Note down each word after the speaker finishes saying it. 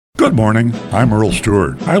Good morning, I'm Earl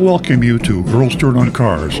Stewart. I welcome you to Earl Stewart on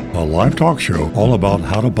Cars, a live talk show all about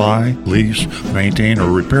how to buy, lease, maintain,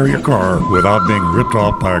 or repair your car without being ripped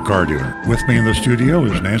off by a car dealer. With me in the studio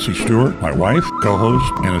is Nancy Stewart, my wife,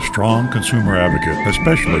 co-host, and a strong consumer advocate,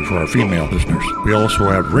 especially for our female listeners. We also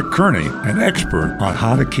have Rick Kearney, an expert on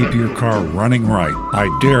how to keep your car running right. I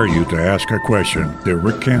dare you to ask a question that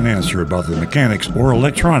Rick can't answer about the mechanics or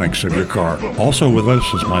electronics of your car. Also with us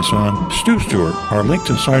is my son, Stu Stewart, our link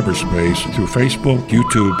to cyberspace through Facebook,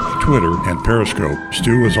 YouTube, Twitter, and Periscope.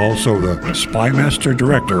 Stu is also the Spy Master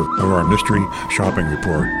Director of our Mystery Shopping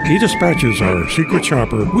Report. He dispatches our secret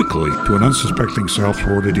shopper weekly to an unsuspecting South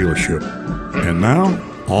Florida dealership. And now,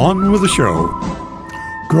 on with the show.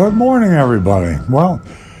 Good morning, everybody. Well,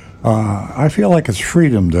 I feel like it's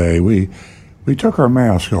Freedom Day. We took our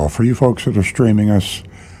mask off. For you folks that are streaming us,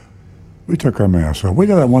 we took our mask off. We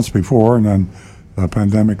did that once before, and then the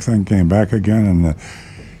pandemic thing came back again,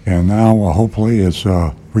 and now hopefully it's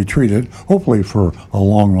retreated, hopefully for a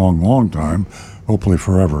long time, hopefully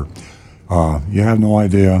forever. You have no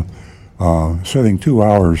idea, sitting 2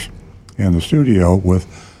 hours in the studio with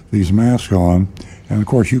these masks on, and of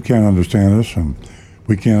course you can't understand us, and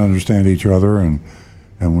we can't understand each other, and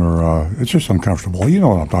we're it's just uncomfortable. You know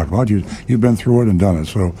what I'm talking about. You've been through it and done it.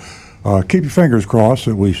 So keep your fingers crossed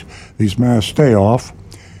that these masks stay off.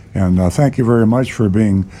 And thank you very much for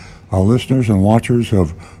being listeners and watchers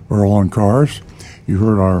of Earl on Cars. You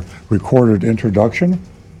heard our recorded introduction,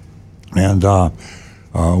 and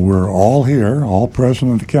we're all here, all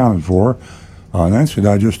present and accounted for. Nancy and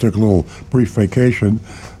I just took a little brief vacation.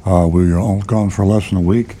 We were all gone for less than a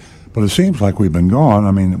week, but it seems like we've been gone.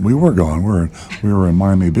 I mean, we were gone. We were in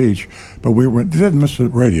Miami Beach, but we didn't miss the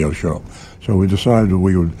radio show. So we decided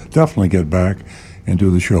we would definitely get back and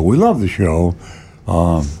do the show. We love the show.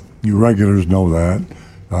 You regulars know that.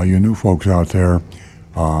 You new folks out there,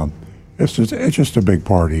 it's just a big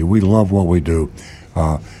party. We love what we do.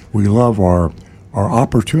 We love our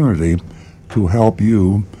opportunity to help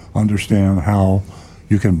you understand how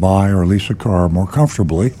you can buy or lease a car more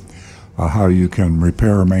comfortably, how you can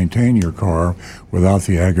repair or maintain your car without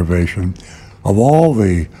the aggravation of all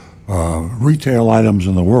the retail items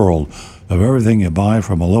in the world, of everything you buy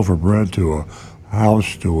from a loaf of bread to a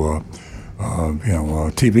house to a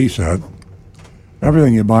TV set,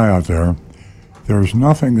 everything you buy out there. There's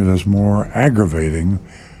nothing that is more aggravating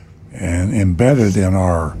and embedded in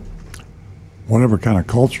our whatever kind of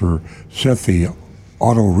culture set the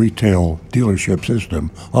auto retail dealership system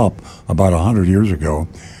up about 100 years ago,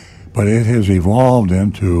 but it has evolved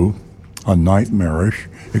into a nightmarish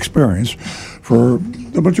experience for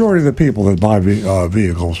the majority of the people that buy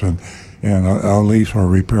vehicles and lease or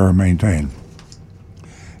repair and maintain.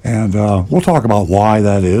 And we'll talk about why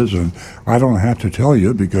that is, and I don't have to tell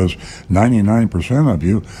you because 99% of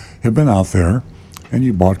you have been out there and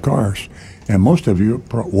you bought cars. And most of you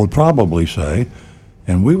would probably say,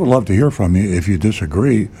 and we would love to hear from you if you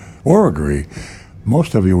disagree or agree,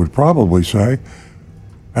 most of you would probably say,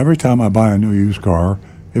 every time I buy a new used car,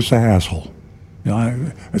 it's a hassle.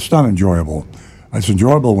 It's not enjoyable. It's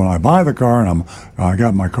enjoyable when I buy the car and I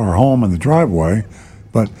got my car home in the driveway,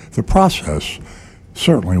 but the process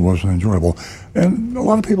certainly wasn't enjoyable. And a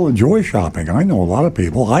lot of people enjoy shopping. I know a lot of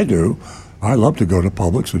people. I do. I love to go to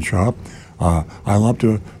Publix and shop. I love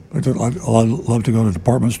to go to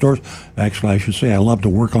department stores. Actually, I should say I love to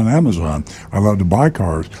work on Amazon. I love to buy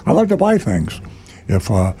cars. I love to buy things.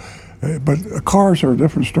 But cars are a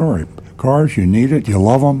different story. Cars, you need it, you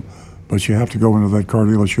love them, but you have to go into that car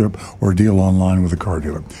dealership or deal online with a car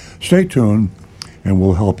dealer. Stay tuned, and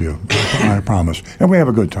we'll help you. I promise. And we have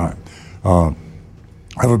a good time.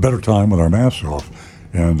 Have a better time with our masks off,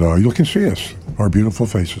 and you can see us, our beautiful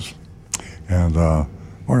faces. And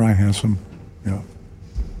aren't I handsome? Yeah.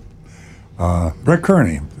 Rick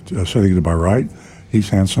Kearney, sitting to my right, he's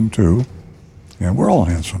handsome too, and we're all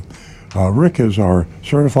handsome. Rick is our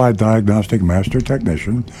certified diagnostic master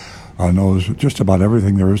technician, knows just about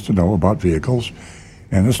everything there is to know about vehicles,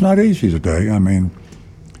 and it's not easy today. I mean,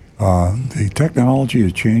 the technology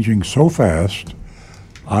is changing so fast.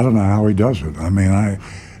 I don't know how he does it. I mean,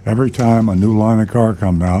 every time a new line of car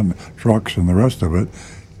comes out, and trucks and the rest of it,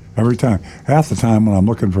 every time, half the time when I'm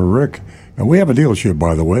looking for Rick, and we have a dealership,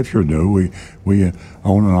 by the way, if you're new, we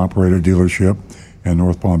own and operate a dealership in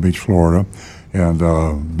North Palm Beach, Florida, and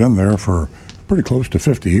been there for pretty close to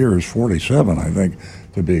 50 years, 47, I think,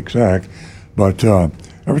 to be exact. But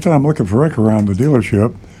every time I'm looking for Rick around the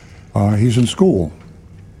dealership, he's in school,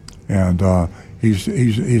 and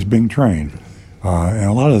he's being trained. And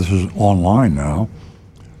a lot of this is online now.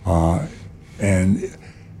 And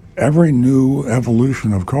every new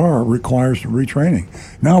evolution of car requires retraining.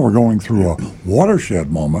 Now we're going through a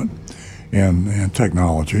watershed moment in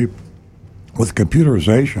technology with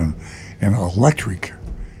computerization and electric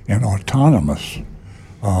and autonomous.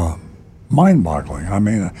 Mind-boggling. I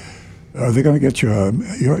mean, are they going to get you?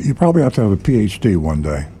 You probably have to have a PhD one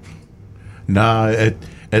day. Nah,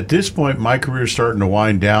 at this point, my career's starting to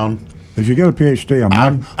wind down. If you get a PhD,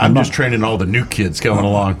 I'm just training all the new kids coming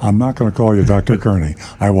along. I'm not going to call you Dr. Kearney.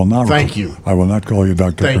 I will not. Thank you. I will not call you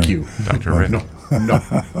Dr. Thank Kearney. you, Dr. Randall. No.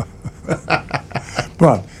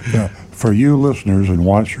 But for you listeners and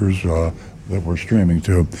watchers that we're streaming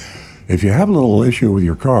to, if you have a little issue with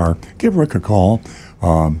your car, give Rick a call.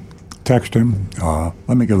 Text him.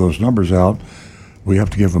 Let me give those numbers out. We have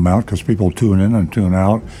to give them out because people tune in and tune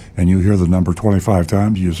out, and you hear the number 25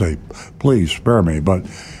 times. You say, please spare me. But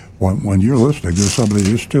when you're listening, there's somebody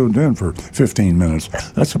just tuned in for 15 minutes.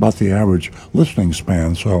 That's about the average listening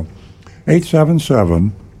span. So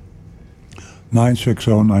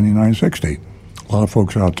 877-960-9960. A lot of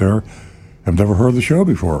folks out there have never heard the show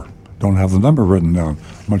before, don't have the number written down,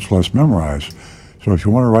 much less memorized. So if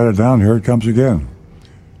you want to write it down, here it comes again.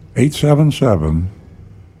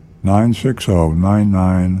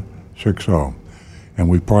 877-960-9960. And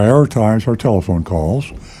we prioritize our telephone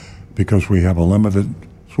calls because we have a limited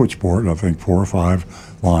switchboard, I think 4 or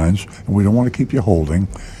 5 lines, and we don't want to keep you holding.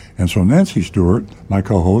 And so Nancy Stewart, my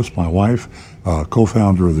co-host, my wife,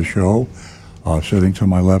 co-founder of the show, sitting to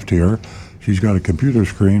my left here, she's got a computer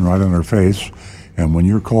screen right on her face, and when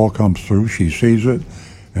your call comes through, she sees it,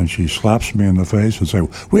 and she slaps me in the face and say,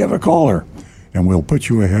 "We have a caller." And we'll put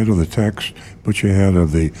you ahead of the text, put you ahead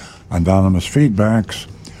of the anonymous feedbacks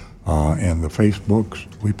and the Facebooks.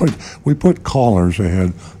 We put callers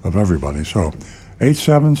ahead of everybody. So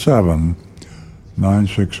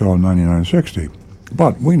 877-960-9960.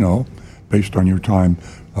 But we know, based on your time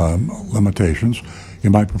limitations, you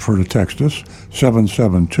might prefer to text us,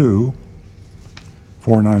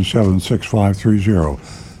 772-497-6530.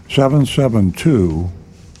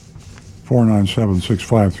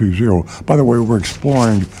 772-497-6530. By the way, we're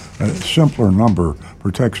exploring a simpler number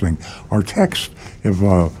for texting. Our texts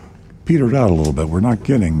have petered out a little bit. We're not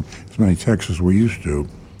getting as many texts as we used to.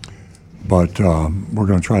 But we're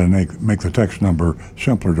going to try to make the text number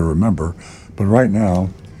simpler to remember. But right now,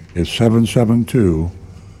 it's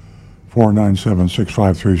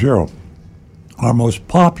 772-497-6530. Our most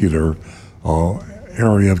popular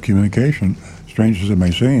area of communication, strange as it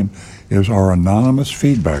may seem, is our anonymous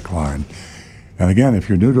feedback line. And again, if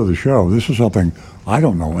you're new to the show, this is something I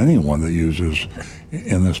don't know anyone that uses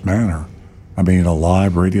in this manner. I mean, a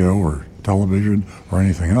live radio or television or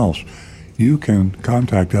anything else. You can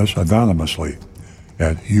contact us anonymously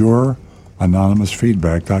at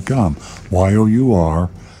youranonymousfeedback.com.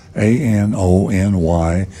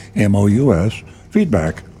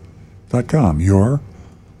 youranonymousfeedback.com.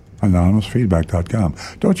 Youranonymousfeedback.com.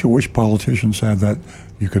 Don't you wish politicians had that?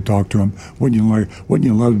 You could talk to them. Wouldn't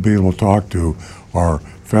you love to be able to talk to our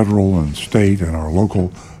federal and state and our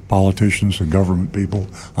local politicians and government people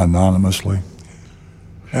anonymously?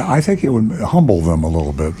 I think it would humble them a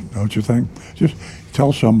little bit, don't you think? Just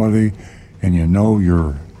tell somebody, and you know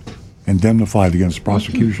you're indemnified against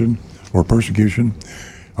prosecution or persecution.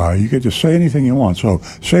 You could just say anything you want. So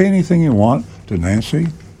say anything you want to Nancy,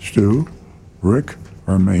 Stu, Rick,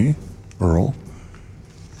 or me, Earl.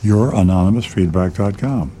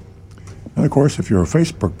 YourAnonymousFeedback.com. And of course, if you're a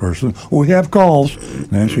Facebook person, we have calls.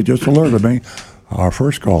 Nancy just alerted me. Our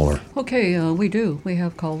first caller. Okay, we do. We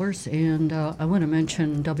have callers, and I want to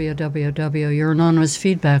mention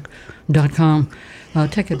www.youranonymousfeedback.com.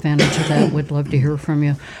 Take advantage of that. We'd love to hear from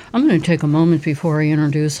you. I'm going to take a moment before I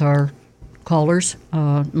introduce our callers.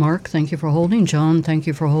 Mark, thank you for holding. John, thank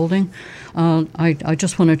you for holding. I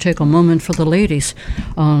just want to take a moment for the ladies.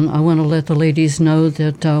 I want to let the ladies know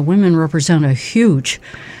that women represent a huge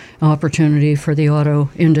opportunity for the auto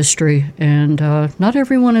industry, and not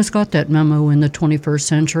everyone has got that memo in the 21st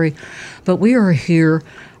century, but we are here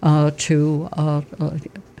to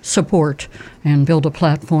support and build a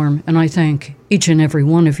platform, and I thank each and every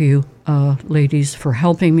one of you ladies for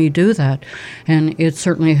helping me do that, and it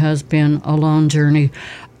certainly has been a long journey.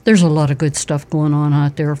 There's a lot of good stuff going on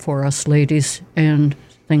out there for us ladies, and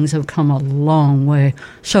things have come a long way.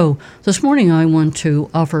 So this morning I want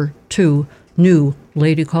to offer 2 new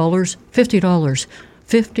lady callers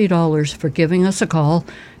 $50 for giving us a call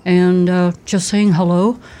and just saying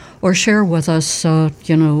hello, or share with us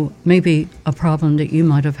maybe a problem that you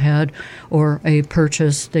might have had or a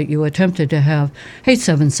purchase that you attempted to have.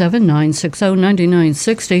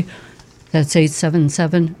 877-960-9960. That's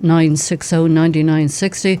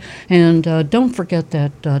 877-960-9960. And don't forget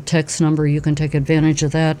that text number. You can take advantage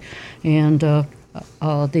of that. And the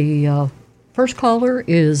first caller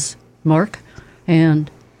is Mark, and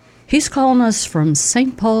he's calling us from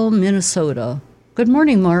St. Paul, Minnesota. Good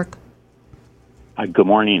morning, Mark. Good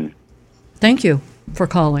morning. Thank you for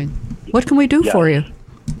calling. What can we do for you?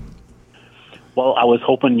 Well, I was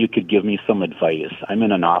hoping you could give me some advice. I'm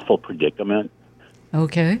in an awful predicament.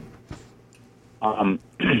 Okay. I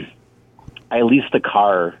leased a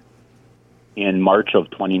car in March of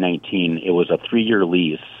 2019. It was a 3-year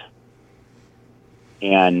lease.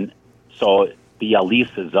 And so the lease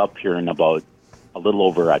is up here in about a little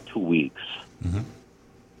over 2 weeks. Mm-hmm.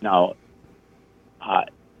 Now, I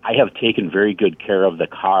have taken very good care of the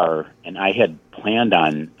car, and I had planned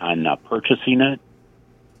on purchasing it.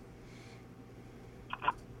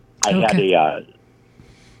 I had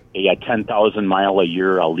a 10,000 mile a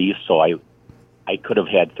year lease, so I could have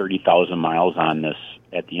had 30,000 miles on this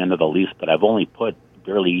at the end of the lease, but I've only put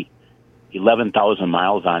barely 11,000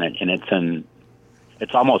 miles on it, and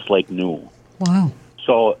it's almost like new. Wow.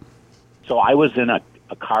 So I was in a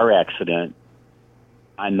car accident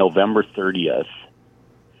on November 30th,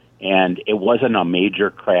 and it wasn't a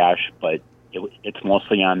major crash, but it's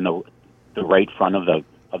mostly on the right front of the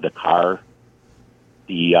car,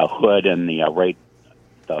 the hood and the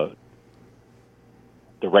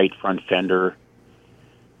right front fender.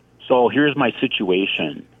 So here's my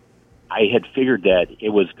situation. I had figured that it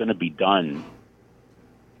was going to be done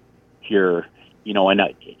here,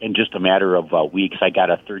 in just a matter of weeks. I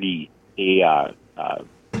got a 30-day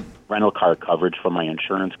rental car coverage from my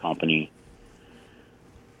insurance company.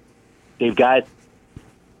 They've got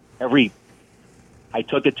I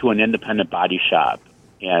took it to an independent body shop,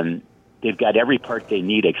 and they've got every part they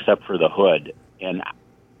need except for the hood. And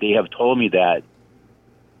they have told me that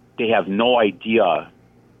they have no idea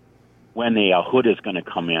when the hood is going to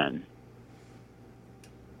come in.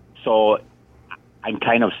 So I'm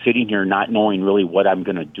kind of sitting here not knowing really what I'm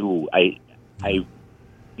going to do. I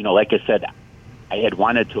like I said, I had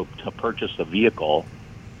wanted to purchase a vehicle,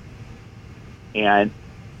 and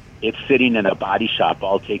it's sitting in a body shop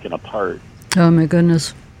all taken apart. Oh, my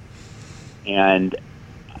goodness. And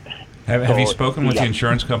have you spoken with the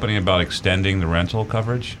insurance company about extending the rental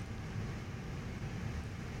coverage?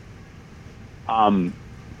 No,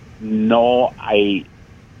 I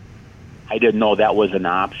didn't know that was an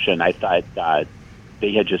option. I thought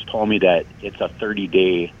they had just told me that it's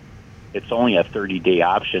only a 30-day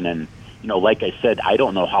option. And, like I said, I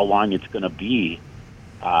don't know how long it's going to be.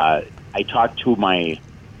 I talked to my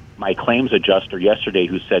claims adjuster yesterday,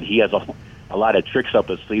 who said he has a lot of tricks up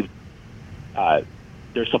his sleeve.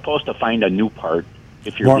 They're supposed to find a new part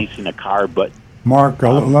if you're leasing a car, but... Mark,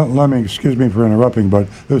 let me, excuse me for interrupting, but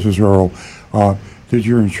this is Earl. Did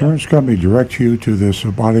your insurance company direct you to this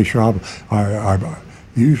body shop?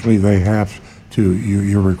 Usually they have to,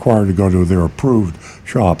 you're required to go to their approved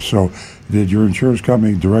shop. So did your insurance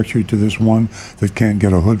company direct you to this one that can't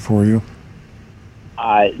get a hood for you?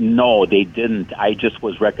 No, they didn't. I just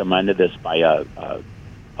was recommended this by a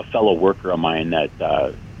fellow worker of mine that,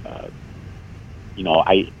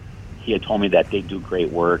 he had told me that they do great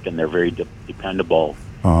work and they're very dependable.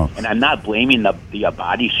 And I'm not blaming the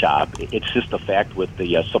body shop. It's just a fact with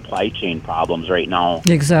the supply chain problems right now.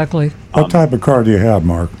 Exactly. What type of car do you have,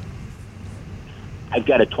 Mark? I've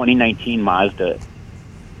got a 2019 Mazda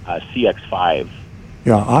CX-5.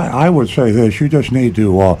 Yeah, I would say this. You just need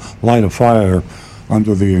to light a fire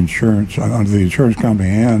under the insurance company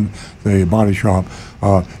and the body shop.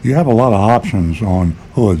 You have a lot of options on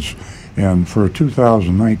hoods. And for a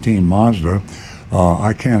 2019 Mazda,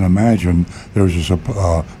 I can't imagine there's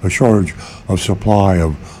a shortage of supply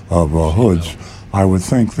of hoods. I would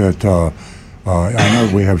think that, I know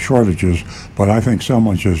we have shortages, but I think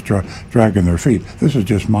someone's just dragging their feet. This is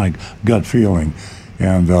just my gut feeling.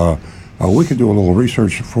 And we can do a little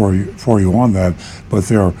research for you on that, but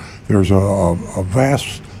there's a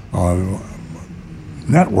vast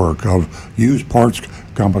network of used parts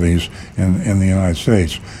companies in the United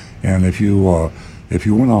States. And if you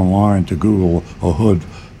went online to Google a hood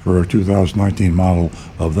for a 2019 model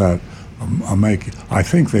of that make, I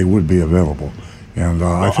think they would be available. And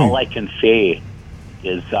all I can say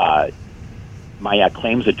is my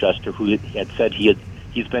claims adjuster, who had said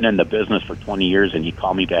he's been in the business for 20 years, and he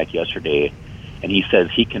called me back yesterday, and he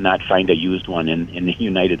says he cannot find a used one in the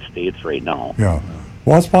United States right now. Yeah.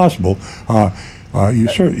 Well, it's possible.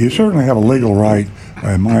 You certainly have a legal right,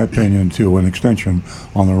 in my opinion, to an extension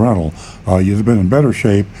on the rental. You'd have been in better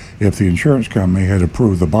shape if the insurance company had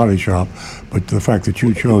approved the body shop, but the fact that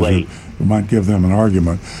you chose it might give them an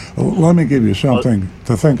argument. Let me give you something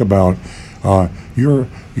to think about. You're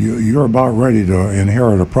about ready to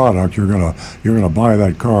inherit a product. You're gonna buy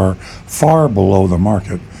that car far below the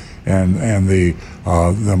market, and the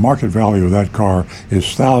market value of that car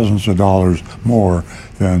is thousands of dollars more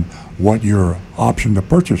than what your option to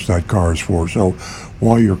purchase that car is for. So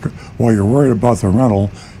while you're worried about the rental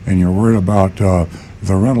and you're worried about the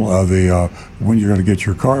rental when you're going to get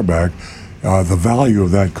your car back, the value of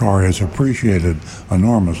that car has appreciated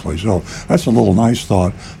enormously. So that's a little nice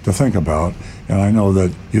thought to think about. And I know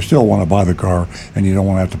that you still want to buy the car and you don't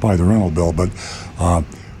want to have to pay the rental bill, but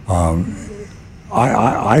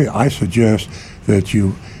I suggest that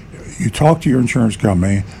you talk to your insurance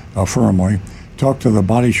company firmly, talk to the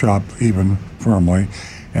body shop even firmly,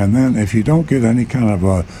 and then if you don't get any kind of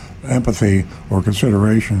empathy or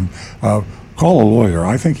consideration, call a lawyer.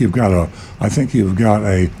 I think you've got a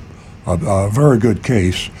very good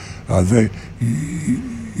case.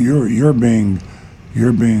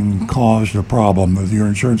 You're being caused a problem that your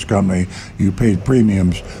insurance company, you paid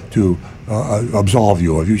premiums to absolve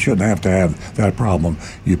you of. You shouldn't have to have that problem.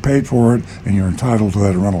 You paid for it, and you're entitled to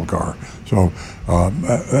that rental car. So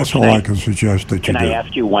that's all I can suggest that you do. Can I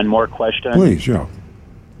ask you one more question? Please, yeah.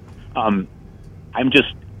 I'm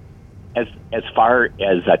just, as far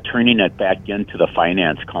as turning it back into the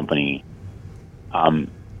finance company,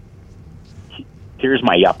 here's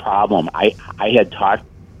my problem. I had talked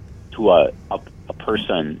to a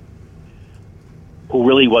person who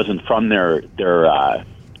really wasn't from their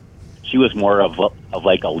she was more of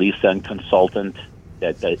like a lease-end consultant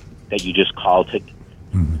that you just call to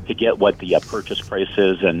get what the purchase price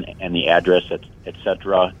is and the address, et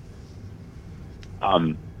cetera.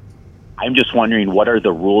 I'm just wondering, what are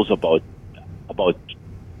the rules about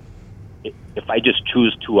if I just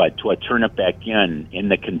choose to turn it back in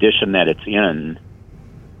the condition that it's in?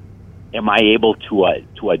 Am I able to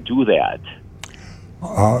do that?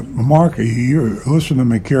 Mark, listen to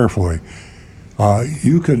me carefully.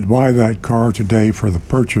 You could buy that car today for the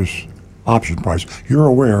purchase option price. You're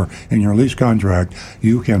aware in your lease contract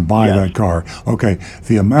you can buy that car. Okay,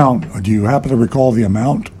 the amount, do you happen to recall the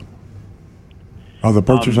amount of the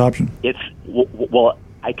purchase option? It's, well,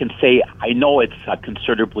 I can say I know it's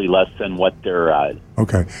considerably less than what they're.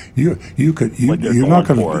 Okay, you're not going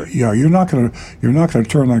to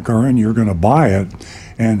turn that car in. You're going to buy it,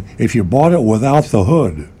 and if you bought it without the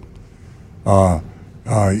hood,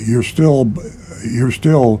 you're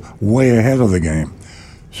still way ahead of the game.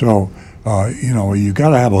 So you got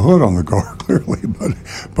to have a hood on the car clearly,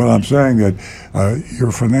 but I'm saying that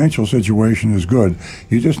your financial situation is good.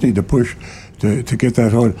 You just need to push to get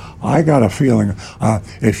that hood. I got a feeling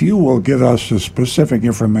if you will get us the specific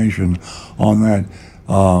information on that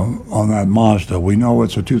Mazda, we know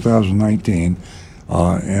it's a 2019,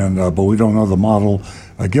 but we don't know the model.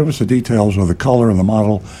 Give us the details of the color and the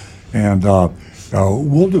model, and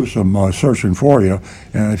we'll do some searching for you.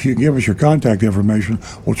 And if you give us your contact information,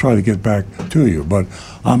 we'll try to get back to you. But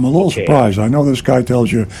I'm a little surprised. I know this guy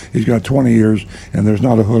tells you he's got 20 years and there's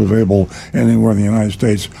not a hood available anywhere in the United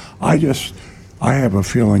States. I have a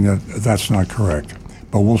feeling that that's not correct,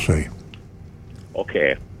 but we'll see.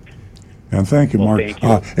 Okay. And thank you, Well, Mark. thank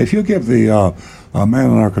you. If you give the man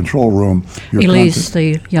in our control room your Elise,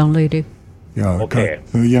 the young lady. Yeah, Okay.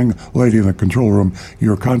 the young lady in the control room,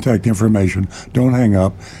 your contact information. Don't hang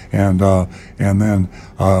up, and then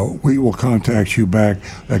we will contact you back.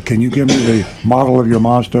 Can you give me the model of your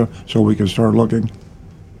Mazda so we can start looking?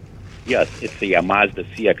 Yes, it's the Mazda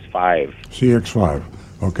CX-5. CX-5,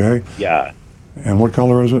 okay. Yeah. And what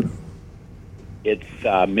color is it? It's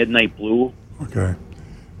midnight blue. Okay,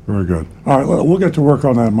 very good. All right, we'll get to work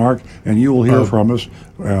on that, Mark, and you will hear from us.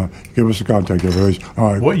 Give us the contact information.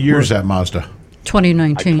 All right. What year is that Mazda?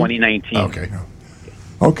 2019. 2019. Okay.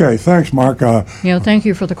 Okay, thanks, Mark. Yeah, thank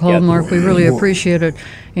you for the call, Mark. We really appreciate it.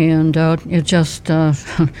 And it just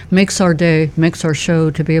makes our day, makes our show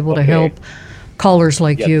to be able to help callers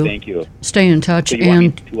like Yes, you. thank you. Stay in touch So you want me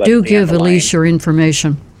and to, do stay on give the Elise line? your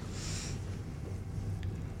information.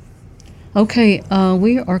 Okay,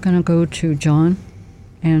 we are going to go to John.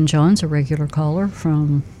 And John's a regular caller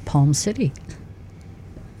from Palm City.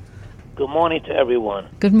 Good morning to everyone.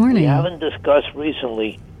 Good morning. We haven't discussed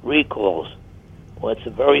recently recalls. Well, it's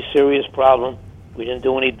a very serious problem. We didn't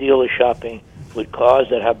do any dealer shopping with cars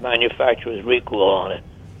that have manufacturer's recall on it.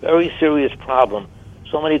 Very serious problem.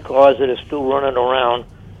 So many cars that are still running around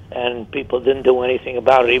and people didn't do anything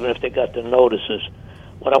about it, even if they got the notices.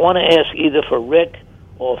 What I want to ask either for Rick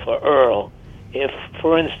or for Earl, if,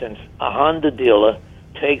 for instance, a Honda dealer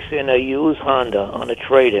takes in a used Honda on a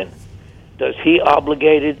trade-in, does he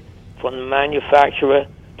obligated from the manufacturer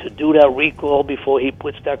to do that recall before he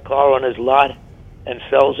puts that car on his lot and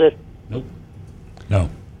sells it? Nope. No.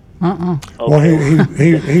 Okay. Well,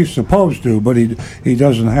 he's supposed to, but he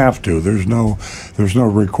doesn't have to. There's no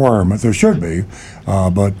requirement. There should be,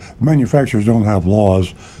 but manufacturers don't have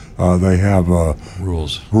laws. They have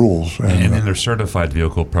Rules. And in their certified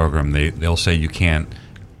vehicle program, they'll say you can't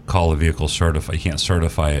call a vehicle certified. You can't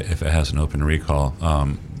certify it if it has an open recall.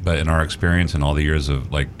 But in our experience and all the years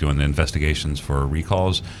of like doing the investigations for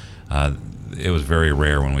recalls, it was very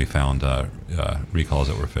rare when we found recalls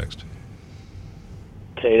that were fixed.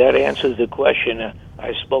 Okay, that answers the question.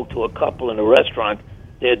 I spoke to a couple in a restaurant.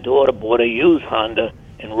 Their daughter bought a used Honda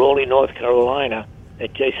in Raleigh, North Carolina. They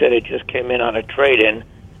said it just came in on a trade-in,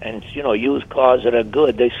 and used cars that are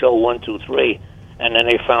good, they sell 1, 2, 3, and then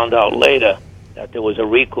they found out later that there was a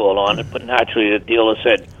recall on it. But naturally, the dealer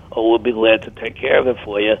said, "Oh, we'll be glad to take care of it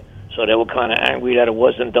for you." So they were kind of angry that it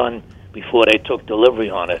wasn't done before they took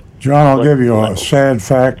delivery on it. John, I'll give you a sad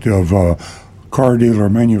fact of car dealer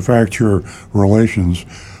manufacturer relations.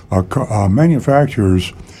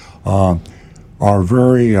 Manufacturers are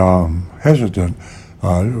very hesitant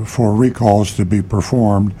for recalls to be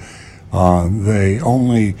performed. They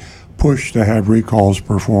only push to have recalls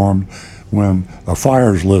performed when a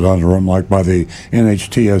fire's lit under them, like by the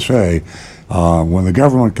NHTSA, when the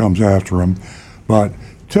government comes after them. But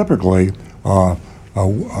typically,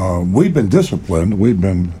 we've been disciplined. We've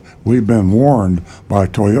been warned by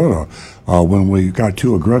Toyota when we got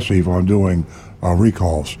too aggressive on doing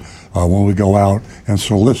recalls. When we go out and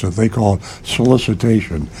solicit, they call it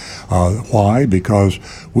solicitation. Why? Because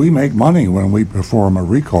we make money when we perform a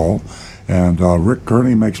recall, and Rick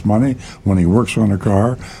Kearney makes money when he works on a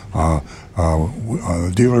car.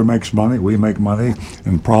 The dealer makes money. We make money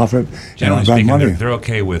and profit. Generally speaking, they're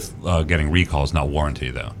okay with getting recalls, not warranty,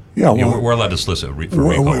 though. Yeah, we're allowed to solicit for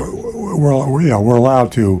recall. We're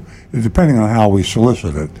allowed to, depending on how we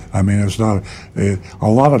solicit it. I mean, it's not. A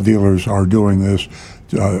lot of dealers are doing this,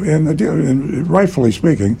 and rightfully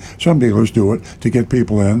speaking, some dealers do it to get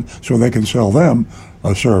people in so they can sell them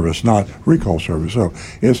a service, not recall service. So,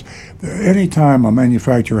 it's anytime a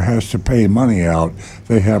manufacturer has to pay money out,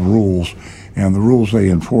 they have rules, and the rules they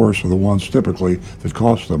enforce are the ones typically that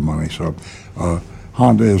cost them money. So,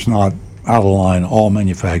 Honda is not out of line. All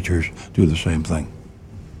manufacturers do the same thing.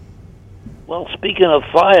 Well, speaking of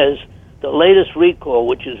fires, the latest recall,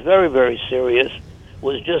 which is very, very serious,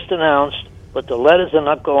 was just announced, but the letters are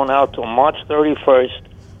not going out till March 31st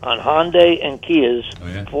on Hyundai and Kias.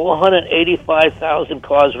 485,000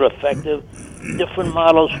 cars are affected, different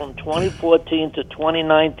models from 2014 to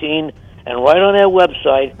 2019, and right on their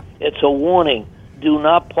website, it's a warning. Do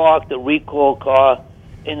not park the recall car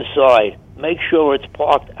inside. Make sure it's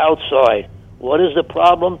parked outside. What is the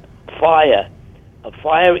problem? Fire. A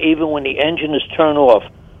fire even when the engine is turned off.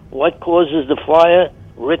 What causes the fire?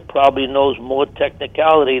 Rick probably knows more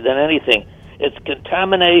technicality than anything. It's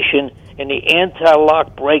contamination in the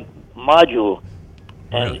anti-lock brake module.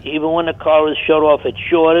 And even when the car is shut off, it's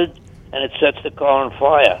shorted, and it sets the car on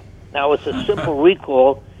fire. Now, it's a simple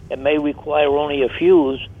recall. It may require only a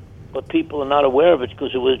fuse, but people are not aware of it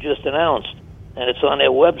because it was just announced. And it's on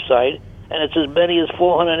their website, and it's as many as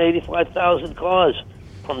 485,000 cars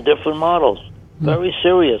from different models. Very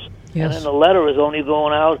serious. Yes. And then the letter is only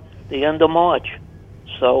going out the end of March.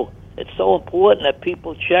 So it's so important that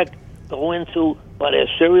people go into by their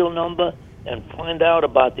serial number and find out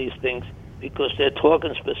about these things, because they're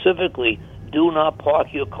talking specifically, do not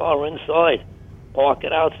park your car inside. Park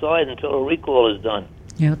it outside until a recall is done.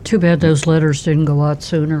 Yeah, too bad those letters didn't go out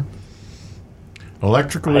sooner.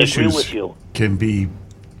 Electrical I issues agree with you. can be,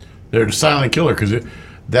 they're the silent killer, because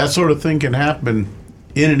that sort of thing can happen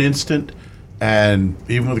in an instant, and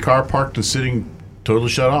even with the car parked and sitting totally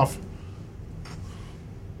shut off.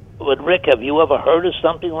 But Rick, have you ever heard of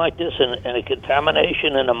something like this, and a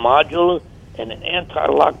contamination in a module and an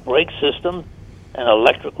anti-lock brake system, an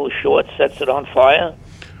electrical short sets it on fire?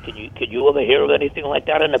 Could you ever hear of anything like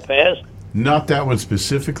that in the past? Not that one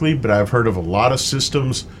specifically, but I've heard of a lot of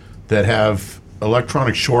systems that have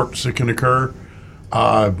electronic shorts that can occur.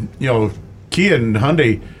 Kia and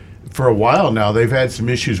Hyundai, for a while now, they've had some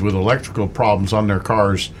issues with electrical problems on their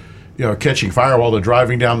cars, catching fire while they're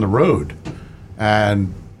driving down the road.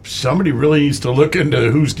 And somebody really needs to look into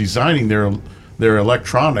who's designing their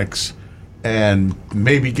electronics and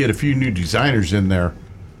maybe get a few new designers in there.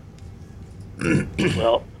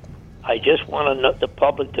 Well, I just want the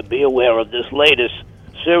public to be aware of this latest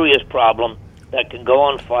serious problem that can go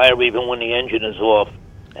on fire even when the engine is off.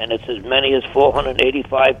 And it's as many as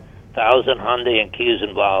 485,000 Hyundai and Kias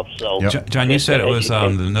involved. So, John, you said it was the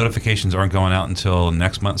notifications aren't going out until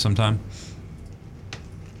next month sometime?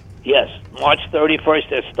 Yes, March 31st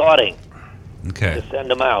they're starting to send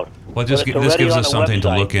them out. Well, this gives us something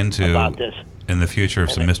to look into in the future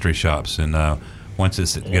of some mystery shops. And once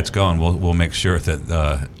this gets going, we'll make sure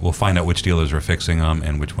that we'll find out which dealers are fixing them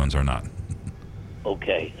and which ones are not.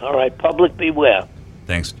 Okay. All right. Public beware.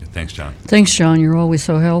 Thanks, John. Thanks, John. You're always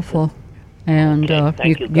so helpful. And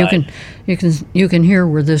thank you guys. you can hear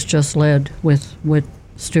where this just led with what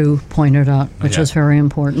Stu pointed out, which is very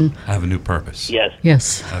important. I have a new purpose.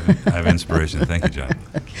 Yes. I have inspiration. Thank you, John.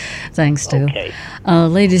 Thanks, Stu. Okay.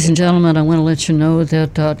 Ladies and gentlemen, I want to let you know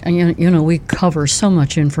that we cover so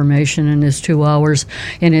much information in this 2 hours,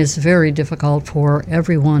 and it's very difficult for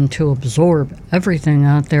everyone to absorb everything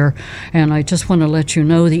out there. And I just want to let you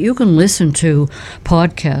know that you can listen to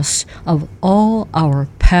podcasts of all our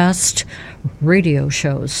past radio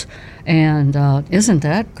shows. And isn't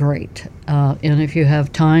that great? And if you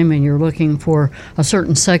have time and you're looking for a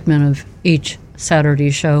certain segment of each Saturday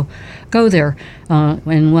show, go there.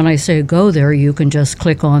 And when I say go there, you can just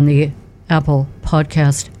click on the Apple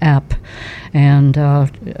Podcast app and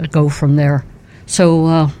go from there.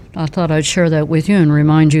 So I thought I'd share that with you and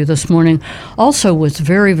remind you this morning. Also, what's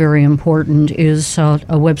very, very important is a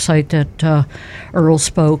website that Earl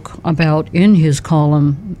spoke about in his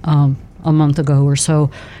column a month ago or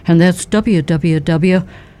so, and that's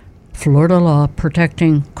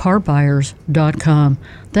www.floridalawprotectingcarbuyers.com.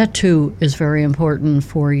 That, too, is very important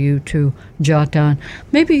for you to jot down.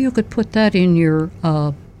 Maybe you could put that in your,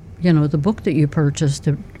 the book that you purchased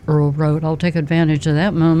that Earl wrote. I'll take advantage of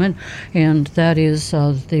that moment, and that is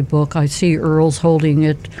the book. I see Earl's holding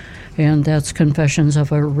it, and that's Confessions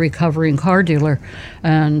of a Recovering Car Dealer,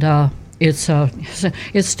 and it's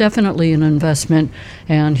definitely an investment,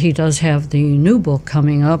 and he does have the new book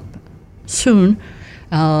coming up soon.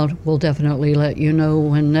 We'll definitely let you know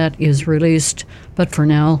when that is released. But for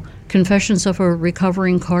now, Confessions of a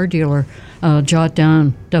Recovering Car Dealer. Jot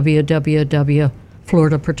down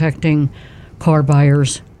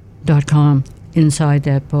www.floridaprotectingcarbuyers.com inside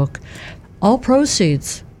that book. All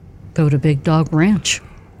proceeds go to Big Dog Ranch.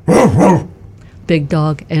 Big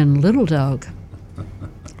Dog and Little Dog.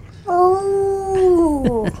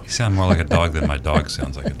 You sound more like a dog than my dog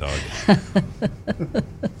sounds like a dog.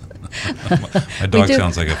 My dog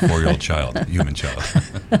sounds like a 4-year-old child, human child.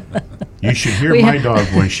 You should hear my dog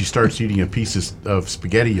when she starts eating a piece of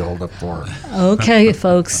spaghetti you hold up for her. Okay,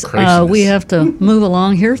 folks, we have to move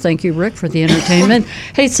along here. Thank you, Rick, for the entertainment.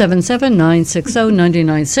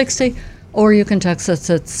 877-960-9960. Or you can text us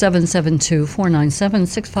at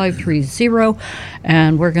 772-497-6530,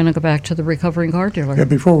 and we're going to go back to the recovering car dealer. Yeah,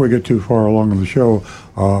 before we get too far along in the show,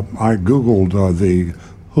 I Googled the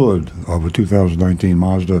hood of a 2019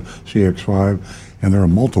 Mazda CX-5, and there are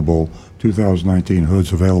multiple 2019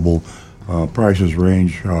 hoods available. Prices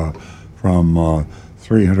range from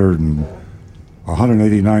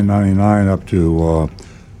 $189.99 up to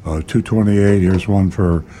 $228. Here's one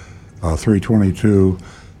for $322.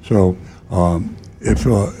 So, if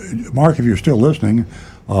Mark, if you're still listening,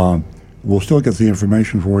 we'll still get the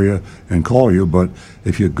information for you and call you. But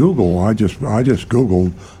if you Google, I just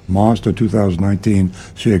Googled Mazda 2019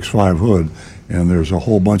 CX-5 hood, and there's a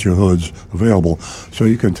whole bunch of hoods available. So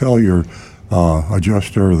you can tell your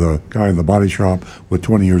adjuster, the guy in the body shop with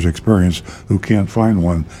 20 years experience who can't find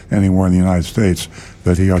one anywhere in the United States,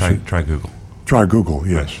 that he should try Google. Try Google,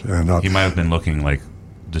 yes. Right. And he might have been looking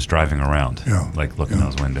just driving around, looking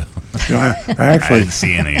out his window. I didn't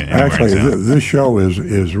see any. Actually, this show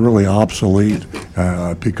is really obsolete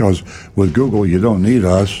because with Google you don't need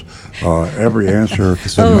us. Every answer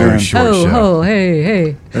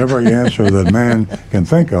every answer that man can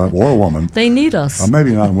think of, or woman, they need us.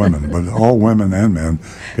 Maybe not women, but all women and men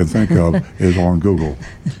can think of is on Google.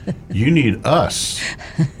 You need us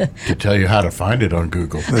to tell you how to find it on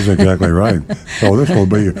Google. That's exactly right. So this will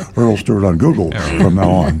be Earl Stewart on Google from now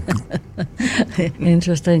on.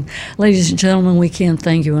 Interesting. Ladies and gentlemen, we can't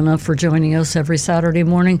thank you enough for joining us every Saturday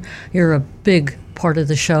morning. You're a big part of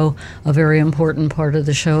the show, a very important part of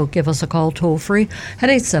the show. Give us a call toll free at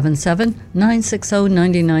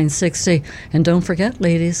 877-960-9960. And don't forget,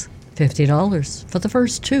 ladies, $50 for the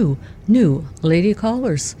first 2 new lady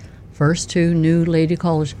callers. First 2 new lady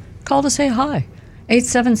callers. Call to say hi.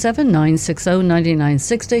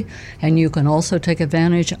 877-960-9960. And you can also take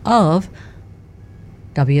advantage of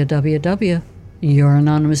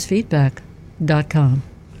www.youranonymousfeedback.com.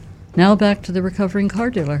 Now back to the recovering car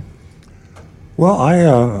dealer. Well,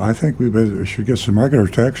 I think we should get some regular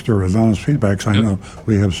text or anonymous feedbacks. I know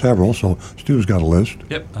we have several, so Stu's got a list.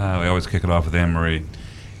 Yep. We always kick it off with Anne-Marie.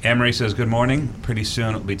 Anne-Marie says, good morning. Pretty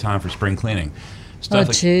soon it'll be time for spring cleaning.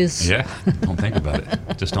 Jeez. Yeah, don't think about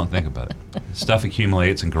it. Just don't think about it. Stuff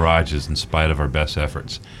accumulates in garages in spite of our best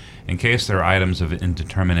efforts. In case there are items of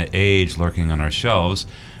indeterminate age lurking on our shelves,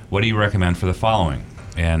 what do you recommend for the following?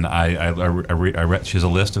 And I read, she has a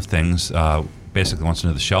list of things, basically wants to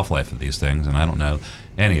know the shelf life of these things, and I don't know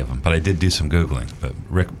any of them, but I did do some Googling. But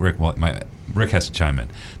Rick has to chime in.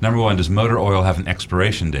 Number one, does motor oil have an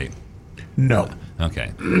expiration date? No.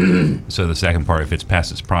 Okay. So the second part, if it's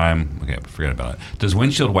past its prime, okay, forget about it. Does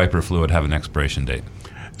windshield wiper fluid have an expiration date?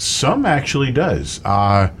 Some actually does.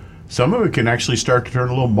 Some of it can actually start to turn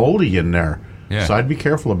a little moldy in there. Yeah. So I'd be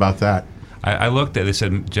careful about that. I looked at, they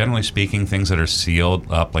said, generally speaking, things that are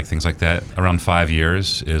sealed up, like things like that, around 5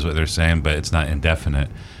 years is what they're saying, but it's not indefinite.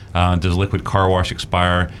 Does liquid car wash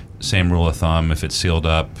expire? Same rule of thumb. If it's sealed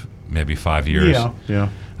up, maybe 5 years. Yeah.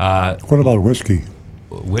 What about whiskey?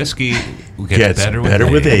 Whiskey gets better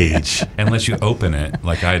with age. Unless you open it,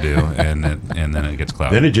 like I do, and then it gets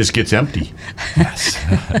cloudy. Then it just gets empty. Yes.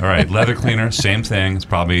 All right. Leather cleaner, same thing. It's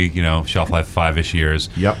probably, shelf life 5-ish years.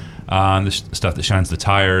 Yep. The stuff that shines the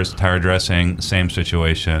tires, tire dressing, same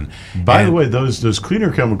situation. By the way, those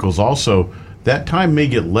cleaner chemicals also, that time may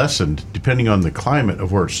get lessened depending on the climate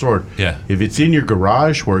of where it's stored. Yeah. If it's in your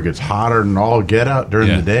garage where it gets hotter than all get out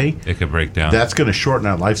during the day, it could break down. That's going to shorten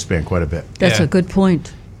that lifespan quite a bit. That's a good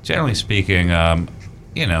point. Generally speaking, and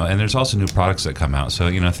there's also new products that come out, so,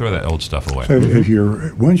 throw that old stuff away. So if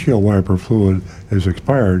your windshield wiper fluid is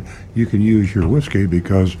expired, you can use your whiskey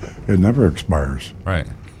because it never expires. Right.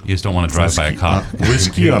 You just don't want to drive by a cop.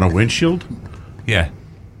 Whiskey on a windshield? Yeah.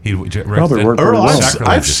 Earl,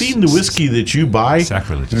 I've seen the whiskey that you buy.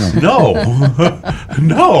 Sacrilegious. No.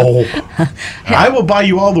 No. I will buy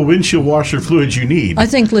you all the windshield washer fluids you need. I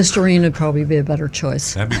think Listerine would probably be a better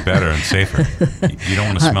choice. That'd be better and safer. You don't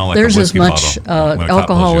want to smell like there's a whiskey as much bottle.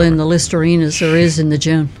 alcohol in the Listerine as there is in the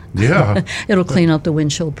gin. Yeah. It'll clean up the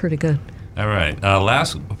windshield pretty good. All right.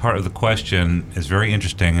 Last part of the question is very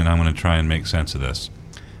interesting, and I'm going to try and make sense of this.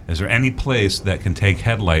 Is there any place that can take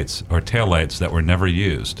headlights or taillights that were never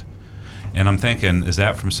used? And I'm thinking, is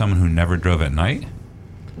that from someone who never drove at night?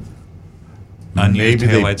 Unused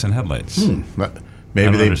taillights and headlights.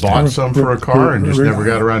 Maybe they bought some for a car and just never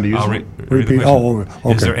got around to using them. Repeat.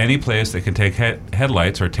 Okay. Is there any place that can take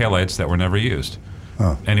headlights or taillights that were never used?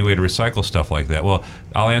 Any way to recycle stuff like that? Well,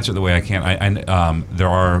 I'll answer it the way I can. There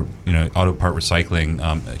are, auto part recycling,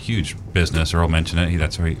 a huge business. Earl mentioned it.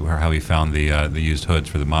 That's how he found the used hoods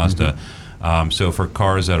for the Mazda. So for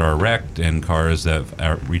cars that are wrecked and cars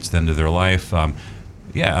that reach the end of their life,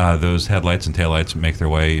 those headlights and taillights make their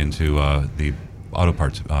way into the auto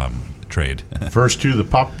parts trade. First two that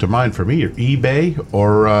pop to mind for me are eBay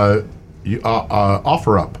or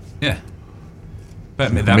OfferUp. Yeah.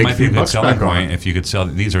 But that might be a good selling point. If you could sell,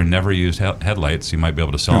 these are never used headlights, you might be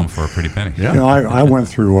able to sell them for a pretty penny. Yeah. I went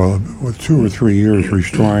through 2 or 3 years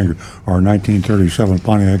restoring our 1937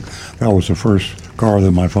 Pontiac. That was the first car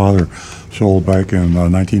that my father sold back in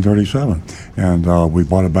 1937, and we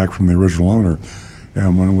bought it back from the original owner.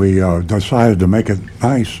 And when we decided to make it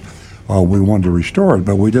nice, we wanted to restore it,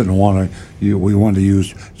 but we didn't want to. We wanted to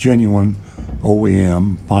use genuine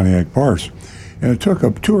OEM Pontiac parts, and it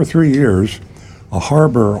took 2 or 3 years. A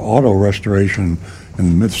Harbor Auto Restoration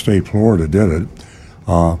in mid-state Florida did it,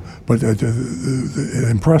 but it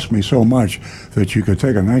impressed me so much that you could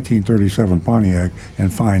take a 1937 Pontiac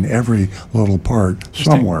and find every little part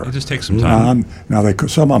somewhere. It just takes some time.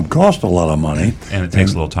 Some of them cost a lot of money. And it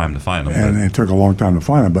takes a little time to find them. And it took a long time to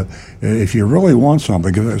find them. But if you really want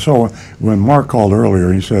something, so when Mark called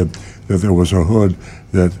earlier, he said that there was a hood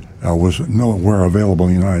that was nowhere available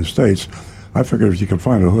in the United States. I figured if you could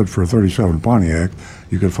find a hood for a 37 Pontiac,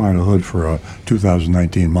 you could find a hood for a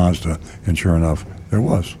 2019 Mazda, and sure enough, there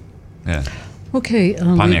was. Yeah. Okay.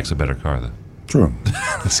 Pontiac's a better car, though. True.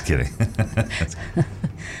 Just kidding.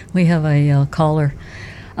 We have a caller.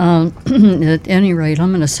 At any rate, I'm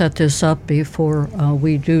going to set this up before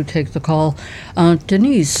we do take the call.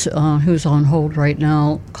 Denise, who's on hold right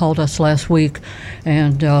now, called us last week,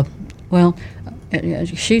 and,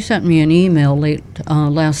 she sent me an email late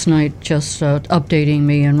last night just updating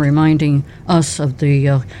me and reminding us of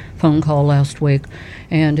the phone call last week,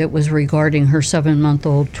 and it was regarding her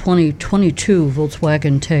 7-month-old 2022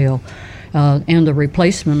 Volkswagen Tail and the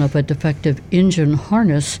replacement of a defective engine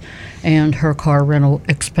harness and her car rental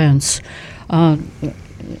expense.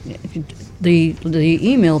 the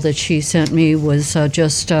email that she sent me was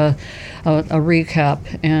just a recap,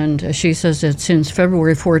 and she says that since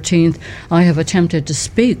February 14th, I have attempted to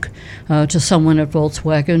speak to someone at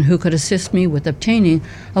Volkswagen who could assist me with obtaining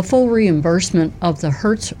a full reimbursement of the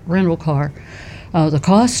Hertz rental car. The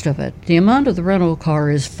cost of it, the amount of the rental car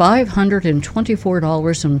is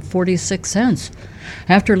 $524.46.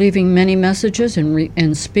 After leaving many messages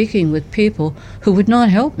and speaking with people who would not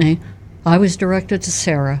help me, I was directed to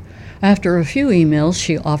Sarah. After a few emails,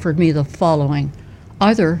 she offered me the following.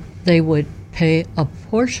 Either they would pay a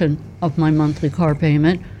portion of my monthly car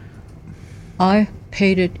payment. I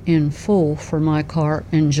paid it in full for my car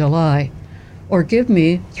in July, or give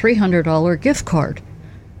me $300 gift card.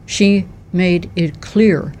 She made it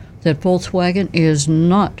clear that Volkswagen is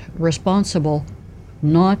not responsible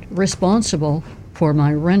for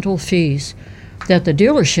my rental fees, that the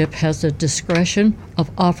dealership has the discretion of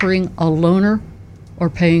offering a loaner or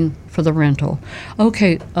paying for the rental.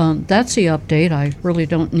 Okay, that's the update. I really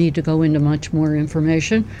don't need to go into much more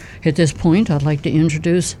information. At this point, I'd like to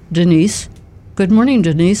introduce Denise. Good morning,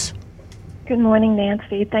 Denise. Good morning,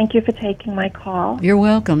 Nancy. Thank you for taking my call. You're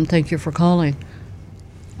welcome. Thank you for calling.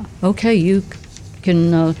 Okay, you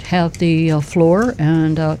can have the floor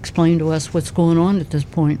and explain to us what's going on at this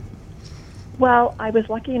point. Well, I was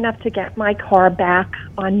lucky enough to get my car back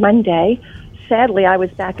on Monday. Sadly, I was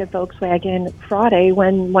back at Volkswagen Friday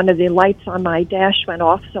when one of the lights on my dash went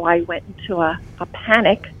off, so I went into a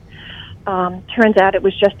panic. Turns out it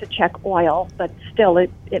was just to check oil, but still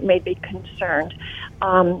it made me concerned.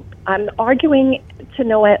 I'm arguing to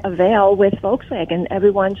no avail with Volkswagen.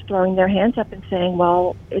 Everyone's throwing their hands up and saying,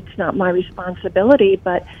 well, it's not my responsibility,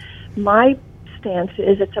 but my stance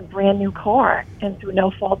is it's a brand new car, and through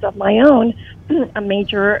no fault of my own, a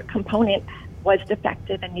major component was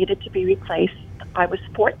defective and needed to be replaced. I was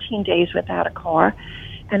 14 days without a car,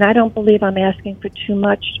 and I don't believe I'm asking for too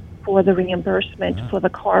much for the reimbursement for the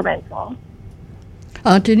car rental.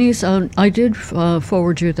 Denise, I did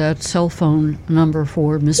forward you that cell phone number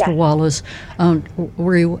for Mr. Yes. Wallace.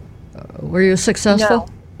 Were you successful?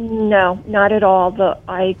 No, not at all.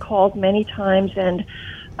 I called many times, and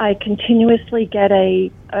I continuously get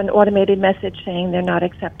an automated message saying they're not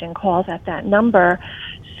accepting calls at that number.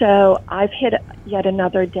 So I've hit yet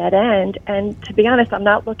another dead end. And to be honest, I'm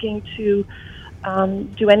not looking to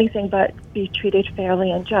do anything but be treated fairly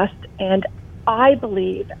and just. And I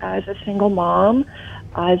believe, as a single mom,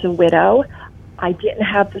 as a widow, I didn't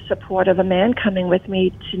have the support of a man coming with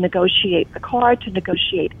me to negotiate the car, to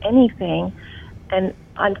negotiate anything. And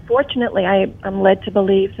unfortunately, I'm led to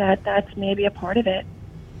believe that that's maybe a part of it.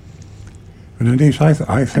 Denise,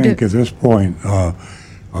 I think at this point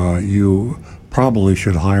you probably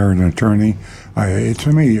should hire an attorney.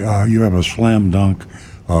 To me, you have a slam dunk,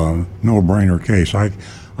 no-brainer case. I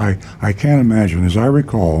can't imagine. As I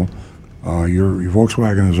recall, your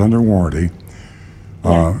Volkswagen is under warranty.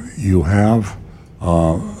 You have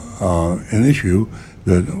an issue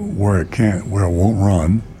where it won't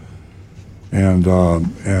run, and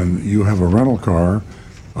you have a rental car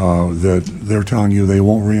that they're telling you they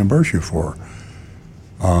won't reimburse you for.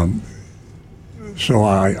 So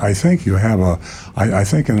I think you have a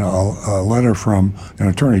letter from an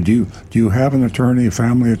attorney. Do you have an attorney, a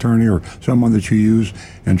family attorney, or someone that you use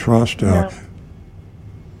and trust?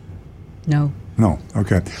 No. No.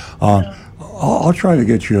 Okay. I'll try to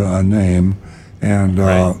get you a name and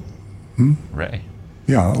Ray.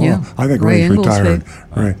 Yeah, well, Yeah. I think Ray Ray's retired. Inglesby.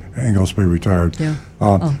 Ray Inglesby retired. Yeah.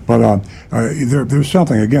 But there's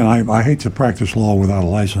something, again, I hate to practice law without a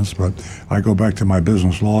license, but I go back to my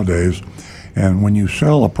business law days. And when you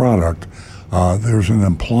sell a product, there's an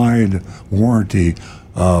implied warranty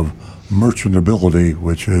of merchantability,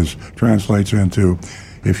 which translates into,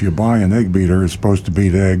 if you buy an egg beater, it's supposed to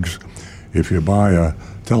beat eggs. If you buy a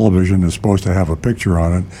television, it's supposed to have a picture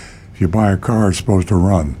on it. If you buy a car, it's supposed to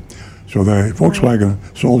run. So Volkswagen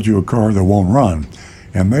sold you a car that won't run,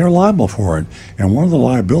 and they're liable for it. And one of the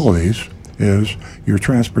liabilities is your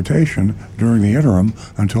transportation during the interim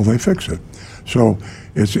until they fix it. So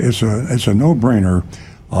it's a no-brainer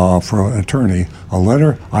for an attorney. A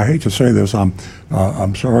letter. I hate to say this. I'm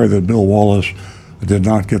sorry that Bill Wallace did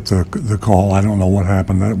not get the call. I don't know what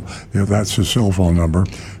happened. That's his cell phone number,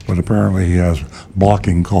 but apparently he has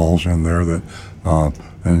blocking calls in there that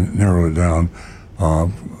and narrowed it down.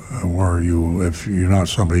 Where if you're not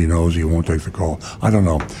somebody he knows, you won't take the call. I don't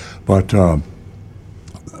know, but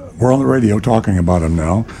we're on the radio talking about him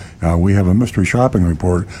now. We have a mystery shopping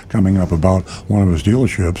report coming up about one of his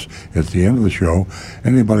dealerships at the end of the show.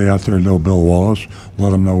 Anybody out there know Bill Wallace,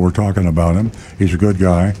 let him know we're talking about him. He's a good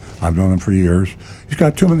guy. I've known him for years. He's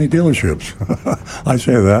got too many dealerships. I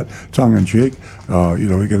say that tongue-in-cheek. He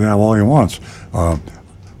can have all he wants.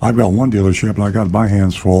 I've got one dealership, and I got my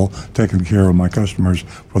hands full taking care of my customers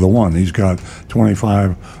for the one. He's got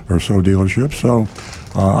 25 or so dealerships, so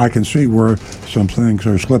I can see where some things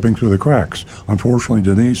are slipping through the cracks. Unfortunately,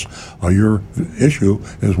 Denise, your issue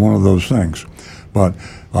is one of those things. But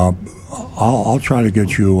I'll try to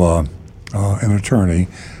get you an attorney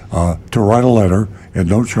to write a letter at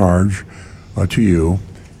no charge to you,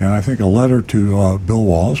 and I think a letter to Bill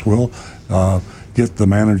Wallace will get the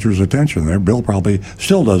manager's attention there. Bill probably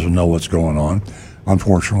still doesn't know what's going on,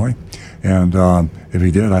 unfortunately. And if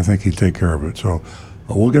he did, I think he'd take care of it. So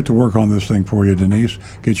we'll get to work on this thing for you, Denise,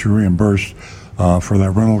 get you reimbursed for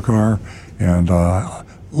that rental car. And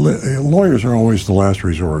lawyers are always the last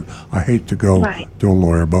resort. I hate to go to a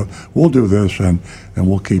lawyer, but we'll do this, and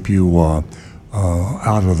we'll keep you out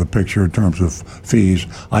of the picture in terms of fees.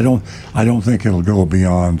 I don't think it'll go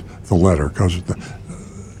beyond the letter, because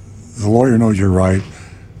the lawyer knows you're right,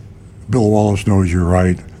 Bill Wallace knows you're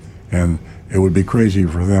right, and it would be crazy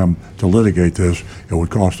for them to litigate this. It would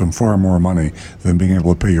cost them far more money than being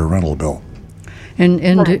able to pay your rental bill. And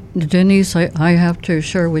Denise, I have to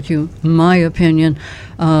share with you my opinion.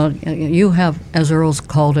 You have, as Earl's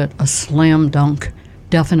called it, a slam dunk.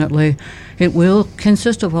 Definitely. It will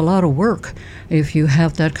consist of a lot of work if you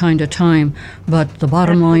have that kind of time. But the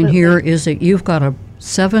bottom line here is that you've got a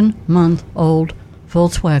 7-month-old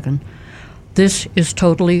Volkswagen. This is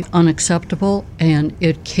totally unacceptable, and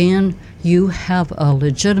you have a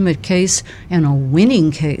legitimate case and a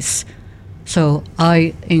winning case. So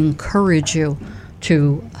I encourage you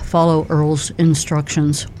to follow Earl's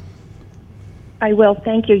instructions. I will.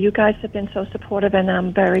 Thank you. You guys have been so supportive, and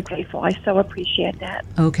I'm very grateful. I so appreciate that.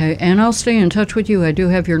 Okay, and I'll stay in touch with you. I do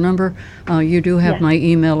have your number. You do have my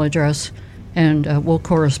email address, and we'll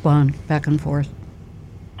correspond back and forth.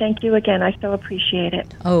 Thank you again. I so appreciate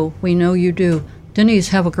it. Oh, we know you do. Denise,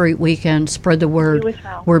 have a great weekend. Spread the word. You as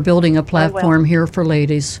well. We're building a platform here for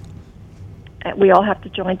ladies. We all have to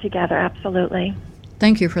join together, absolutely.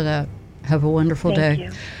 Thank you for that. Have a wonderful day.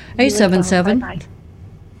 You.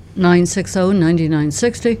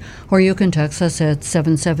 877-960-9960, or you can text us at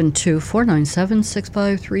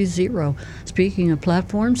 772-497-6530. Speaking of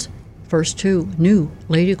platforms, first 2 new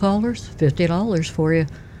lady callers, $50 for you.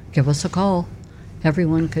 Give us a call.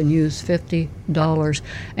 Everyone can use $50.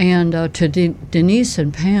 And to Denise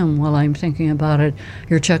and Pam, while I'm thinking about it,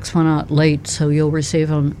 your checks went out late, so you'll receive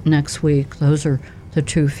them next week. Those are the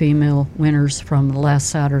 2 female winners from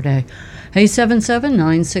last Saturday.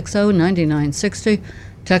 877-960-9960.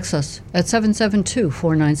 Text us at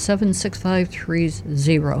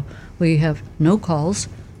 772-497-6530. We have no calls,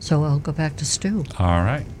 so I'll go back to Stu. All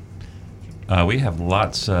right. We have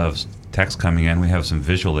lots of text coming in. We have some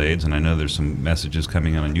visual aids, and I know there's some messages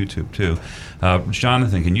coming in on YouTube too.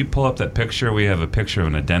 Jonathan, can you pull up that picture? We have a picture of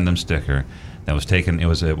an addendum sticker that was taken. It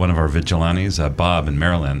was one of our vigilantes, Bob in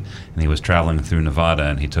Maryland, and he was traveling through Nevada,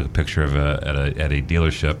 and he took a picture of at a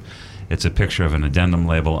dealership. It's a picture of an addendum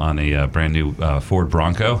label on a brand new Ford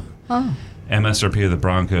Bronco. Oh. MSRP of the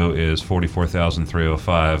Bronco is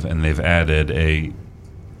 $44,305, and they've added a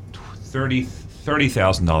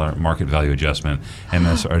 $30,000 market value adjustment.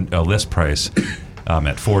 List price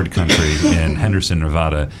at Ford Country in Henderson,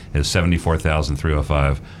 Nevada is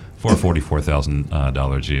 $74,305 for a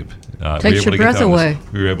 $44,000 Jeep. Takes your breath away.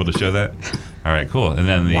 We were able to show that? All right, cool. And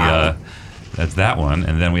then that's that one.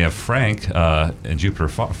 And then we have Frank in Jupiter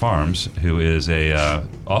Farms, who is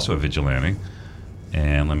also a vigilante.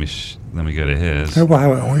 And let me go to his. Hey,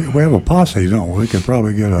 well, we have a posse, don't we? We could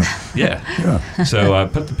probably get a... Yeah. So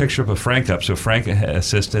put the picture of Frank up. So Frank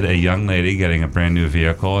assisted a young lady getting a brand new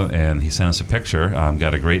vehicle, and he sent us a picture.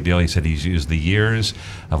 Got a great deal. He said he's used the years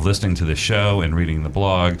of listening to the show and reading the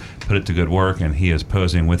blog, put it to good work, and he is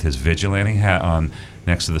posing with his vigilante hat on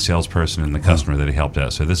next to the salesperson and the customer that he helped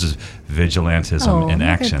out. So this is vigilantism in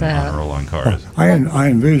action on Earl on Cars. I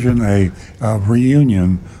envision a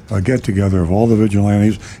reunion, a get-together of all the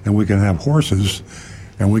vigilantes, and we can have horses,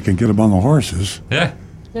 and we can get them on the horses. Yeah.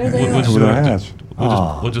 There they are. With their hats.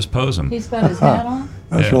 We'll just pose them. He's got his hat on.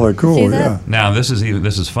 That's really cool. See that? Yeah. Now this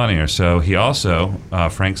is funnier. So he also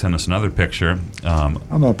Frank sent us another picture. I'm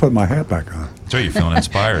gonna put my hat back on. So you're feeling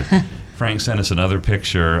inspired. Frank sent us another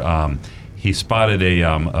picture. he spotted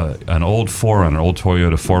an old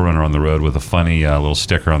Toyota 4Runner on the road with a funny little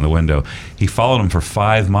sticker on the window. He followed him for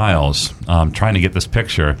 5 miles trying to get this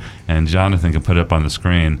picture, and Jonathan can put it up on the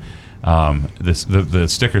screen. The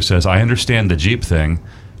sticker says, "I understand the Jeep thing,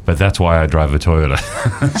 but that's why I drive a Toyota."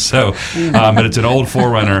 So, but it's an old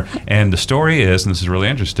 4Runner, and the story is, and this is really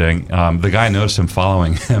interesting, the guy noticed him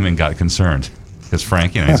following him and got concerned. Because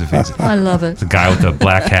Frank, he's I love it. The guy with the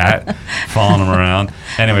black hat following him around.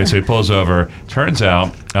 Anyway, so he pulls over. Turns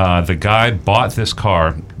out the guy bought this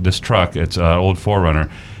truck. It's an old 4Runner.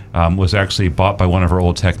 Was actually bought by one of our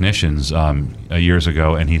old technicians years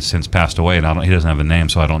ago, and he's since passed away. And he doesn't have a name,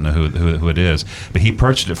 so I don't know who it is. But he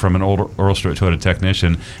purchased it from an old Earl Stewart Toyota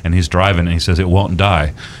technician, and he's driving, and he says it won't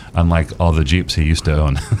die, unlike all the Jeeps he used to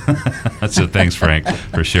own. So thanks, Frank,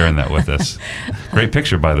 for sharing that with us. Great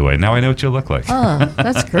picture, by the way. Now I know what you look like. Oh,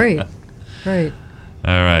 that's great. Great.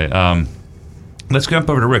 All right. Let's jump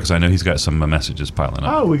over to Rick, because I know he's got some messages piling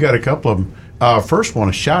up. Oh, we got a couple of them. First,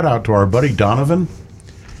 want to shout out to our buddy Donovan.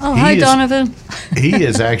 Oh, hi, Donovan. He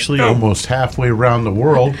is actually almost halfway around the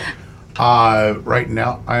world. Right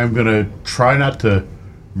now, I am going to try not to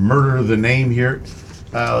murder the name here.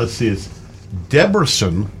 Let's see, it's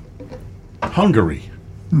Debrecen, Hungary.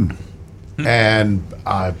 And,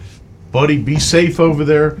 buddy, be safe over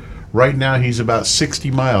there. Right now, he's about 60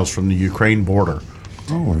 miles from the Ukraine border.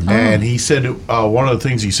 And he said, one of the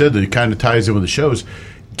things he said that kind of ties in with the show is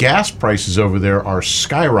gas prices over there are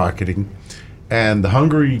skyrocketing. And the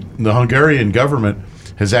Hungarian government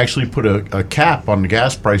has actually put a cap on the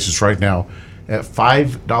gas prices right now at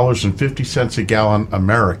 $5.50 a gallon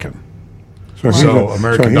American. So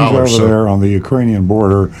American he's dollars. over there on the Ukrainian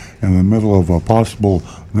border in the middle of a possible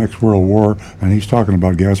next world war, and he's talking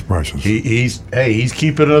about gas prices. He's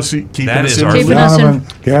keeping us in Donovan,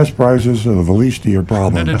 gas prices are the least of your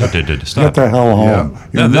problem. Stop. Get the hell home.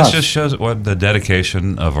 No, this just shows what the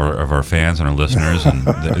dedication of our fans and our listeners and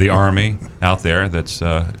the Army out there that's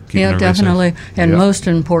keeping everybody definitely. safe. And most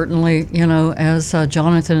importantly, as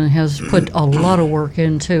Jonathan has put a lot of work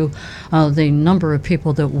into the number of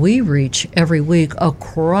people that we reach every week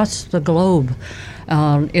across the globe.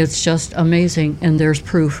 It's just amazing, and there's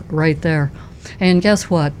proof right there. And guess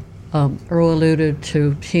what? Earl alluded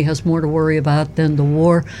to he has more to worry about than the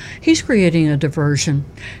war. He's creating a diversion.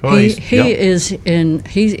 He is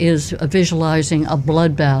visualizing a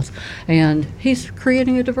bloodbath, and he's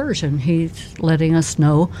creating a diversion. He's letting us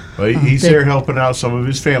know. Well, he's there helping out some of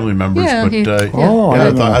his family members. Yeah,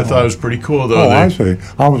 I thought it was pretty cool, though. I see.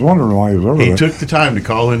 I was wondering why he was over there. He took the time to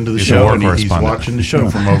call into the show, and he's watching the show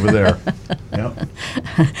from over there. Yep.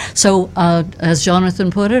 So, as Jonathan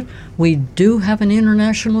put it, we do have an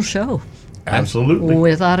international show. Absolutely.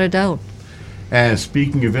 Without a doubt. And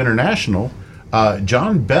speaking of international,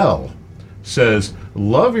 John Bell says,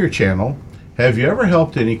 "Love your channel. Have you ever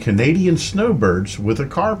helped any Canadian snowbirds with a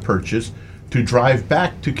car purchase to drive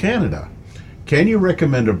back to Canada? Can you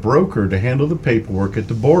recommend a broker to handle the paperwork at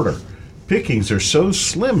the border? Pickings are so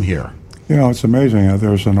slim here." It's amazing.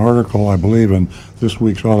 There's an article, I believe, in this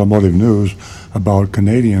week's Automotive News about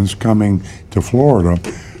Canadians coming to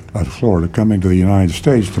coming to the United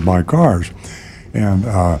States to buy cars. And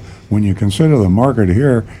when you consider the market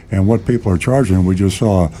here and what people are charging, we just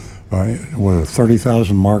saw a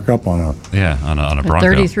 30,000 markup on a Bronco.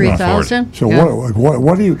 33,000. So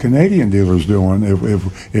what are you Canadian dealers doing?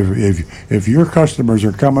 If your customers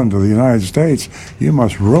are coming to the United States, you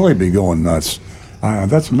must really be going nuts.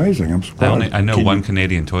 That's amazing. I'm surprised. I know one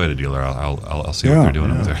Canadian Toyota dealer. I'll see what they're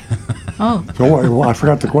doing over there. Oh. So I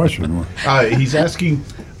forgot the question. He's asking,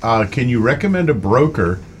 can you recommend a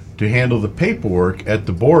broker to handle the paperwork at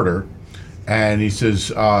the border? And he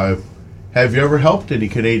says, have you ever helped any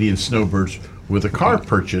Canadian snowbirds with a car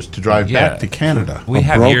purchase to drive back to Canada? We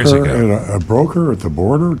have years ago. A broker at the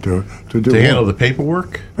border to handle the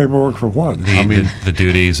paperwork? Paperwork for what? The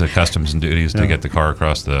duties, the customs and duties to get the car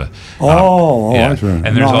across the... I see.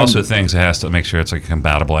 And there's also things that has to make sure it's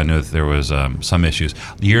compatible. I know that there was some issues.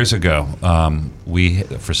 Years ago,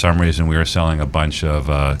 for some reason, we were selling a bunch of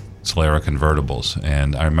Solera convertibles.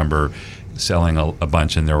 And I remember selling a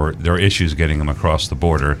bunch, and there were issues getting them across the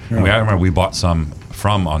border. Yeah. I remember we bought some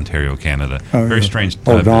from Ontario, Canada. Very strange.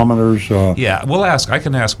 Odometers. We'll ask. I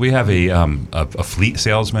can ask. We have a fleet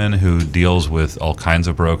salesman who deals with all kinds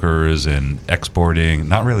of brokers and exporting.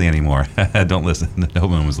 Not really anymore. Don't listen. No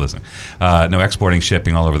one was listening. No, exporting,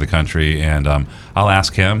 shipping all over the country. And I'll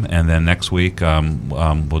ask him. And then next week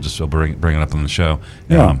we'll just bring it up on the show.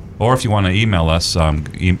 Yeah. Or if you want to email us,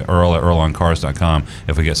 Earl@earloncars.com.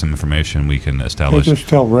 If we get some information, we can establish. Just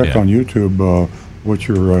tell Rick on YouTube what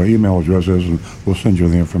your email address is, and we'll send you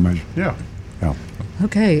the information. Yeah.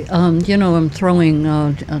 Okay, I'm throwing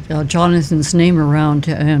Jonathan's name around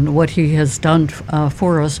and what he has done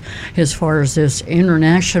for us as far as this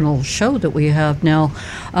international show that we have now.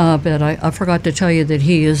 But I forgot to tell you that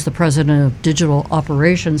he is the president of digital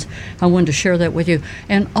operations. I wanted to share that with you.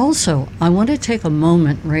 And also, I want to take a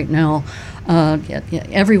moment right now.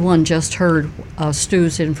 Everyone just heard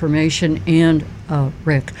Stu's information and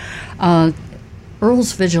Rick.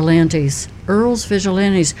 Earl's Vigilantes.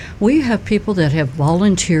 We have people that have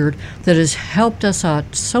volunteered that has helped us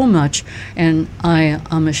out so much, and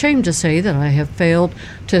I'm ashamed to say that I have failed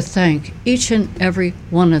to thank each and every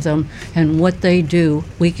one of them and what they do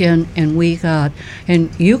week in and week out.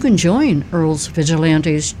 And you can join Earl's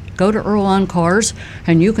Vigilantes. Go to Earl on Cars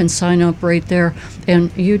and you can sign up right there.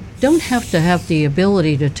 And you don't have to have the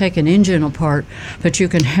ability to take an engine apart, but you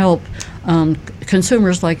can help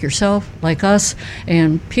consumers like yourself, like us,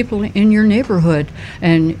 and people in your neighborhood.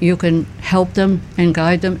 And you can help them and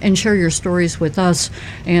guide them and share your stories with us.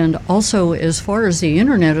 And also, as far as the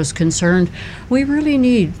internet is concerned, we really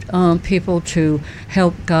need people to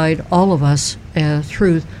help guide all of us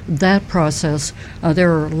through that process.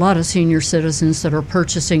 There are a lot of senior citizens that are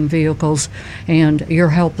purchasing vehicles, and your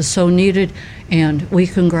help is so needed, and we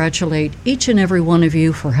congratulate each and every one of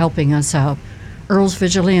you for helping us out.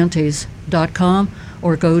 Earl'sVigilantes.com,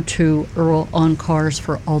 or go to Earl on Cars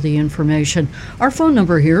for all the information. Our phone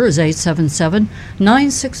number here is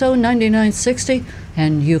 877-960-9960,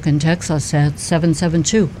 and you can text us at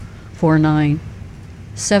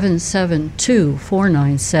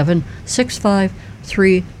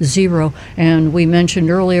 772-497-6530. And we mentioned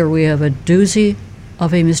earlier we have a doozy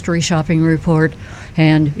of a mystery shopping report,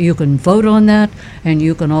 and you can vote on that, and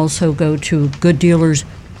you can also go to Good Dealers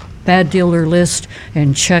Bad Dealer list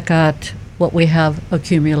and check out what we have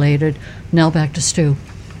accumulated. Now back to Stu.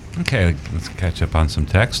 Okay, let's catch up on some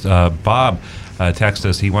text. Bob texted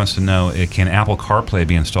us. He wants to know, can Apple CarPlay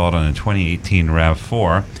be installed on a 2018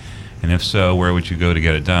 RAV4? And if so, where would you go to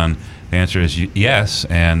get it done? The answer is yes,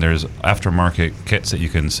 and there's aftermarket kits that you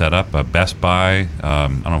can set up. Best Buy, I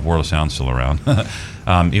don't know if World of Sound's still around,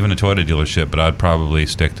 even a Toyota dealership, but I'd probably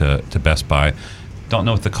stick to Best Buy. Don't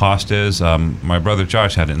know what the cost is. My brother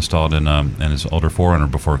Josh had it installed in his older 4Runner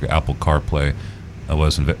before Apple CarPlay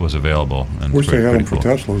was available. And wish they had them for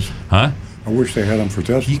Teslas. Huh? I wish they had them for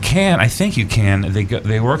Teslas. You can. I think you can.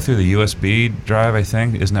 They work through the USB drive, I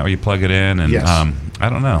think. Isn't that where you plug it in? And yes. I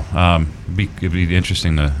don't know. It'd be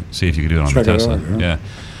interesting to see if you could do it on the Tesla. Yeah.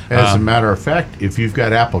 As a matter of fact, if you've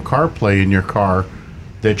got Apple CarPlay in your car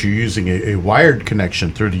that you're using a wired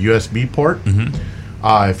connection through the USB port,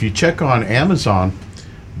 if you check on Amazon,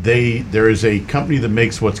 there is a company that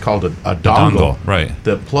makes what's called a dongle, right,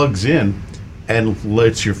 that plugs in and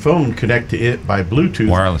lets your phone connect to it by Bluetooth.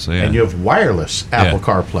 Wireless, yeah. And you have wireless Apple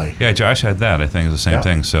CarPlay. Yeah, Josh had that. I think it's the same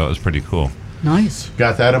thing, so it was pretty cool. Nice.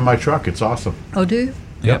 Got that in my truck. It's awesome. Oh, do you?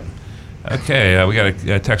 Yep. Okay, we got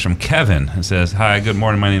a text from Kevin. It says, "Hi, good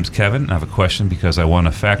morning. My name's Kevin. I have a question because I want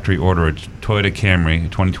to factory order a Toyota Camry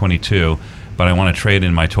 2022, but I want to trade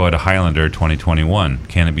in my Toyota Highlander 2021.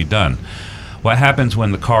 Can it be done? What happens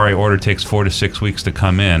when the car I order takes 4 to 6 weeks to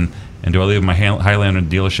come in? And do I leave my Highlander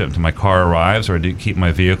dealership until my car arrives, or do you keep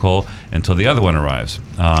my vehicle until the other one arrives?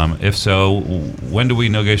 If so, when do we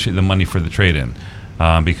negotiate the money for the trade-in?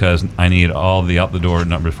 Because I need all the out-the-door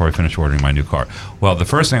numbers before I finish ordering my new car." Well, the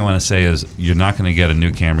first thing I want to say is you're not going to get a new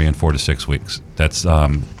Camry in 4 to 6 weeks. That's I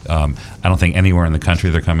don't think anywhere in the country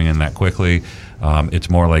they're coming in that quickly. It's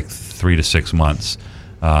more like 3 to 6 months.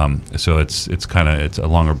 So it's a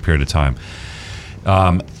longer period of time.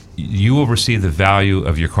 You will receive the value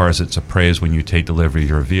of your car as it's appraised when you take delivery of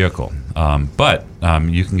your vehicle. But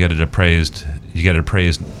you can get it appraised. You get it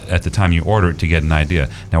appraised at the time you order it to get an idea.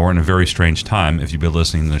 Now, we're in a very strange time. If you've been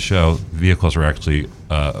listening to the show, vehicles are actually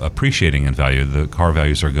appreciating in value. The car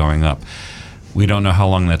values are going up. We don't know how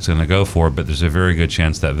long that's going to go for, but there's a very good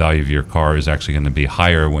chance that value of your car is actually going to be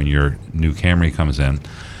higher when your new Camry comes in.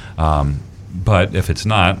 But if it's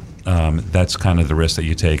not, that's kind of the risk that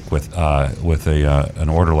you take with an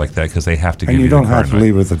order like that, because they have to give you the car. And you don't have to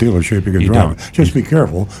leave it at the dealership. You can drive it. Just be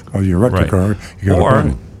careful, because you wreck the car.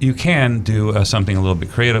 Or you can do something a little bit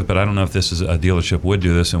creative, but I don't know if this is a dealership would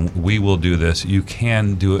do this, and we will do this. You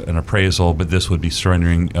can do an appraisal, but this would be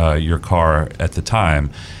surrendering your car at the time,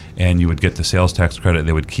 and you would get the sales tax credit.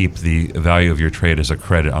 They would keep the value of your trade as a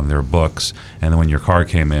credit on their books, and then when your car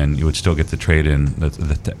came in, you would still get the trade-in,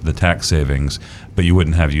 the tax savings, but you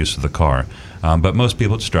wouldn't have use of the car. But most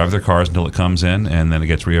people just drive their cars until it comes in, and then it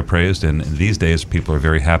gets reappraised. And these days, people are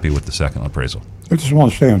very happy with the second appraisal. I just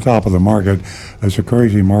want to stay on top of the market. It's a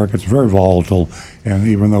crazy market. It's very volatile, and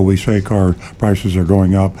even though we say car prices are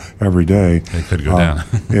going up every day, They could go down.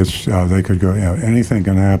 They could go. Anything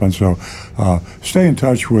can happen. So, stay in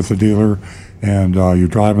touch with the dealer, and you're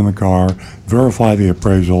driving the car. Verify the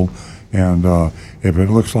appraisal, and if it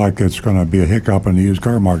looks like it's going to be a hiccup in the used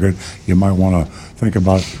car market, you might want to think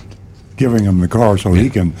about giving him the car so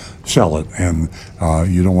he can sell it, and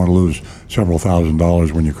you don't want to lose several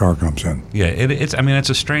 $1,000s when your car comes in. Yeah, it's. I mean, it's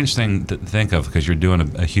a strange thing to think of because you're doing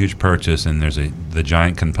a huge purchase, and there's the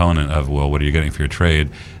giant component of, well, what are you getting for your trade?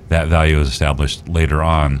 That value is established later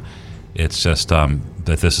on. It's just that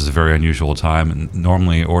this is a very unusual time, and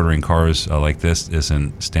normally ordering cars like this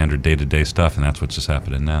isn't standard day-to-day stuff, and that's what's just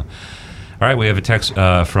happening now. All right, we have a text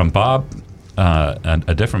from Bob,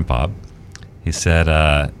 a different Bob. He said,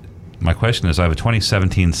 my question is, I have a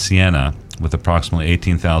 2017 Sienna with approximately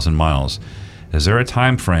 18,000 miles. Is there a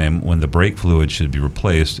time frame when the brake fluid should be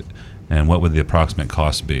replaced, and what would the approximate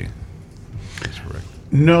cost be?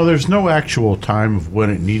 No, there's no actual time of when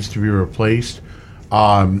it needs to be replaced.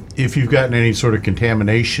 If you've gotten any sort of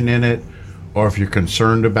contamination in it, or if you're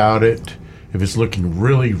concerned about it, if it's looking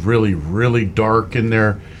really, really, really dark in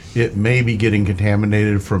there, it may be getting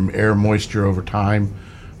contaminated from air moisture over time,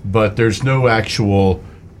 but there's no actual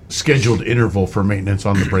scheduled interval for maintenance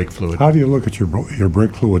on the brake fluid. How do you look at your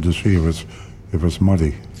brake fluid to see if it's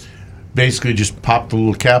muddy? Basically, just pop the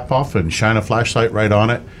little cap off and shine a flashlight right on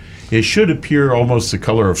it. It should appear almost the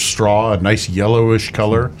color of straw, a nice yellowish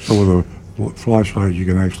color. So with a flashlight, you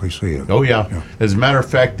can actually see it. Oh, yeah. As a matter of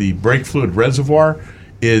fact, the brake fluid reservoir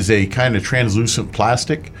is a kind of translucent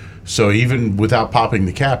plastic. So even without popping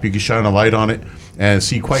the cap, you can shine a light on it and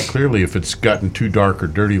see quite clearly if it's gotten too dark or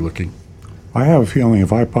dirty looking. I have a feeling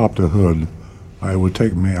if I popped a hood, I would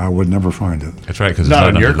never find it. That's right, because it's Not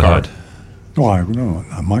not on your under the car. hood. No,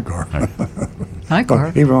 not my car. My car.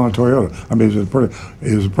 But even on a Toyota, I mean,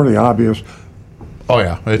 is it pretty obvious? Oh,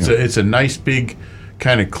 yeah. It's a nice, big,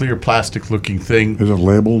 kind of clear plastic-looking thing. Is it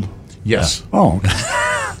labeled? Yes. Oh,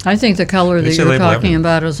 I think the color They that say you're label talking everything.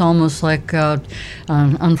 about is almost like,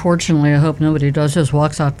 unfortunately, I hope nobody does this,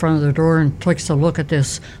 walks out front of the door and takes a look at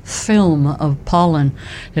this film of pollen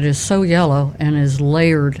that is so yellow and is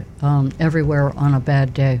layered everywhere on a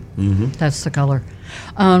bad day. Mm-hmm. That's the color.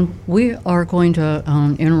 We are going to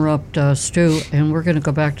interrupt Stu, and we're going to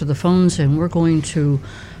go back to the phones, and we're going to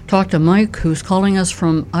talk to Mike, who's calling us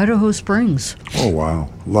from Idaho Springs. oh wow,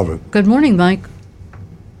 love it. Good morning, Mike.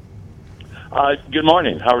 Good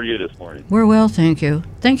morning. How are you this morning? We're well, thank you.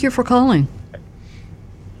 Thank you for calling.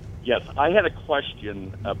 Yes, I had a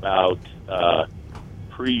question about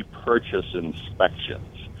pre-purchase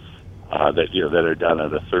inspections that are done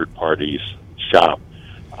at a third party's shop.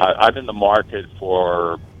 I'm in the market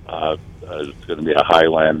for it's going to be a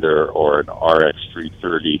Highlander or an RX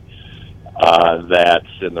 330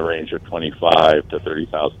 that's in the range of $25,000 to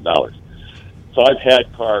 $30,000. So I've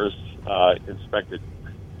had cars inspected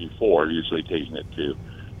before, usually taking it to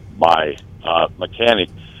my mechanic.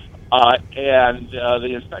 And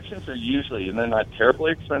the inspections are usually, and they're not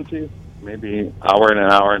terribly expensive, maybe an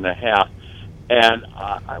hour and a half. And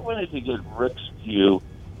I wanted to get Rick's view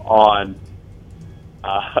on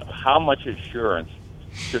how much insurance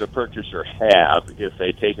should a purchaser have if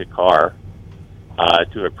they take a car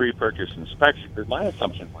to a pre-purchase inspection. Because my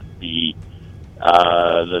assumption would be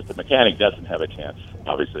that the mechanic doesn't have a chance,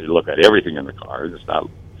 obviously, to look at everything in the car. It's not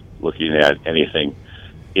looking at anything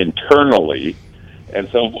internally. And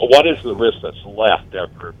so what is the risk that's left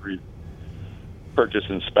after a pre-purchase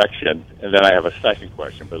inspection? And then I have a second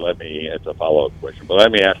question, it's a follow-up question. But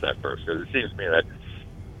let me ask that first, because it seems to me that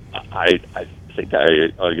I think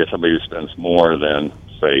I get somebody who spends more than,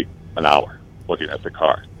 say, an hour looking at the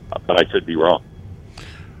car. But I could be wrong.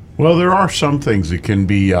 Well, there are some things that can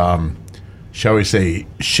be, shall we say,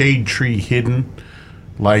 shade tree hidden.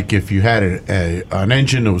 Like if you had an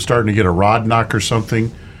engine that was starting to get a rod knock or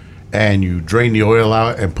something, and you drain the oil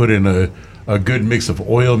out and put in a good mix of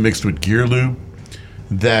oil mixed with gear lube,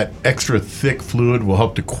 that extra thick fluid will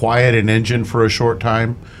help to quiet an engine for a short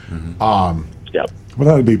time. Mm-hmm. Yep. Well,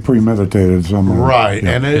 that would be premeditated somewhere. Right.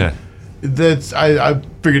 Yeah. And that's I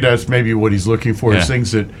figured that's maybe what he's looking for, is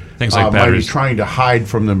things like might be batteries. trying to hide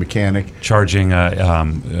from the mechanic. Charging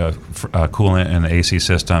coolant in the AC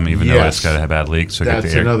system, even though it's got to have bad leaks. So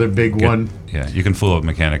That's another big one. Yeah, you can fool a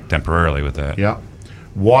mechanic temporarily with that. Yeah.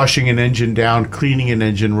 Washing an engine down, cleaning an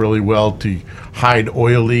engine really well to hide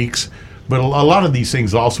oil leaks. But a lot of these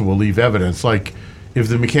things also will leave evidence. Like if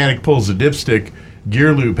the mechanic pulls the dipstick,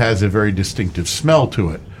 gear lube has a very distinctive smell to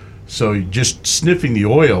it. So just sniffing the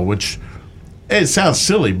oil, which it sounds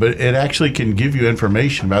silly, but it actually can give you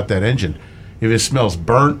information about that engine. If it smells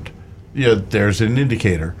burnt, there's an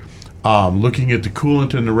indicator. Looking at the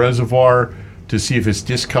coolant in the reservoir to see if it's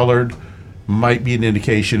discolored might be an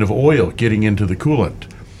indication of oil getting into the coolant.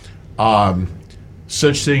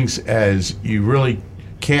 Such things as you really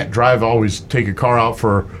can't always take a car out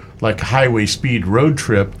for like a highway speed road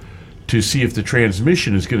trip to see if the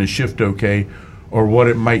transmission is going to shift okay, or what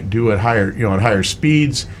it might do at higher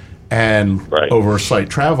speeds and over slight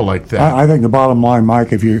travel like that. I think the bottom line,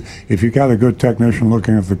 Mike, if you got a good technician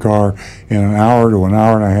looking at the car in an hour to an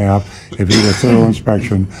hour and a half, if you did a thorough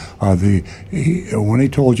inspection, when he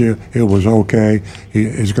told you it was okay,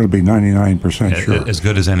 he's going to be 99% sure. As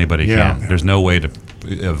good as anybody can. There's no way to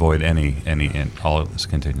avoid any all of these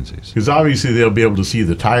contingencies. Because obviously they'll be able to see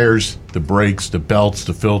the tires, the brakes, the belts,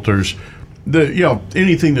 the filters,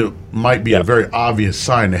 anything that might be a very obvious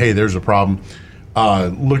sign that, hey, there's a problem.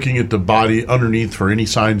 Looking at the body underneath for any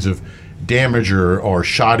signs of damage or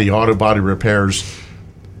shoddy auto body repairs.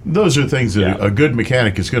 Those are things that a good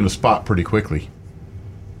mechanic is going to spot pretty quickly.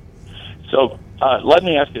 So let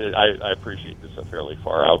me ask you, I appreciate this a fairly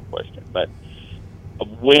far out question, but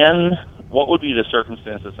what would be the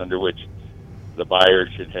circumstances under which the buyer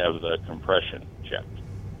should have the compression checked?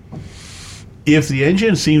 If the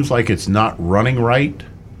engine seems like it's not running right,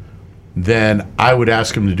 then I would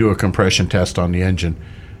ask him to do a compression test on the engine.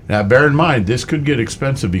 Now, bear in mind, this could get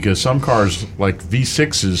expensive because some cars, like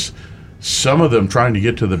V6s, some of them trying to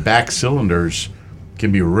get to the back cylinders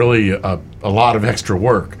can be really a lot of extra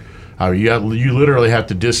work. You literally have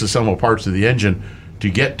to disassemble parts of the engine to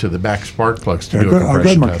get to the back spark plugs to do a compression test.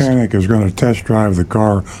 A good mechanic is going to test drive the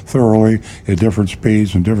car thoroughly at different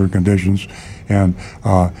speeds and different conditions. And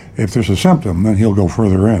if there's a symptom, then he'll go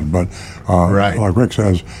further in. But like Rick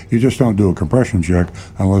says, you just don't do a compression check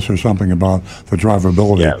unless there's something about the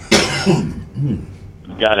drivability. Yeah.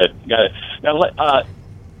 Got it. Now,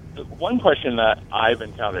 one question that I've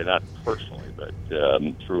encountered, not personally, but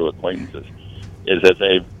through acquaintances, is that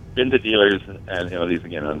they've been to dealers, and these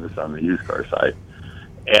again on the used car side,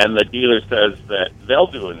 and the dealer says that they'll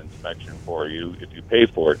do an inspection for you if you pay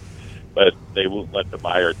for it, but they won't let the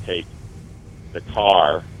buyer take the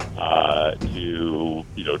car to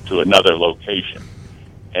another location,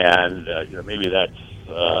 and maybe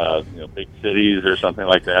that's big cities or something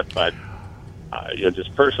like that. But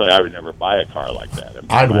just personally, I would never buy a car like that.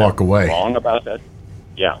 I'd walk away. Wrong about that?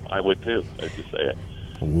 Yeah, I would too. I'd just say it.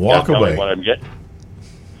 Walk away. What I'm getting.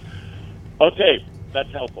 Okay,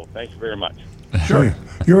 that's helpful. Thank you very much. Sure.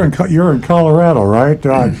 You're in Colorado, right?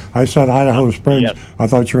 I said Idaho Springs. Yes. I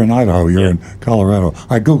thought you were in Idaho. You're in Colorado.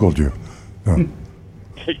 I Googled you.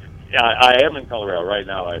 Yeah, I am in Colorado right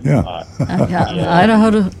now.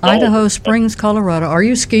 Idaho Springs, Colorado. Are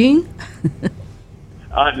you skiing?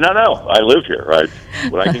 No. I live here, right?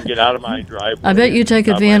 When I can get out of my driveway. I bet you take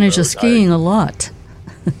advantage of skiing a lot.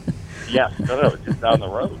 Yeah, no, just down the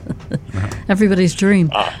road. Everybody's dream.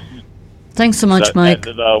 Thanks so much, Mike.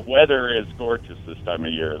 The weather is gorgeous this time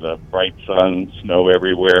of year. The bright sun, snow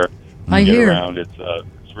everywhere. I hear. Around. It's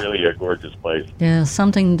really a gorgeous place. Yeah,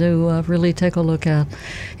 something to really take a look at.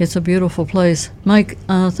 It's a beautiful place. Mike,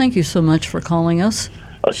 thank you so much for calling us.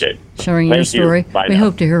 Okay. Sharing your story. Bye we now.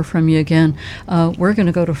 hope to hear from you again. We're going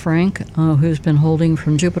to go to Frank, who's been holding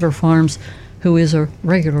from Jupiter Farms, who is a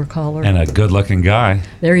regular caller. And a good-looking guy.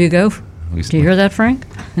 There you go. Do you hear that, Frank?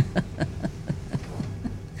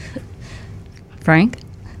 Frank?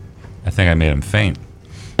 I think I made him faint.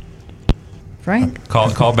 Frank?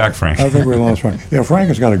 Call back, Frank. I think we lost Frank. Yeah, Frank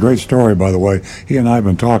has got a great story, by the way. He and I have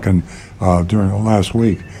been talking during the last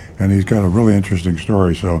week, and he's got a really interesting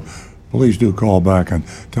story. So please do call back and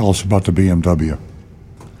tell us about the BMW.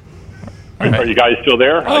 Are you guys still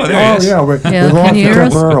there? Oh, there he is. Yeah, we can lost you him hear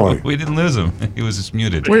us? temporarily. We didn't lose him. He was just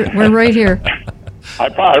muted. We're right here. I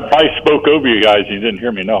probably spoke over you guys. You didn't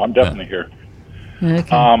hear me. No, I'm definitely here.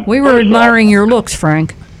 Okay. We were admiring your looks,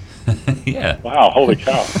 Frank. Yeah. Wow, holy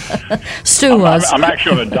cow. Stu was. I'm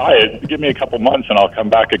actually on a diet. Give me a couple months and I'll come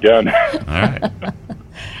back again. All right.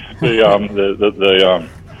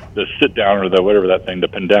 The sit down or the whatever that thing, the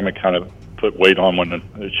pandemic kind of put weight on when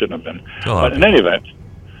it shouldn't have been. But in any event,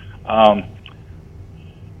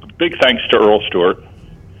 big thanks to Earl Stewart,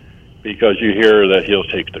 because you hear that he'll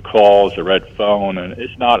take the calls, the red phone, and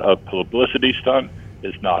it's not a publicity stunt.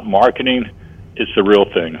 It's not marketing. It's the real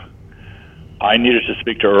thing. I needed to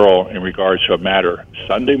speak to Earl in regards to a matter.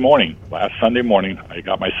 Last Sunday morning, I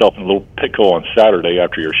got myself in a little pickle on Saturday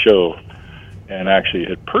after your show, and actually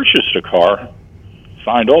had purchased a car,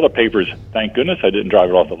 signed all the papers. Thank goodness I didn't drive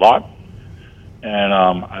it off the lot. and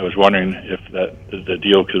I was wondering if the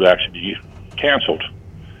deal could actually be canceled.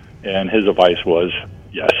 And his advice was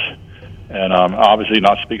yes. And obviously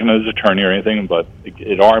not speaking as his attorney or anything, but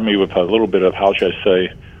it armed me with a little bit of, how should I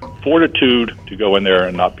say, fortitude to go in there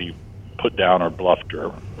and not be put down or bluffed.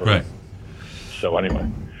 Right. So anyway,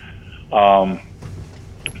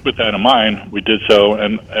 with that in mind, we did so.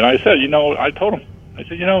 And I said, I told him, I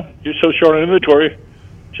said, you're so short on inventory,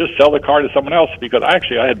 just sell the car to someone else, because I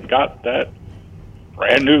had got that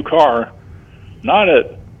brand new car, not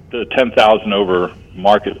at the 10,000 over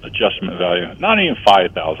market adjustment value, not even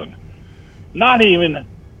 5,000. Not even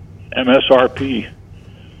MSRP,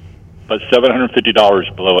 but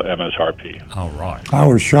 $750 below MSRP. All right. I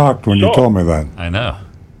was shocked when you told me that. I know.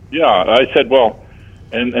 Yeah, I said, well,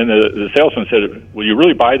 and the salesman said, will you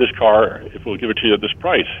really buy this car if we'll give it to you at this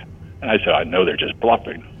price? And I said, I know they're just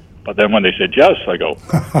bluffing. But then when they said yes, I go,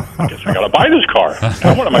 I guess I got to buy this car.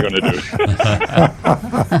 Now what am I going to do?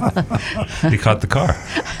 He caught the car.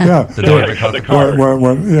 Yeah. The driver caught the car.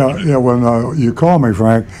 When you called me,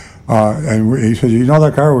 Frank, and he said, you know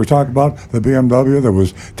that car we were talking about, the BMW that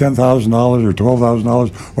was $10,000 or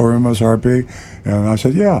 $12,000 over MSRP? And I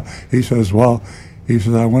said, yeah. He says,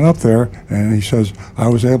 I went up there, and he says, I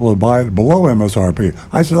was able to buy it below MSRP.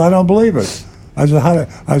 I said, I don't believe it. I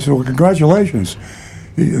said, well, congratulations.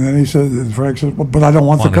 And then Frank said, but I don't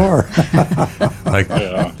want the car.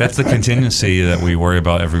 That's the contingency that we worry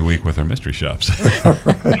about every week with our mystery shops.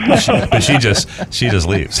 But she just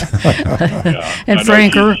leaves. And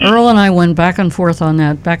Frank, Earl and I went back and forth on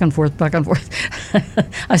that, back and forth.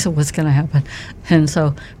 I said, what's going to happen? And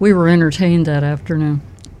so we were entertained that afternoon.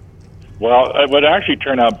 Well, it would actually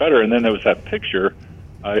turn out better. And then there was that picture.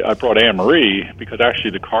 I brought Anne Marie because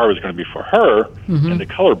actually the car was going to be for her, and the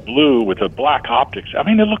color blue with the black optics. I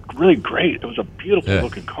mean, it looked really great. It was a beautiful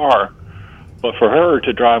looking car, but for her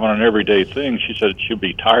to drive on an everyday thing, she said she'd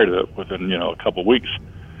be tired of it within a couple of weeks.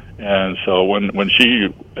 And so when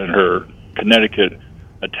she and her Connecticut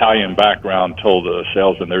Italian background told the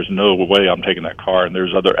salesman, "There's no way I'm taking that car," and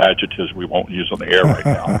there's other adjectives we won't use on the air right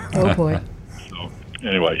now. Oh boy. So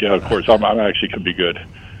anyway, yeah, of course, I'm actually could be good.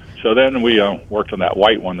 So then we worked on that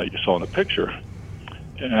white one that you saw in the picture,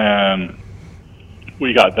 and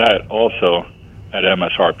we got that also at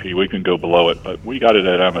MSRP. We can go below it, but we got it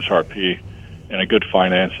at MSRP and a good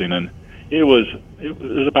financing, and it was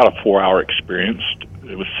about a 4-hour experience.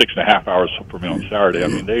 It was 6.5 hours for me on Saturday. I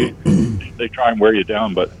mean, they try and wear you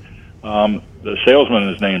down, but the salesman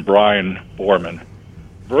is named Brian Borman,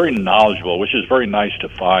 very knowledgeable, which is very nice to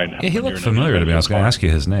find. Yeah, he looked familiar to me. I was going to ask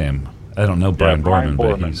you his name. I don't know Brian Borman,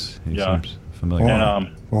 but he seems familiar.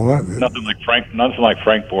 And, nothing like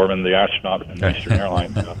Frank Borman, the astronaut in Eastern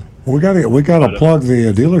Airlines. We got to plug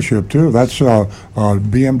the dealership too. That's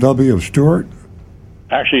BMW of Stewart.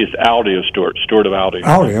 Actually, it's Audi of Stewart. Stewart of Audi.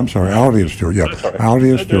 Audi of Stewart. Yeah, Audi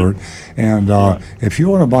of Stewart. And if you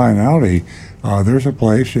want to buy an Audi, there's a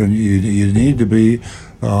place, and you need to be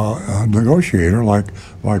a negotiator like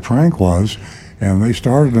Frank was, and they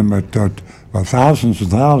started them at thousands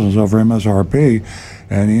and thousands over MSRP,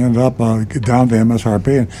 and he ended up down to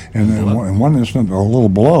MSRP, and in one instant a little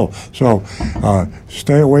below. So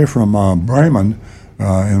stay away from Bremen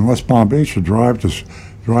in West Palm Beach to drive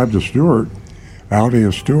to Stewart, Audi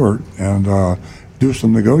of Stewart, and do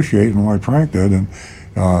some negotiating like Frank did, and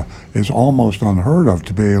it's almost unheard of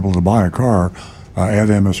to be able to buy a car at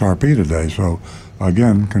MSRP today. So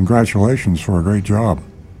again, congratulations for a great job.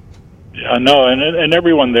 Yeah, no, and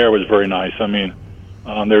everyone there was very nice. I mean,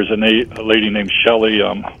 there's a lady named Shelley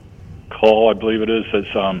Cole, I believe it is.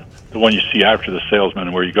 That's the one you see after the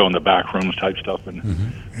salesman, where you go in the back rooms type stuff, and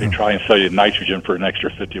they try and sell you nitrogen for an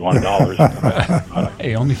extra $51.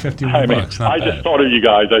 Hey, only $51 bucks. Not bad. Just thought of you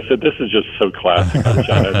guys. I said, this is just so classic. I wish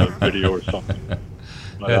I had a video or something.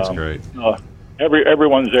 But, that's great.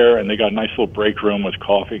 Everyone's there, and they got a nice little break room with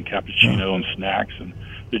coffee and cappuccino and snacks. And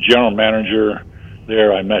the general manager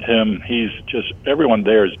there, I met him. He's just, everyone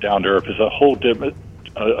there is down to earth. It's a whole different,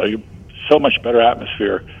 so much better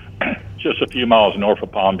atmosphere, just a few miles north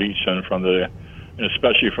of Palm Beach and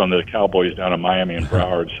especially from the Cowboys down in Miami and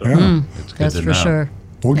Broward. So that's for sure.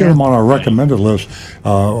 We'll get them on our recommended list.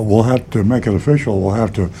 We'll have to make it official. We'll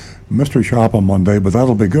have to mystery shop them one day, but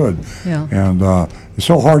that'll be good. Yeah. And it's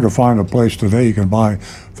so hard to find a place today you can buy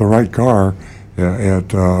the right car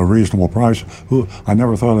at a reasonable price. I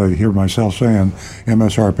never thought I'd hear myself saying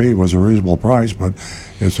MSRP was a reasonable price, but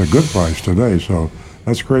it's a good price today. So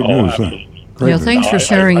that's great news. Great news. Thanks for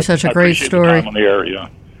sharing such a great story. The time on the air, yeah.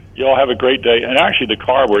 You all have a great day. And actually, the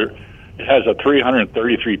car it has a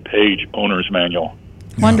 333-page owner's manual.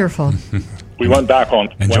 Wonderful. We went back on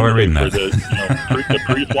Enjoy reading that. For the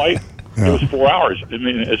pre-flight. It was 4 hours. I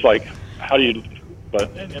mean, it's like, how do you?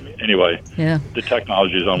 But anyway, the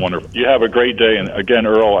technology is wonderful. You have a great day, and again,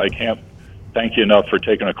 Earl, I can't thank you enough for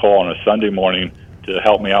taking a call on a Sunday morning to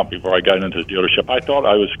help me out before I got into the dealership. I thought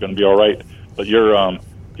I was going to be all right, but your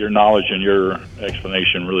knowledge and your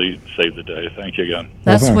explanation really saved the day. Thank you again.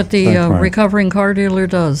 That's what the recovering car dealer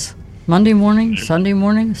does. Monday morning, Sunday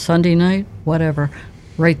night, whatever.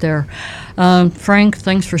 Right there. Frank,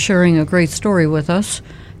 thanks for sharing a great story with us.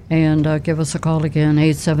 And give us a call again,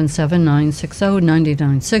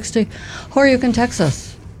 877-960-9960. Or you can text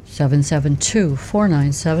us,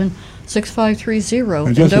 772-497-6530.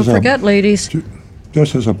 And don't forget, ladies.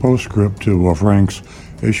 Just as a postscript to Frank's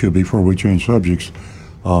issue before we change subjects,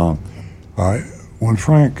 when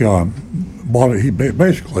Frank bought it, he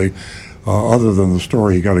basically, other than the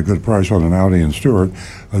story, he got a good price on an Audi and Stewart,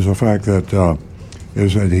 is the fact that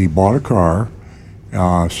he bought a car,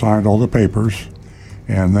 signed all the papers,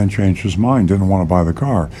 and then changed his mind, didn't want to buy the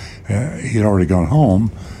car. He'd already gone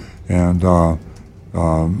home, and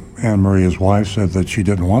Anne Marie, his wife, said that she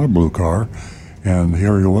didn't want a blue car, and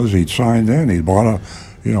here he was, he'd signed in, he'd bought a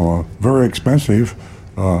very expensive,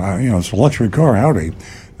 it's a luxury car, Audi.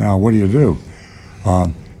 Now, what do?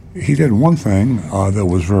 He did one thing that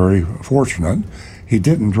was very fortunate. He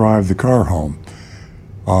didn't drive the car home.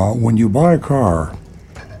 When you buy a car,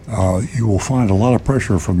 you will find a lot of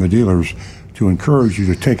pressure from the dealers to encourage you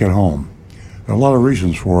to take it home. There are a lot of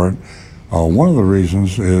reasons for it. One of the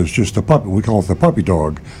reasons is just the puppy. We call it the puppy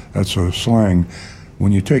dog. That's a slang.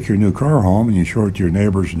 When you take your new car home and you show it to your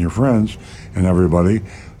neighbors and your friends and everybody,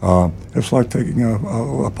 it's like taking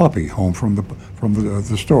a puppy home from the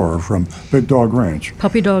store, from Big Dog Ranch.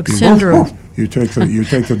 Puppy dog syndrome. You take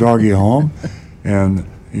the doggy home, and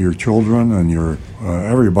your children and your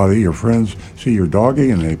everybody, your friends, see your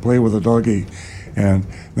doggy and they play with the doggy, and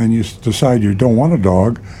then you decide you don't want a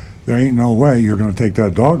dog. There ain't no way you're going to take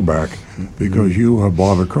that dog back because you have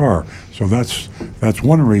bought a car. So that's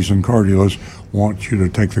one reason car dealers want you to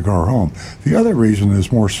take the car home. The other reason is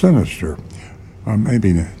more sinister,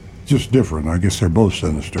 maybe just different. I guess they're both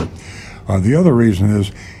sinister. The other reason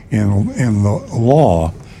is in the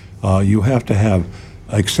law, you have to have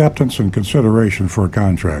acceptance and consideration for a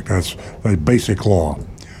contract. That's the basic law.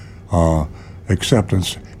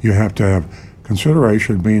 Acceptance, you have to have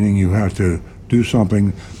consideration, meaning you have to do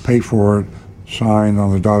something, pay for it, sign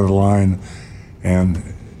on the dotted line, and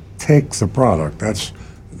take the product. That's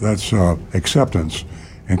acceptance.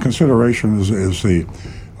 And consideration is the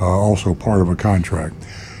also part of a contract.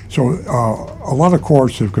 So a lot of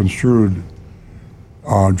courts have construed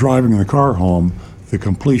driving the car home the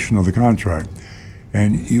completion of the contract.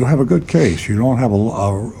 And you have a good case. You don't have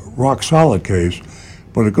a rock-solid case,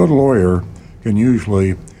 but a good lawyer can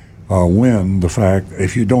usually win the fact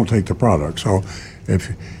if you don't take the product. So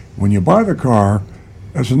when you buy the car,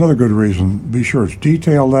 that's another good reason. Be sure it's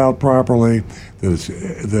detailed out properly,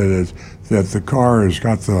 that the car has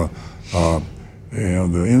got the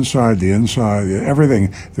inside,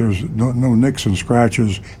 everything. There's no nicks and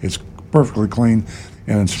scratches. It's perfectly clean,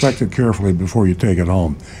 and inspect it carefully before you take it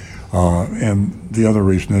home. And the other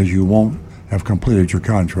reason is you won't have completed your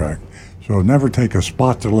contract. So never take a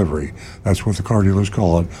spot delivery. That's what the car dealers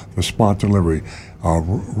call it, the spot delivery.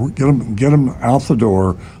 Get them out the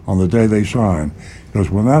door on the day they sign, because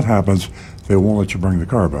when that happens, they won't let you bring the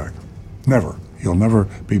car back. Never. You'll never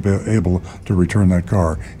be able to return that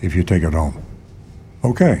car if you take it home.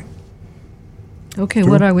 Okay. Okay,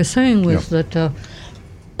 what I was saying was that,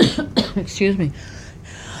 excuse me,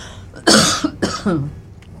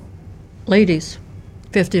 ladies,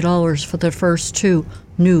 $50 for the first two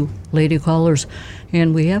new lady callers.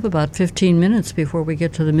 And we have about 15 minutes before we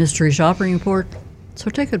get to the mystery shopping report. So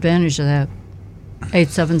take advantage of that.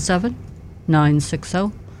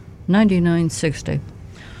 877-960-9960.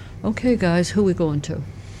 Okay, guys, who are we going to?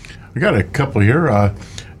 We got a couple here.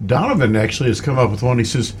 Donovan actually has come up with one. He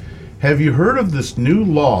says, have you heard of this new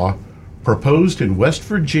law proposed in West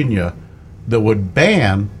Virginia that would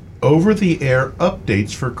ban over-the-air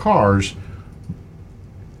updates for cars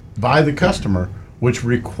by the customer, which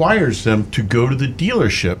requires them to go to the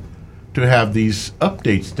dealership to have these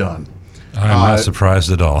updates done? I'm not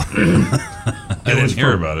surprised at all. I didn't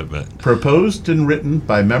hear about it, but proposed and written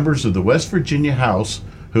by members of the West Virginia House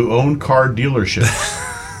who own car dealerships.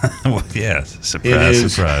 Well, yes,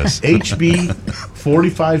 surprise. HB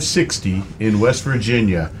 4560 in West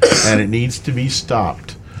Virginia, and it needs to be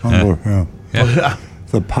stopped. Yeah.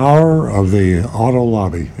 The power of the auto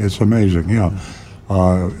lobby, it's amazing.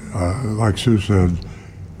 Like Sue said,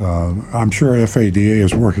 I'm sure FADA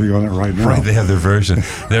is working on it right now. Right, they have their version.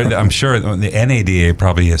 I'm sure the NADA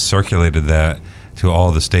probably has circulated that to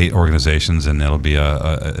all the state organizations, and it'll be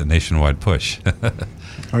a nationwide push.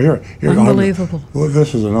 Oh, here, Unbelievable. Well,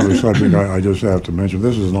 this is another subject I just have to mention.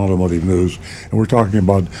 This is an automotive news, and we're talking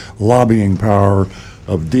about lobbying power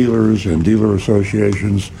of dealers and dealer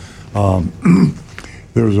associations.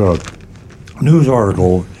 There's a news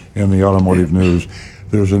article in the automotive news.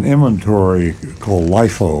 There's an inventory called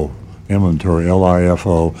LIFO inventory.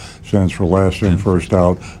 LIFO stands for last in, first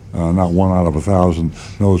out. Not 1 out of 1,000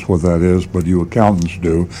 knows what that is, but you accountants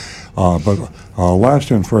do. But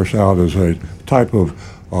last in, first out is a type of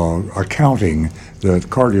accounting that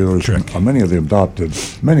car dealers, many of them adopted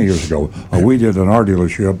many years ago. We did in our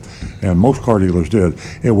dealership, and most car dealers did.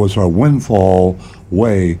 It was a windfall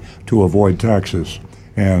way to avoid taxes.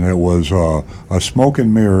 And it was a smoke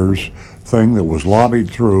and mirrors thing that was lobbied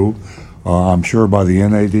through, I'm sure, by the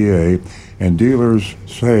NADA, and dealers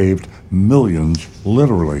saved millions,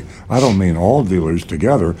 literally. I don't mean all dealers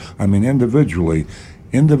together, I mean individually.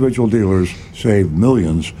 Individual dealers saved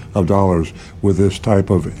millions of dollars with this type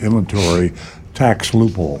of inventory tax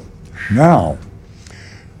loophole. Now,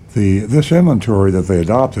 this inventory that they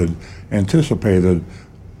adopted anticipated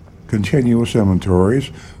continuous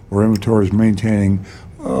inventories, or inventories maintaining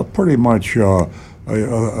pretty much a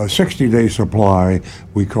 60-day supply,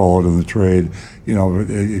 we call it in the trade. You know,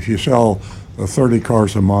 if you sell 30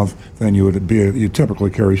 cars a month, then you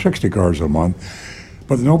typically carry 60 cars a month.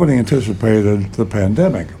 But nobody anticipated the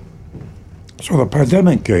pandemic. So the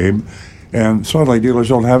pandemic came, and suddenly dealers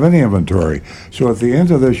don't have any inventory. So at the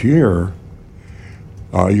end of this year,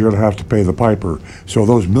 you're going to have to pay the piper. So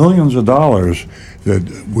those millions of dollars that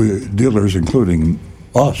dealers, including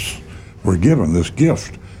us, were given, this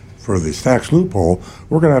gift for this tax loophole,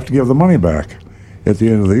 we're going to have to give the money back at the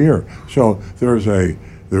end of the year. So there's a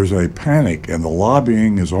panic, and the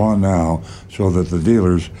lobbying is on now so that the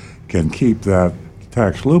dealers can keep that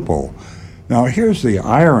tax loophole. Now here's the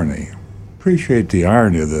irony. Appreciate the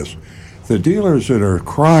irony of this. The dealers that are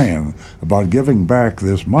crying about giving back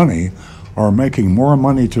this money are making more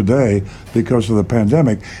money today because of the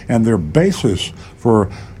pandemic, and their basis for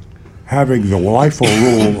having the LIFO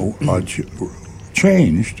rule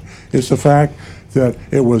changed is the fact that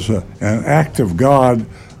it was an act of God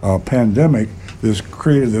pandemic. This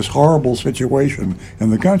created this horrible situation in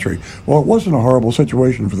the country. Well, it wasn't a horrible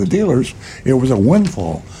situation for the dealers. It was a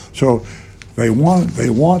windfall. So they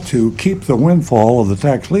want to keep the windfall of the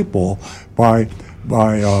tax loophole by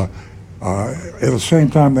at the same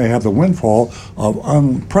time they have the windfall of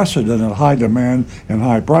unprecedented high demand and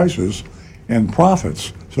high prices and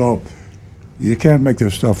profits. So you can't make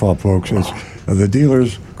this stuff up, folks. The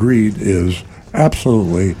dealers' greed is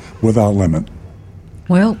absolutely without limit.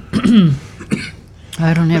 Well,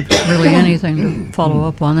 I don't have really anything to follow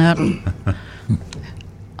up on that.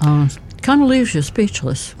 Kind of leaves you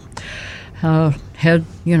speechless.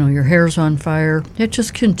 Your hair's on fire. It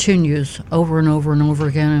just continues over and over and over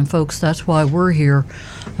again. And folks, that's why we're here,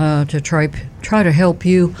 to try to help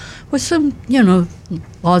you with some,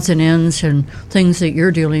 odds and ends and things that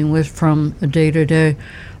you're dealing with from day to day.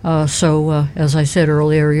 So as I said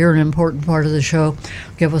earlier, you're an important part of the show.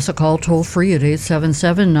 Give us a call toll free at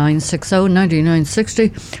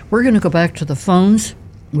 877-960-9960. We're going to go back to the phones.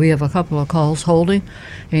 We have a couple of calls holding,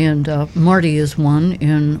 and Marty is one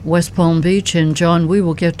in West Palm Beach. And John, we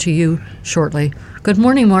will get to you shortly. Good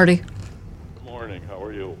morning, Marty. Good morning. How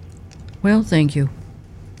are you? Well, thank you.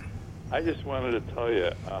 I just wanted to tell you,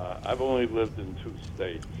 I've only lived in 2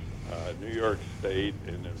 states, New York State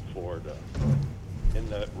and in Florida. In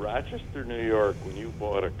Rochester, New York, when you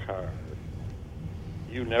bought a car,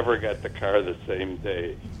 you never got the car the same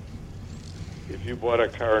day. If you bought a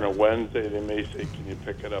car on a Wednesday, they may say, can you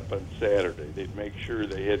pick it up on Saturday? They'd make sure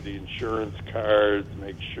they had the insurance cards,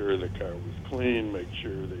 make sure the car was clean, make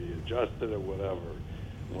sure they adjusted it, whatever.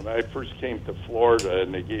 When I first came to Florida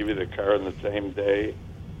and they gave you the car on the same day,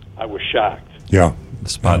 I was shocked. Yeah.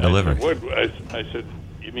 Spot delivery. I said,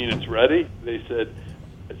 you mean it's ready? They said,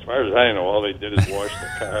 as far as I know, all they did is wash the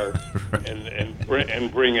car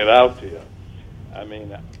and bring it out to you. I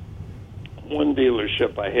mean, one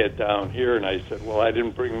dealership I had down here, and I said, well, I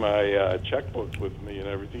didn't bring my checkbook with me and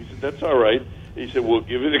everything. He said, that's all right. He said, we'll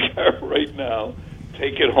give you the car right now,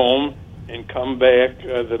 take it home, and come back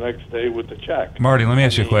the next day with the check. Marty, let me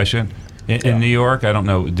ask you a question. In New York, I don't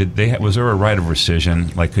know, was there a right of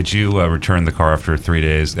rescission? Like, could you return the car after 3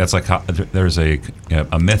 days? That's like, there's a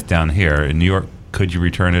myth down here. In New York, could you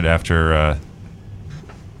return it after?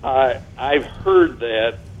 I've heard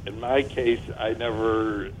that. In my case, it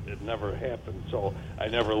never happened, so I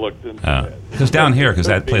never looked into that. Because down here, because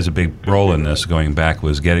that plays a big role in this, going back,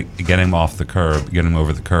 was getting him off the curb, getting him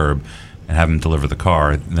over the curb, and have them deliver the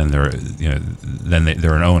car, then they're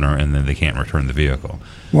an owner, and then they can't return the vehicle.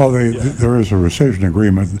 Well, there is a rescission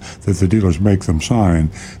agreement that the dealers make them sign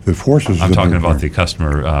that forces. I'm talking about the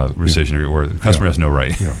customer rescission agreement, where the customer has no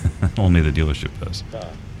right. Yeah. Only the dealership does.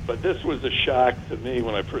 But this was a shock to me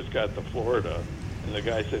when I first got to Florida. And the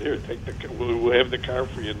guy said, "Here, we'll have the car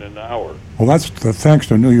for you in an hour." Well, that's thanks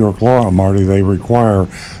to New York law, Marty. They require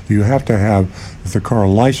you have to have the car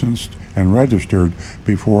licensed and registered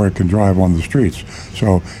before it can drive on the streets.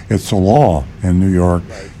 So it's a law in New York,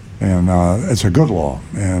 and it's a good law,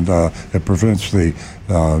 and it prevents the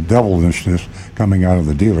devilishness coming out of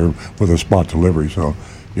the dealer with a spot delivery. So,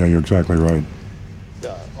 yeah, you're exactly right.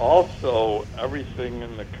 Also, everything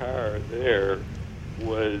in the car there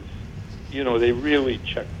was, they really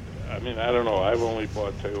checked. I mean, I don't know. I've only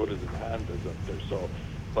bought Toyotas and Hondas up there,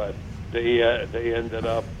 but they ended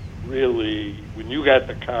up really, when you got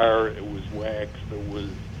the car, it was waxed. It was,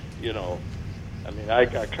 I mean, I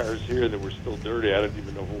got cars here that were still dirty. I didn't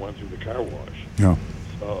even know if it went through the car wash. Yeah.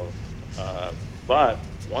 So, but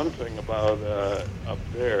one thing about up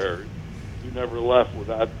there, you never left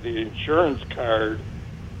without the insurance card.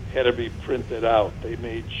 Had to be printed out. They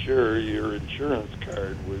made sure your insurance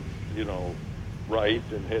card was, right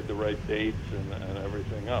and had the right dates and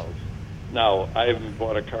everything else. Now, I haven't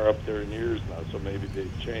bought a car up there in years now, so maybe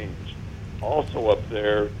they've changed. Also up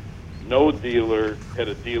there, no dealer had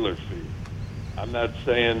a dealer fee. I'm not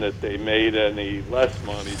saying that they made any less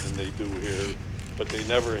money than they do here, but they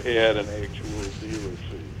never had an actual dealer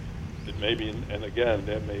fee. It maybe, and again,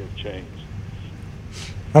 that may have changed.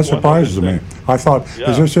 That surprises me. I thought,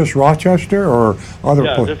 is this just Rochester or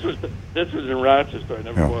other places? Yeah, this was in Rochester. I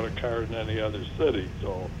never Yeah. bought a car in any other city,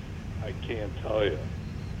 so I can't tell you.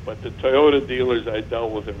 But the Toyota dealers I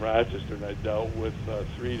dealt with in Rochester, and I dealt with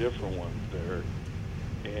 3 different ones there,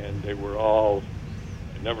 and they were all,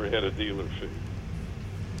 I never had a dealer fee.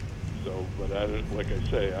 So, but like I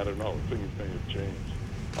say, I don't know. Things may have changed.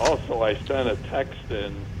 Also, I sent a text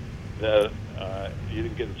in that you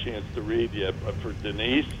didn't get a chance to read yet, but for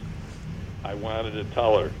Denise, I wanted to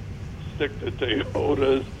tell her, stick to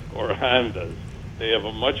Toyotas or Hondas. They have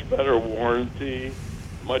a much better warranty,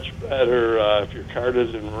 much better if your car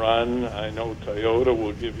doesn't run. I know Toyota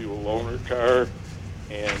will give you a loaner car,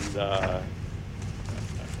 and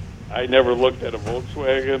I never looked at a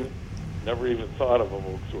Volkswagen, never even thought of a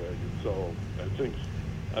Volkswagen. So I think,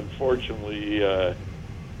 unfortunately,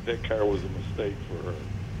 that car was a mistake for her.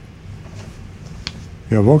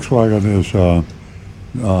 Yeah, Volkswagen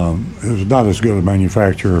is not as good a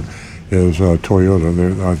manufacturer as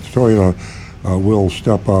Toyota. Toyota will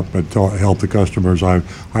step up and help the customers. I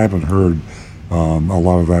haven't heard a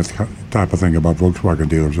lot of that type of thing about Volkswagen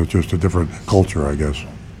dealers. It's just a different culture, I guess.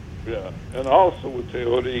 Yeah, and also with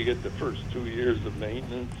Toyota, you get the first 2 years of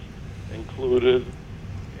maintenance included,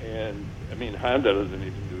 and I mean Honda doesn't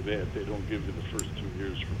even do that. They don't give you the first 2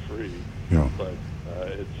 years for free. Yeah. But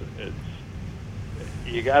it's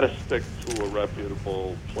you got to stick to a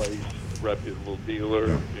reputable place, reputable dealer,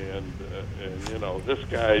 and this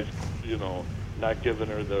guy's not giving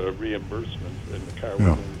her the reimbursement, and the car was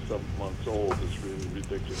only 7 months old. Is really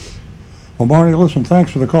ridiculous. Well, Marty, listen,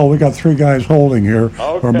 thanks for the call. We got 3 guys holding here,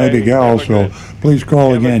 or maybe gals, so please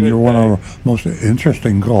call again. You're one of our most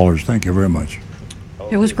interesting callers. Thank you very much.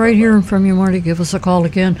 It was great hearing from you, Marty. Give us a call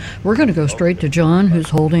again. We're going to go straight to John, who's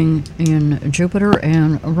holding in Jupiter,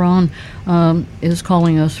 and Ron is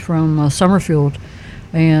calling us from Summerfield.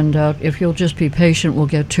 And if you'll just be patient, we'll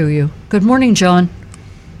get to you. Good morning, John.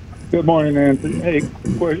 Good morning, Nancy. Hey,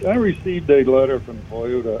 I received a letter from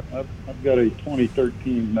Toyota. I've got a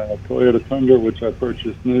 2013 Toyota Tundra, which I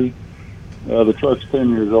purchased new. The truck's 10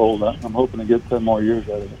 years old. I'm hoping to get 10 more years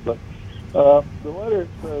out of it. But the letter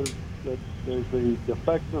says that there's a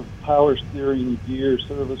defective power steering gear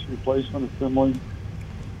service replacement assembly.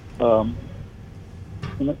 And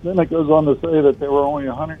then it goes on to say that there were only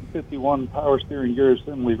 151 power steering gear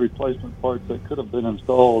assembly replacement parts that could have been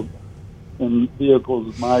installed in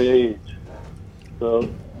vehicles my age. So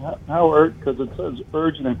because it says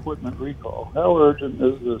urgent equipment recall. How urgent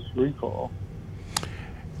is this recall?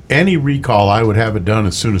 Any recall, I would have it done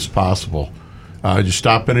as soon as possible. Just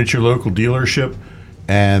stop in at your local dealership,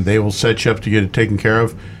 and they will set you up to get it taken care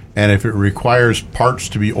of. And if it requires parts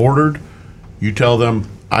to be ordered, you tell them,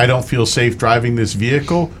 I don't feel safe driving this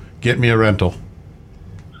vehicle, get me a rental.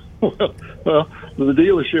 Well, the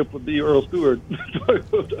dealership would be Earl Stewart.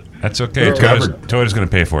 That's okay. Toyota's going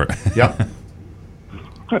to pay for it. Yep.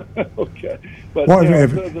 Okay. But Well, it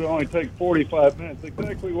if- says it only takes 45 minutes.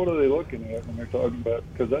 Exactly what are they looking at when they're talking about?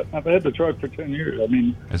 Because I've had the truck for 10 years. I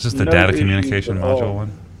mean, Is this the no data issues communication at all. module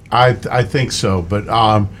one? I think so, but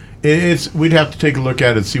We'd have to take a look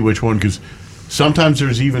at it and see which one, because sometimes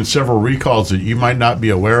there's even several recalls that you might not be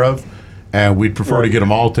aware of, and we'd prefer to get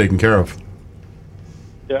them all taken care of.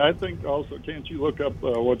 Yeah, I think also, can't you look up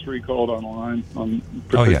what's recalled online on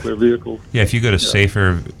particular vehicles? Yeah, if you go to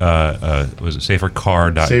safer, was it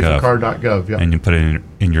safercar.gov? Safercar.gov, yeah. And you put it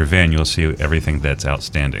in your VIN, you'll see everything that's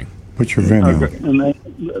outstanding. Put your VIN in. Okay. And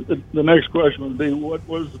then the next question would be, what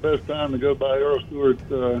was the best time to go by Earl Stewart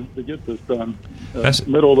to get this done?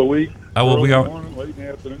 Middle of the week? We are. Morning, late in the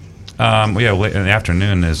afternoon? Late in the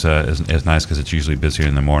afternoon is nice because it's usually busier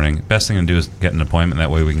in the morning. Best thing to do is get an appointment. That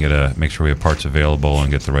way we can make sure we have parts available and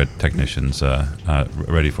get the right technicians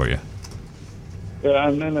ready for you. Yeah,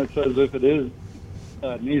 and then it says if it is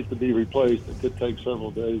needs to be replaced, it could take several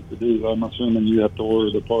days to do. I'm assuming you have to order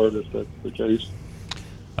the part if that's the case.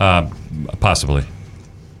 Possibly.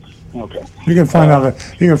 Okay. You can find out.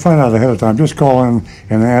 You can find out ahead of time. Just call in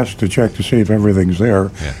and ask to check to see if everything's there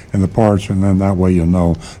and the parts, and then that way you'll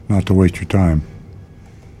know not to waste your time.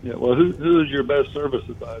 Yeah. Well, who is your best service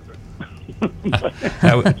advisor?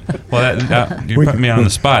 You put me on the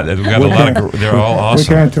spot. We've got a lot of. They're all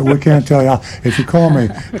awesome. We can't tell you. If you call me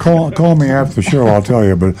after the show, I'll tell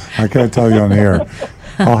you. But I can't tell you on the air.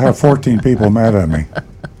 I'll have 14 people mad at me.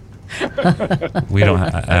 I don't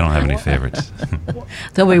have any favorites.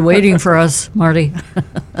 They'll be waiting for us, Marty.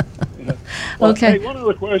 Well, Okay. Hey, one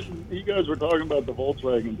other question. You guys were talking about the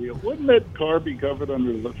Volkswagen deal. Wouldn't that car be covered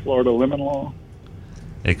under the Florida lemon law?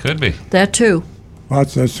 It could be. That too. Well,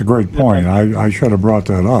 that's a great point. I should have brought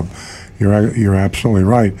that up. You're absolutely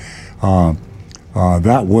right.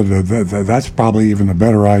 That's probably even a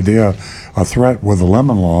better idea. A threat with the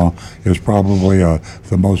lemon law is probably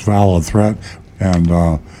the most valid threat, and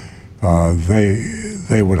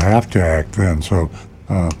they would have to act then. So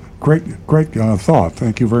great thought.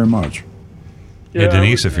 Thank you very much. Yeah,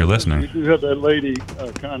 Denise, if you're listening. You do have that lady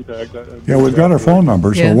contact. Yeah, we've got her phone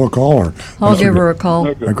number, so we'll call her. I'll give her a call.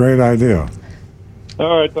 Okay. A great idea.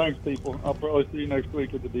 All right, thanks, people. I'll probably see you next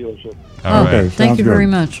week at the dealership. All right. Okay, Thank you sounds very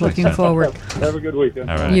good. much. Looking forward. Have a good weekend.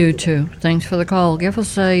 All right. You too. Thanks for the call. Give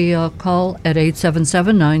us a call at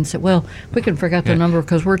 877-9. Well, we can forget the number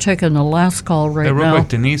because we're taking the last call right Real now. quick,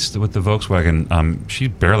 Denise with the Volkswagen, she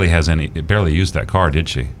barely used that car, did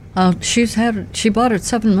she? She bought it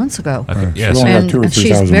 7 months ago. Okay. She's only got 2,000 or And 3,000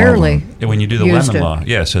 she's miles on barely it. Yeah, when you do the used lemon it.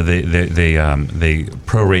 law, so they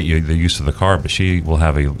prorate you the use of the car, but she will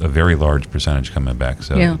have a very large percentage coming back.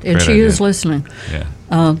 So Yeah, and great she idea. is listening. Yeah.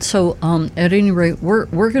 So at any rate, we're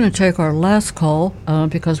going to take our last call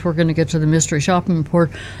because we're going to get to the mystery shopping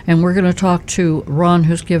report, and we're going to talk to Ron,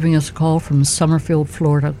 who's giving us a call from Summerfield,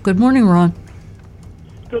 Florida. Good morning, Ron.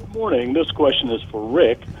 Good morning. This question is for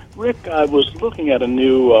Rick. Rick, I was looking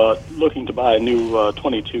to buy a new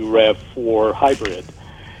 22 RAV4 hybrid.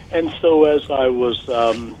 And so as I was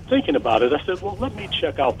thinking about it, I said, well, let me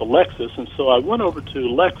check out the Lexus. And so I went over to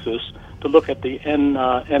Lexus to look at the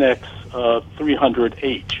NX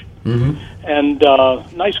 300H. Mm-hmm. And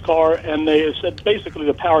nice car, and they said basically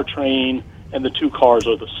the powertrain and the two cars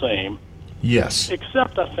are the same. Yes.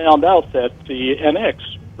 Except I found out that the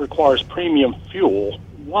NX requires premium fuel.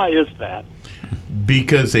 Why is that?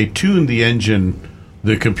 Because they tuned the engine,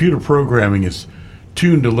 the computer programming is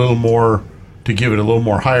tuned a little more to give it a little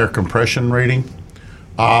more higher compression rating.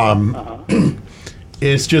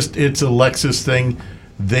 It's a Lexus thing.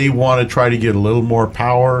 They want to try to get a little more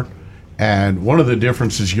power. And one of the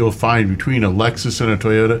differences you'll find between a Lexus and a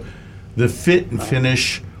Toyota, the fit and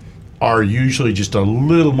finish are usually just a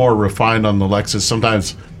little more refined on the Lexus,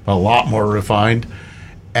 sometimes a lot more refined.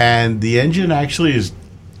 And the engine actually is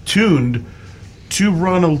tuned to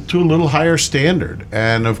run to a little higher standard,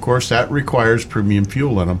 and of course that requires premium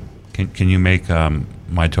fuel in them. Can you make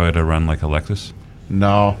my Toyota run like a Lexus?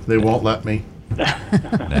 No, they won't let me.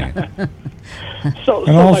 Dang it. So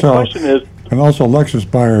also- my question is, And also, Lexus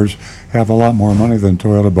buyers have a lot more money than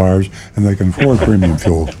Toyota buyers, and they can afford premium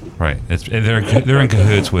fuel. Right. They're in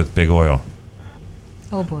cahoots with big oil.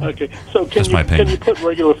 Oh, boy. okay, so That's my can opinion. you put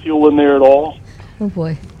regular fuel in there at all? Oh,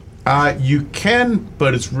 boy. You can,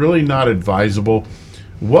 but it's really not advisable.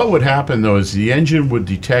 What would happen, though, is the engine would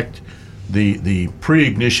detect the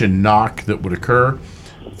pre-ignition knock that would occur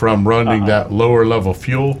from running that lower level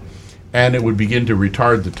fuel, and it would begin to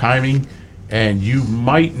retard the timing, and you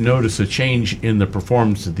might notice a change in the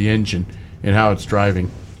performance of the engine and how it's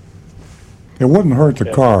driving. It wouldn't hurt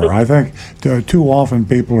the car. I think too often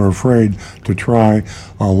people are afraid to try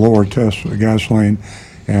a lower test gasoline,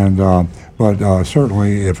 and But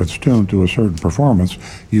certainly, if it's tuned to a certain performance,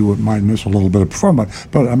 you might miss a little bit of performance.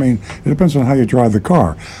 But I mean, it depends on how you drive the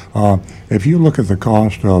car. If you look at the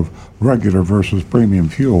cost of regular versus premium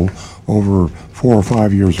fuel over 4 or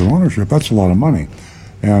 5 years of ownership, that's a lot of money.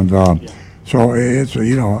 And so it's,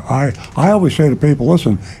 I always say to people,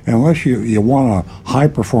 listen, unless you want a high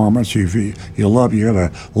performance, you got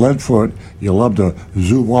a lead foot, you love to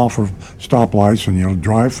zoom off of stoplights and you'll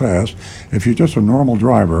drive fast. If you're just a normal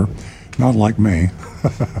driver, not like me,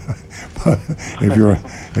 but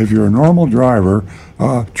if you're a normal driver,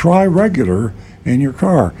 try regular in your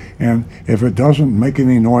car. And if it doesn't make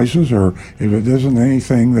any noises, or if it isn't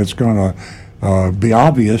anything that's going to be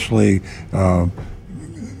obviously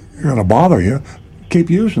going to bother you, keep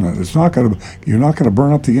using it. You're not going to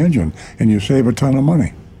burn up the engine, and you save a ton of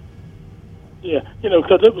money. Yeah,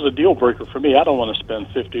 because it was a deal breaker for me. I don't want to spend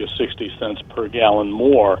 50 or 60 cents per gallon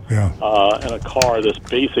more in a car that's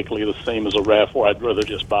basically the same as a RAV4. I'd rather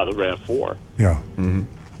just buy the RAV4. Yeah. Mm-hmm.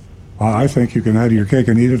 I think you can add your cake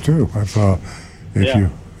and eat it too.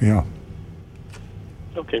 Yeah.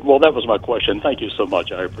 Okay, well, that was my question. Thank you so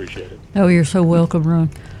much. I appreciate it. Oh, you're so welcome,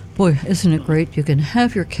 Ron. Boy, isn't it great? You can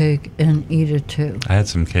have your cake and eat it too. I had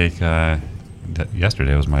some cake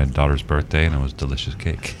yesterday. It was my daughter's birthday, and it was delicious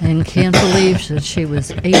cake. And can't believe that she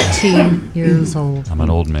was 18 years old. I'm an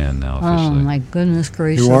old man now, officially. Oh, my goodness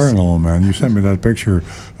gracious. You are an old man. You sent me that picture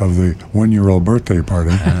of the 1-year-old birthday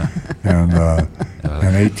party and an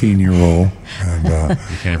 18-year-old. And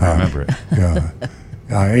you can't even remember it. Yeah.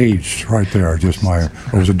 I aged right there. It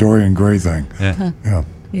was a Dorian Gray thing. Yeah. Yeah.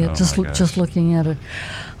 Yeah, just looking at it.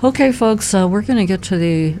 Okay, folks, we're going to get to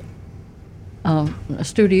the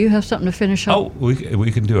Stu, do you have something to finish up? Oh,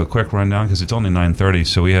 we can do a quick rundown because it's only 9:30,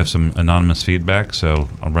 so we have some anonymous feedback. So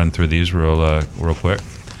I'll run through these real quick.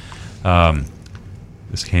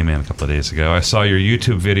 This came in a couple of days ago. I saw your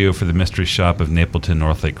YouTube video for the mystery shop of Napleton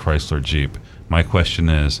Northlake Chrysler Jeep. My question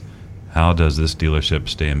is, how does this dealership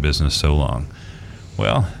stay in business so long?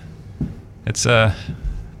 Well, it's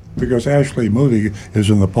because Ashley Moody is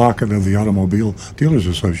in the pocket of the Automobile Dealers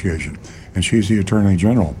Association, and she's the Attorney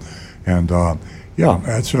General. And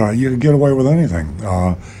it's you can get away with anything.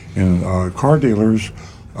 And car dealers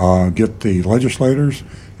get the legislators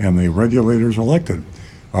and the regulators elected.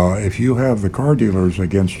 If you have the car dealers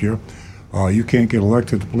against you, you can't get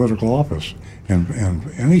elected to political office in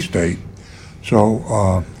any state.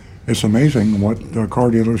 So it's amazing what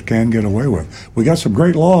car dealers can get away with. We got some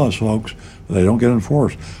great laws, folks. They don't get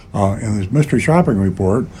enforced. In this mystery shopping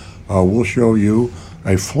report, we'll show you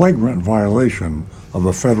a flagrant violation of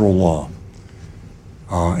a federal law.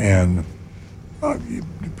 And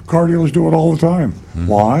car dealers do it all the time. Mm-hmm.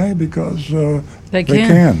 Why? Because they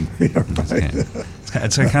can. Yeah, right.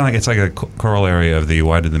 It's like a corollary of the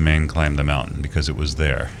why did the man climb the mountain? Because it was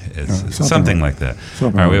there. It's something like that.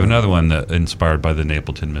 All right, we have another one that inspired by the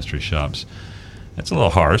Napleton mystery shops. It's a little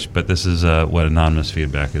harsh, but this is what anonymous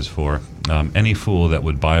feedback is for. Any fool that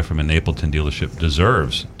would buy from a Napleton dealership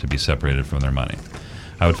deserves to be separated from their money.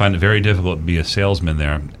 I would find it very difficult to be a salesman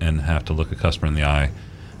there and have to look a customer in the eye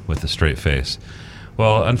with a straight face.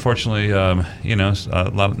 Well, unfortunately,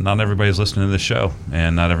 not everybody's listening to this show,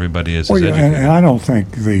 and not everybody is as educated. And I don't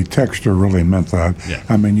think the texter really meant that. Yeah.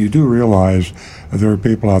 I mean, you do realize there are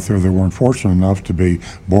people out there that weren't fortunate enough to be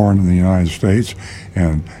born in the United States,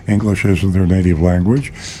 and English isn't their native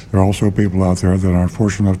language. There are also people out there that aren't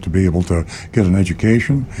fortunate enough to be able to get an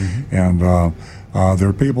education, mm-hmm. and there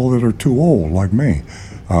are people that are too old, like me.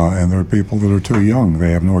 And there are people that are too young.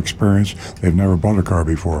 They have no experience. They've never bought a car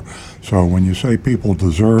before. So when you say people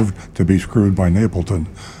deserve to be screwed by Napleton,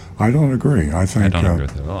 I don't agree. I don't agree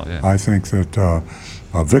with that at all. Yeah. I think that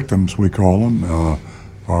victims, we call them,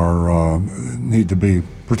 need to be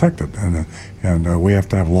protected, and we have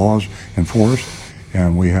to have laws enforced,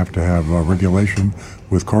 and we have to have regulation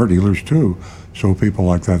with car dealers too, so people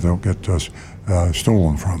like that don't get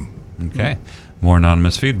stolen from. Okay, more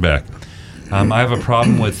anonymous feedback. I have a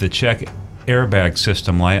problem with the check airbag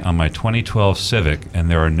system light on my 2012 Civic,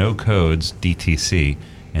 and there are no codes, DTC,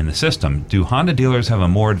 in the system. Do Honda dealers have a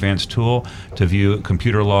more advanced tool to view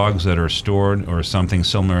computer logs that are stored or something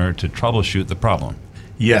similar to troubleshoot the problem?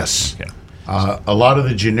 Yes. Okay. A lot of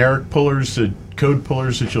the generic pullers, the code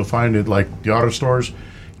pullers that you'll find at like the auto stores,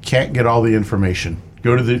 can't get all the information.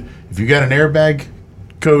 If you got an airbag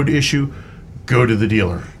code issue, go to the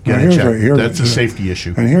dealer. Get it checked. That's a safety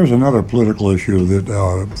issue. And here's another political issue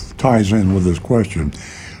that ties in with this question.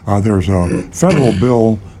 There's a federal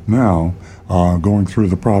bill now going through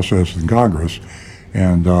the process in Congress,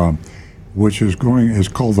 and which is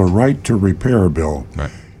called the Right to Repair bill. Right.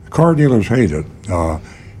 Car dealers hate it.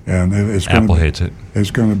 and Apple hates it.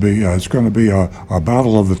 It's going to be a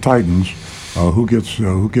battle of the titans. Who gets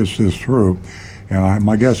this through? And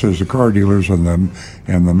my guess is the car dealers and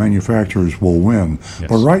the manufacturers will win. Yes.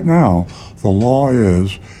 But right now, the law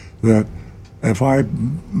is that if I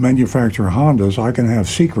manufacture Hondas, I can have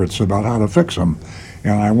secrets about how to fix them,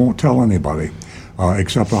 and I won't tell anybody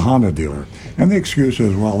except the Honda dealer. And the excuse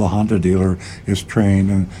is, well, the Honda dealer is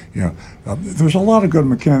trained, and there's a lot of good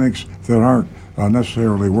mechanics that aren't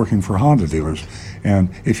necessarily working for Honda dealers. And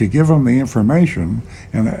if you give them the information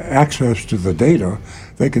and access to the data,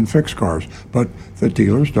 they can fix cars. But the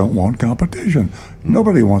dealers don't want competition.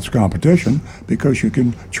 Nobody wants competition because you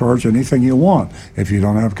can charge anything you want if you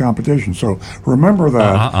don't have competition. So remember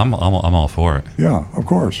that. I'm all for it. Yeah, of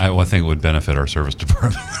course. I think it would benefit our service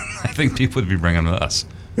department. I think people would be bringing them to us.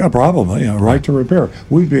 Yeah, probably. Right to repair.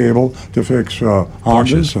 We'd be able to fix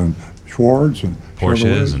Hondas and Fords and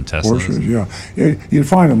Porsches and Teslas. Porsches, yeah. You'd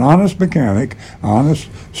find an honest mechanic, honest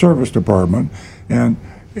service department, and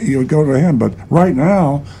you'd go to him. But right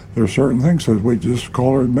now, there are certain things that we just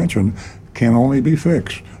caller mentioned can only be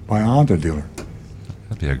fixed by a Honda dealer.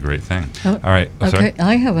 That'd be a great thing. All right. Okay,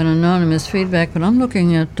 I have an anonymous feedback, but I'm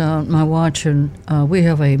looking at my watch, and we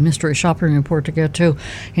have a mystery shopping report to get to,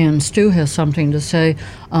 and Stu has something to say,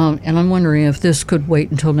 and I'm wondering if this could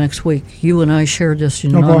wait until next week. You and I shared this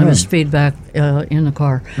anonymous feedback in the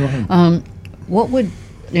car. Go ahead. What would,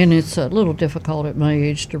 and it's a little difficult at my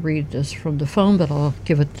age to read this from the phone, but I'll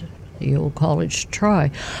give it the old college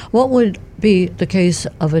try. What would be the case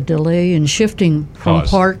of a delay in shifting from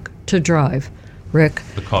park to drive? Rick,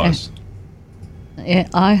 the cause.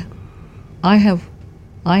 I have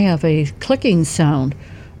a clicking sound.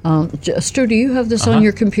 Stu, do you have this on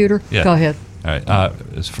your computer? Yeah. Go ahead. All right.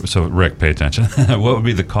 So Rick, pay attention. What would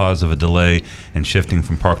be the cause of a delay in shifting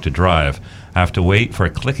from park to drive? I have to wait for a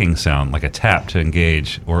clicking sound, like a tap, to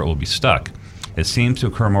engage, or it will be stuck. It seems to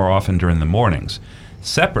occur more often during the mornings.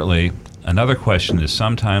 Separately, another question is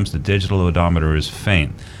sometimes the digital odometer is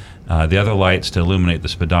faint. The other lights to illuminate the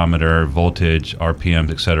speedometer, voltage, RPMs,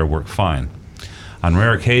 etc. work fine. On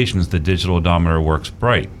rare occasions, the digital odometer works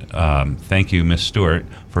bright. Thank you, Miss Stewart,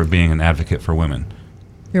 for being an advocate for women.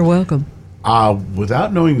 You're welcome.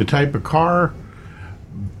 Without knowing the type of car,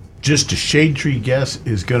 just a shade tree guess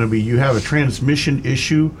is going to be you have a transmission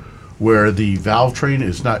issue where the valve train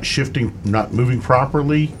is not shifting, not moving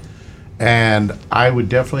properly. And I would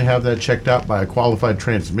definitely have that checked out by a qualified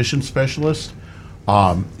transmission specialist.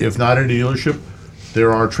 If not at a dealership,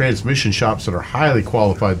 there are transmission shops that are highly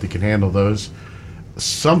qualified that can handle those.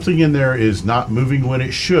 Something in there is not moving when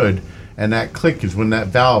it should, and that click is when that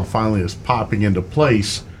valve finally is popping into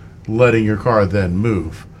place, letting your car then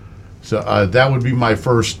move. So that would be my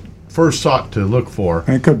first thought to look for.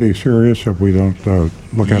 And it could be serious if we don't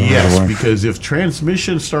look at it right away. Yes, because if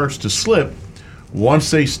transmission starts to slip, once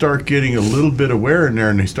they start getting a little bit of wear in there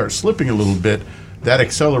and they start slipping a little bit, that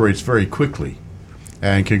accelerates very quickly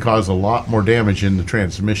and can cause a lot more damage in the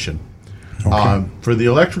transmission. Okay. For the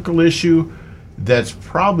electrical issue, that's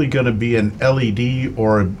probably going to be an LED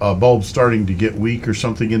or a bulb starting to get weak or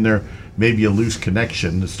something in there, maybe a loose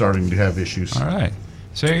connection that's starting to have issues. All right.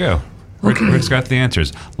 So there you go. Rick's got the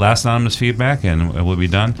answers. Last anonymous feedback, and we'll be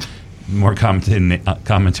done. More commentary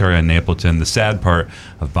on Napleton. The sad part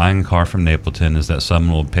of buying a car from Napleton is that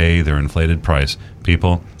someone will pay their inflated price.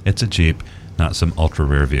 People, it's a Jeep, not some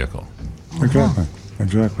ultra-rare vehicle.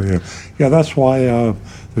 Exactly. Yeah, that's why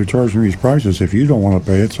they're charging these prices. If you don't want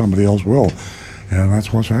to pay it, somebody else will. And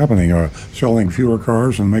that's what's happening. Selling fewer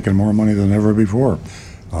cars and making more money than ever before.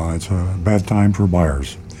 It's a bad time for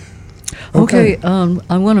buyers. Okay,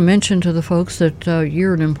 I want to mention to the folks that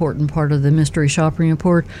you're an important part of the Mystery Shopping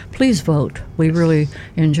Report. Please vote. We really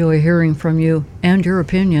enjoy hearing from you and your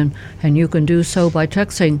opinion, and you can do so by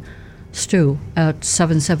texting Stu at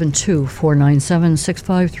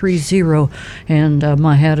 772-497-6530. And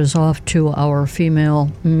my hat is off to our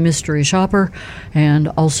female mystery shopper and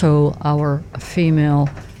also our female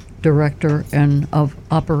director and of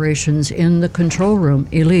operations in the control room,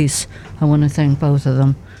 Elise. I want to thank both of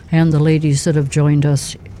them and the ladies that have joined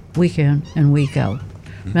us week in and week out.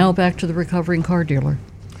 Now back to the recovering car dealer.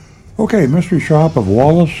 Okay, mystery shop of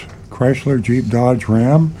Wallace, Chrysler, Jeep, Dodge,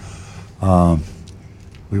 Ram.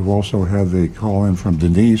 We've also had the call in from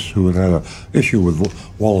Denise, who had an issue with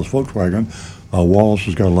Wallace Volkswagen. Wallace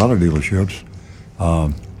has got a lot of dealerships.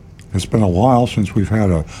 It's been a while since we've had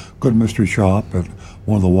a good mystery shop at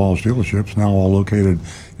one of the Wallace dealerships, now all located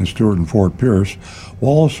in Stewart and Fort Pierce.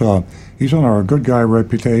 Wallace, he's on our good guy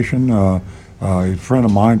reputation, a friend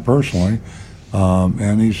of mine personally,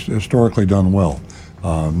 and he's historically done well.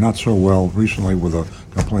 Not so well recently with a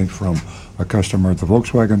complaint from a customer at the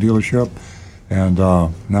Volkswagen dealership, and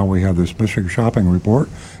now we have this mystery shopping report,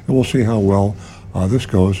 and we'll see how well this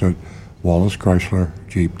goes at Wallace, Chrysler,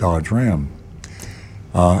 Jeep, Dodge, Ram.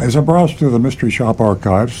 As I browse through the mystery shop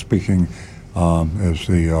archives, speaking as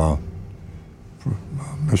the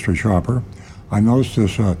mystery shopper, I noticed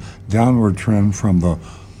this downward trend from the.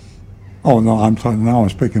 Oh no! Now I'm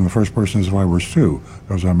speaking the first person as if I were Stu,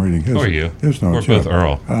 because I'm reading his. Who are you? His notes. We're both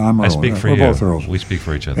Earl. I'm Earl. I speak for We're you. both Earls. We speak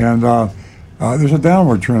for each other. And there's a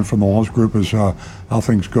downward trend from the Wallace Group as how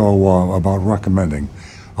things go about recommending.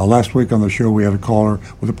 Last week on the show we had a caller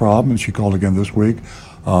with a problem, and she called again this week.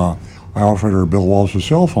 I offered her Bill Wallace's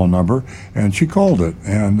cell phone number, and she called it.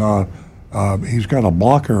 And he's got a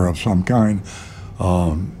blocker of some kind.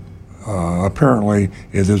 Apparently,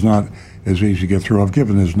 it is not as easy to get through. I've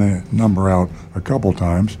given his number out a couple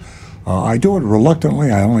times. I do it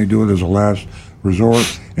reluctantly. I only do it as a last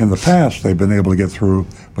resort. In the past, they've been able to get through,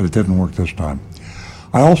 but it didn't work this time.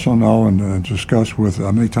 I also know and discussed with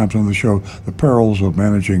many times on the show the perils of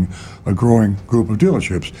managing a growing group of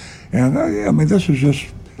dealerships. And I mean, this is just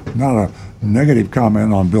not a negative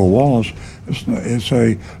comment on Bill Wallace. It's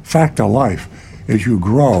a fact of life. As you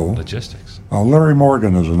grow, logistics. Larry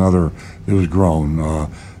Morgan is another who's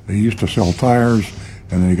grown. He used to sell tires,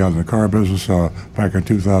 and then he got in the car business back in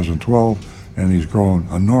 2012, and he's grown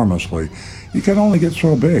enormously. You can only get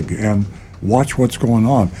so big, and watch what's going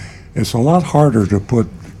on. It's a lot harder to put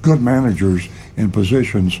good managers in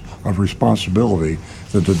positions of responsibility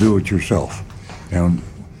than to do it yourself. And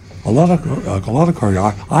a lot of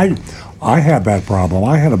car. I had that problem.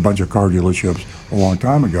 I had a bunch of car dealerships a long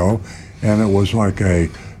time ago, and it was like a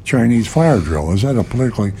Chinese fire drill. Is that a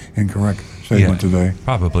politically incorrect statement today?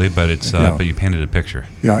 Probably, but it's but you painted a picture.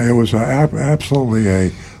 Yeah, it was absolutely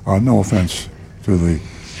a no offense to the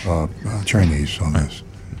Chinese on this.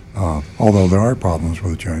 Although there are problems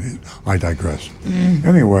with the Chinese. I digress.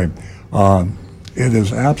 Anyway, it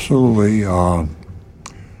is absolutely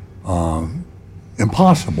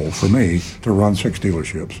impossible for me to run 6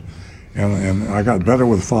 dealerships. And I got better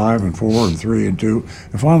with 5 and 4 and 3 and 2.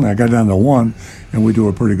 And finally I got down to 1, and we do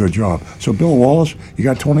a pretty good job. So Bill Wallace, you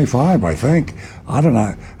got 25, I think. I don't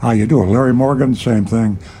know how you do it. Larry Morgan, same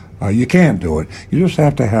thing. You can't do it. You just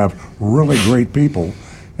have to have really great people.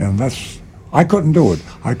 And I couldn't do it.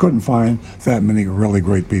 I couldn't find that many really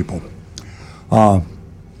great people.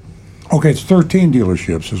 Okay, it's 13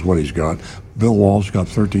 dealerships is what he's got. Bill Wallace got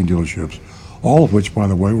 13 dealerships, all of which, by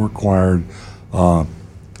the way, required.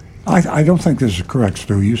 I don't think this is correct,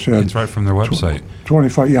 Stu. You said it's right from their website.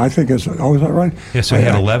 25. Yeah, I think it's. Oh, is that right? Yeah. So he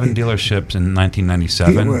had 11 dealerships in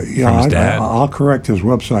 1997 from his dad. I'll correct his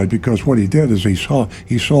website, because what he did is he sold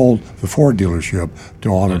the Ford dealership to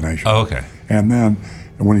AutoNation. Oh, okay. And then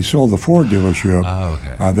when he sold the Ford dealership,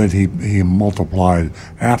 that he multiplied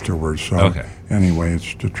afterwards. So anyway,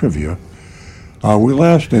 it's the trivia. We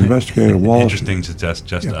last investigated Wallace. Interesting to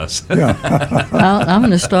just us. Yeah. I'm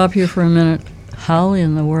going to stop you for a minute. How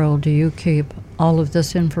in the world do you keep all of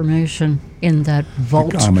this information in that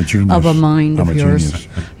vault of a mind of yours? Genius.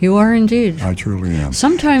 You are indeed. I truly am.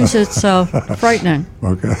 Sometimes it's frightening.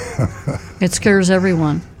 Okay. It scares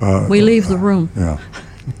everyone. We leave the room. Yeah.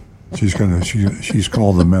 She's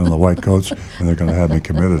called the men in the white coats, and they're going to have me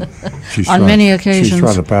committed. On many occasions. She's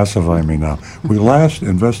trying to pacify me now. We last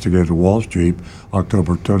investigated Wallace Jeep,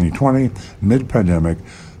 October 2020, mid-pandemic,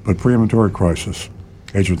 but pre-inventory crisis.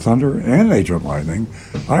 Agent Thunder and Agent Lightning,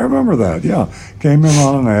 I remember that, yeah. Came in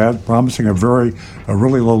on an ad promising a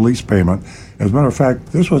really low lease payment. As a matter of fact,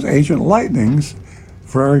 this was Agent Lightning's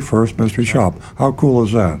very first mystery shop. How cool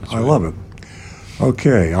is that? I love it.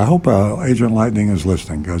 Okay, I hope Agent Lightning is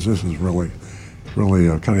listening, because this is really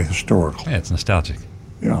kind of historical. Yeah, it's nostalgic.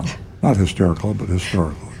 Yeah, not hysterical, but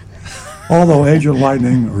historical. Although Agent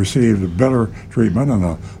Lightning received better treatment and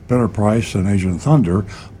a better price than Agent Thunder,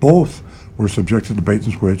 both were subjected to bait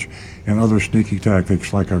and switch and other sneaky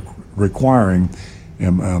tactics like requiring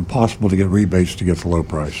impossible to get rebates to get the low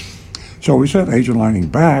price. So we sent Agent Lightning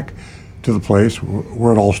back to the place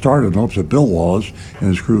where it all started in hopes that Bill Wallace and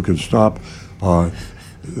his crew could stop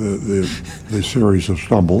the series of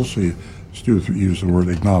stumbles. Stu used the word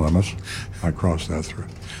ignominious. I crossed that through.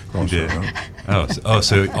 You did.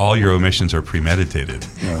 So all your omissions are premeditated.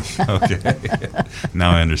 Yes. Okay. Now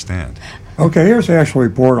I understand. Okay, here's the actual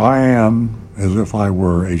report. I am as if I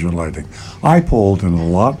were Agent Lightning. I pulled into the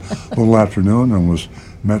lot a little afternoon and was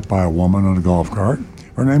met by a woman in a golf cart.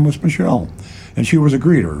 Her name was Michelle, and she was a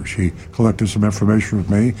greeter. She collected some information with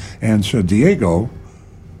me and said, Diego,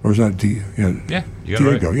 or is that Yeah, you got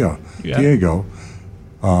Diego, it right. yeah. Diego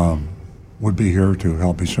would be here to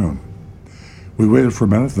help me soon. We waited for a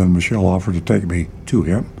minute, then Michelle offered to take me to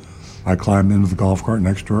him. I climbed into the golf cart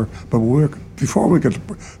next to her, but before we could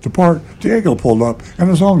depart, Diego pulled up in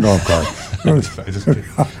his own golf cart.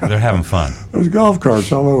 They're having fun. There's golf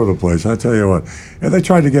carts all over the place. I tell you what, and they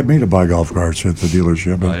tried to get me to buy golf carts at the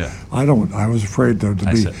dealership, but I don't. I was afraid to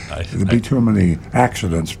be too many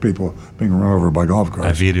accidents, people being run over by golf carts.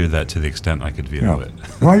 I vetoed that to the extent I could veto it.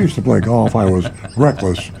 When I used to play golf, I was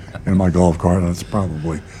reckless in my golf cart. That's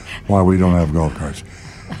probably why we don't have golf carts.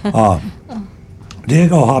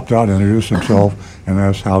 Diego hopped out, introduced himself, and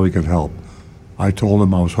asked how he could help. I told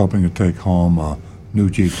him I was hoping to take home a new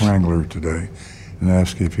Jeep Wrangler today and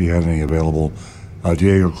asked if he had any available.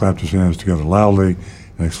 Diego clapped his hands together loudly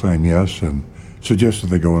and exclaimed yes and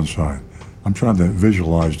suggested they go inside. I'm trying to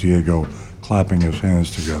visualize Diego clapping his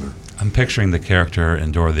hands together. I'm picturing the character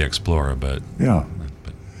in Dora the Explorer, but... Yeah.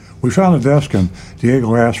 We found a desk, and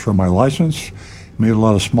Diego asked for my license, made a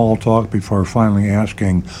lot of small talk before finally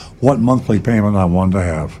asking what monthly payment I wanted to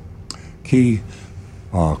have. Key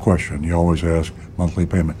question, you always ask monthly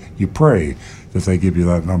payment. You pray that they give you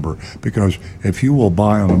that number, because if you will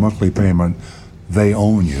buy on a monthly payment, they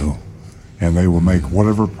own you, and they will make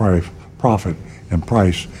whatever profit and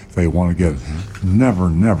price they want to get.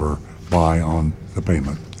 Never buy on the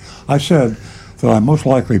payment. I said that I'm most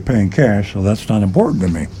likely paying cash, so that's not important to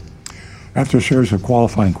me. After a series of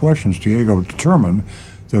qualifying questions, Diego determined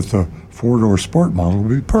that the four-door sport model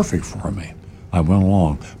would be perfect for me. I went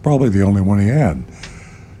along, probably the only one he had.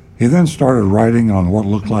 He then started writing on what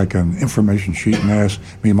looked like an information sheet and asked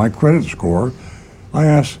me my credit score. I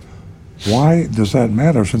asked, why does that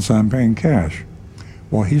matter since I'm paying cash?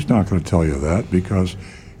 Well, he's not going to tell you that, because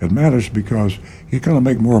it matters because he's going to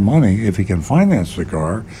make more money if he can finance the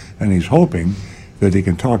car, and he's hoping that he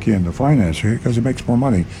can talk you into financing it because he makes more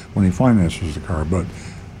money when he finances the car. But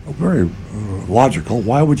very logical.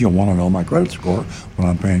 Why would you want to know my credit score when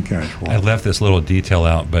I'm paying cash? I left this little detail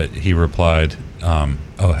out, but he replied, oh,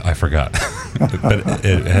 I forgot. But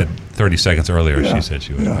it had 30 seconds earlier, she said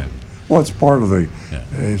she would have paid. Well, it's part of the,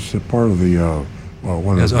 it's a part of the,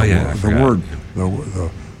 what is the word,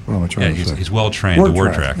 what am I trying to say? He's well trained. The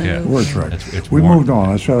word track. Word track. We warm. moved on.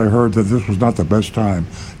 I said I heard that this was not the best time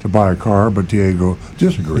to buy a car, but Diego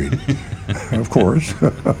disagreed. Of course.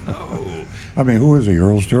 I mean, who is he,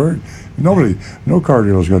 Earl Stewart? No car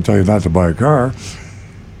dealer is going to tell you not to buy a car.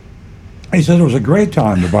 He said it was a great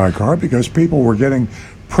time to buy a car because people were getting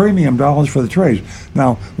premium dollars for the trades.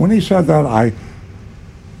 Now, when he said that,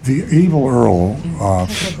 the evil Earl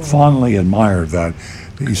fondly admired that.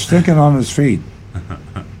 He's thinking on his feet.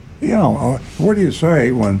 You know, what do you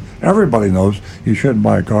say when everybody knows you shouldn't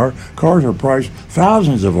buy a car? Cars are priced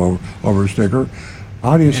thousands of over a sticker.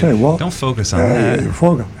 How do you say? Well, don't focus on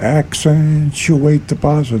that. Accentuate the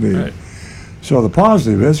positive. Right. So the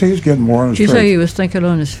positive is he's getting more on his feet. Did you say he was thinking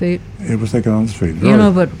on his feet? He was thinking on his feet. You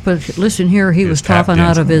know, but listen here, he was talking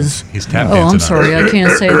out of his... He's tap dancing. Oh, I'm sorry, I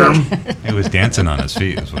can't say that. He was dancing on his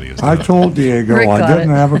feet is what he was doing. I told Diego Rick I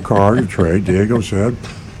didn't it. have a car to trade. Diego said,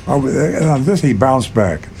 on this he bounced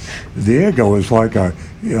back. Diego is like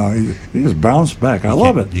he just bounced back. I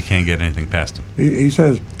love it. You can't get anything past him. He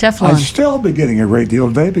says, Teflon. I'll still be getting a great deal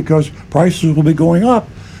today because prices will be going up.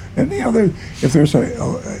 And you know, if there's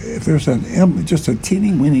just a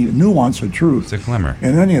teeny weeny nuance of truth, it's a glimmer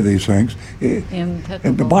in any of these things, and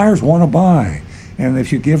the buyers want to buy. And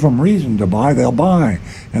if you give them reason to buy, they'll buy,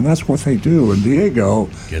 and that's what they do. And Diego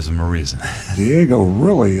gives them a reason. Diego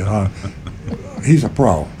really, he's a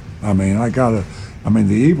pro. I mean,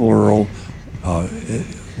 the evil Earl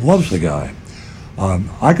loves the guy.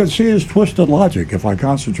 I could see his twisted logic if I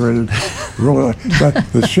concentrated really. But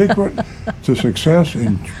the secret to success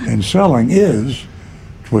in selling is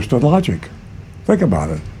twisted logic. Think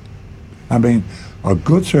about it. I mean, a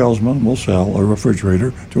good salesman will sell a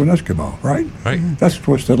refrigerator to an Eskimo, right? Right. That's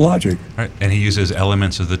twisted logic. Right. And he uses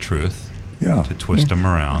elements of the truth to twist them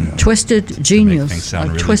around. Yeah. Twisted genius.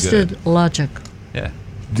 Really twisted good. logic. Yeah.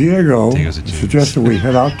 Diego suggested we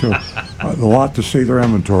head out to the lot to see their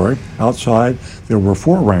inventory. Outside, there were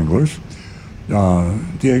 4 Wranglers.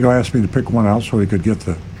 Diego asked me to pick one out so he could get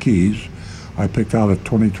the keys. I picked out a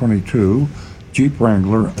 2022 Jeep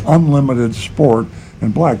Wrangler Unlimited Sport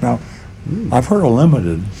in black. Now, I've heard of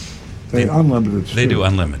limited. They do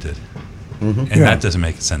unlimited. And that doesn't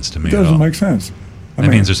make sense to me at all. It doesn't make sense. That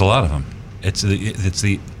means there's a lot of them. It's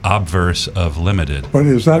the obverse of limited. But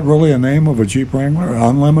is that really a name of a Jeep Wrangler?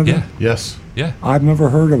 Unlimited? Yeah. Yes. Yeah. I've never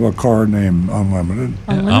heard of a car named Unlimited.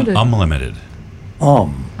 Unlimited. Unlimited.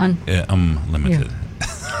 Unlimited. Yeah, unlimited.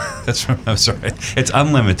 Yeah. I'm sorry. It's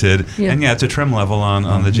unlimited, Yeah. and it's a trim level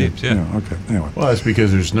on the Jeeps. Yeah. Okay. Anyway. Well, that's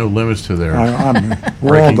because there's no limits to their.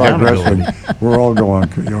 We're all breaking down digressing. ability. We're all going.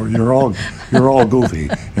 You're all goofy.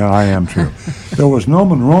 Yeah, I am too. There was no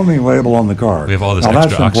Monroney label on the car. We have all this now,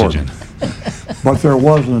 extra that's oxygen. important. But there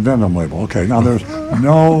was an addendum label. Okay. Now there's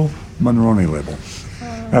no Monroney label.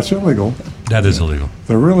 That's illegal. That is illegal.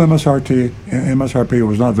 The real MSRP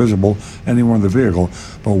was not visible anywhere in the vehicle,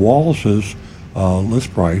 but Wallace's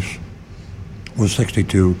list price was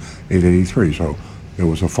 $62,883. So there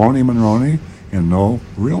was a phony Monroney and no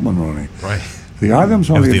real Monroney. Right. The items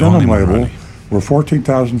It on was the the only addendum label Monroney. were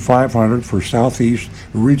 $14,500 for Southeast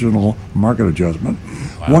Regional Market Adjustment,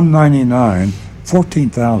 Wow. $199,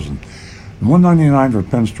 $14,000, $199 for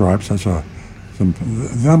pinstripes. That's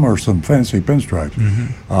some fancy pinstripes.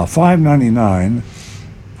 $599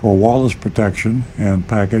 for Wallace protection and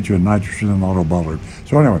package and nitrogen and auto bollard.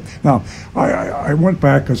 So anyway, now I went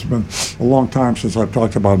back. It's been a long time since I've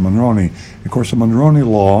talked about Monroney. Of course, the Monroney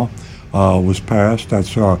law was passed.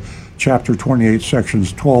 That's Chapter 28,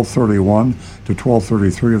 Sections 1231 to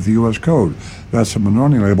 1233 of the U.S. Code. That's the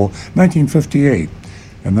Monroney label, 1958,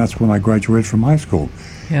 and that's when I graduated from high school.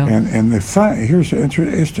 Yeah. And here's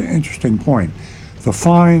the interesting point. The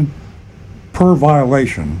fine per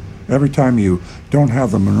violation, every time you don't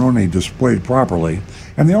have the Monroney displayed properly,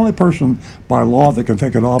 and the only person by law that can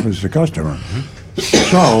take it off is the customer.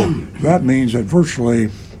 So that means that virtually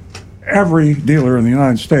every dealer in the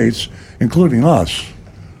United States, including us,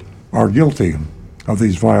 are guilty of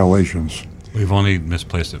these violations. We've only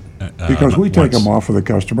misplaced it. Because we take once. them off for the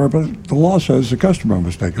customer, but the law says the customer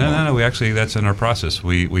must take them off. No. We actually, that's in our process.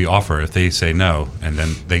 We offer if they say no, and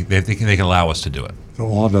then they can allow us to do it. The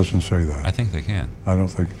law doesn't say that. I think they can. I don't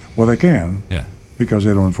think. Well, they can. Yeah. Because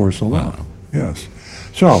they don't enforce the law. Well. Yes.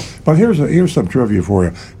 So, but here's some trivia for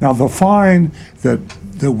you. Now, the fine that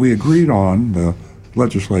we agreed on, the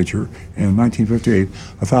legislature in 1958,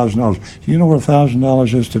 $1,000. Do you know what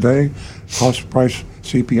 $1,000 is today? Cost price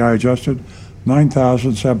CPI adjusted,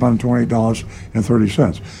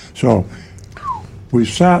 $9,728.30. So, we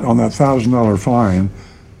sat on that $1,000 fine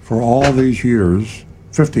for all these years,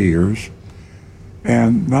 50 years,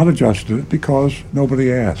 and not adjusted it because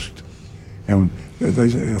nobody asked. And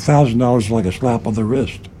 $1,000 is like a slap on the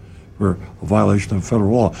wrist for a violation of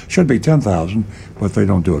federal law. Should be $10,000, but they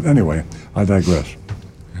don't do it. Anyway, I digress.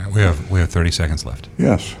 We have 30 seconds left.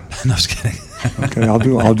 Yes. No, just kidding. Okay, I'll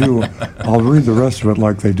read the rest of it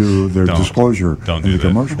like they do their disclosure Don't in do the that.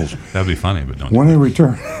 commercials. That'd be funny, but don't. When he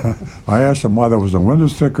returned, I asked him why there was a window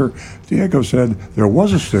sticker. Diego said there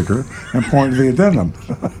was a sticker and pointed to the addendum.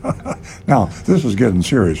 Now, this is getting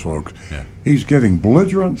serious, folks. Yeah. He's getting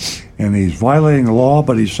belligerent and he's violating the law,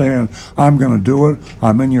 but he's saying, I'm going to do it.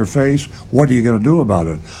 I'm in your face. What are you going to do about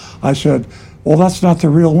it? I said, well, that's not the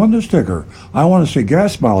real window sticker. I want to see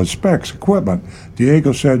gas mileage, specs, equipment.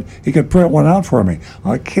 Diego said he could print one out for me.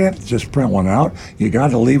 I can't just print one out. You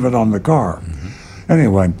got to leave it on the car.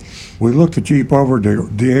 Anyway, we looked the Jeep over.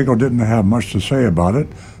 Diego didn't have much to say about it.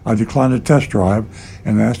 I declined a test drive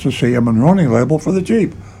and asked to see a Monroney label for the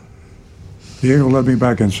Jeep. Diego led me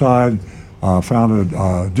back inside, found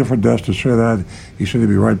a different desk to sit at. He said he'd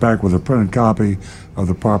be right back with a printed copy of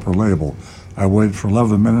the proper label. I waited for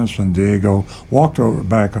 11 minutes, and Diego walked over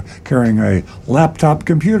back carrying a laptop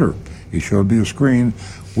computer. He showed me a screen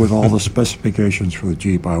with all the specifications for the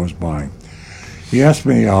Jeep I was buying. He asked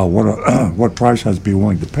me what price I'd be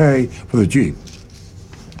willing to pay for the Jeep.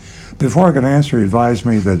 Before I could answer, he advised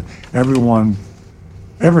me that everyone,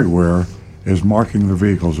 everywhere, is marking their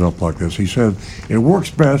vehicles up like this. He said, it works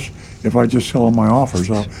best if I just tell them my offers.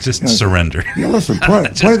 Just surrender. Yeah, listen, play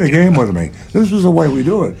the game with me. This is the way we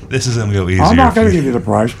do it. This is going to go easier. I'm not going to give you the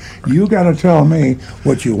price. You got to tell me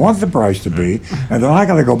what you want the price to be, and then I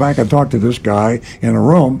got to go back and talk to this guy in a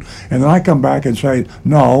room, and then I come back and say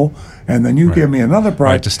no, and then you give me another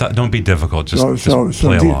price. Right, just stop, don't be difficult. Just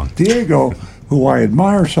play along. Diego, who I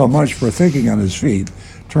admire so much for thinking on his feet,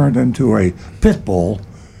 turned into a pit bull.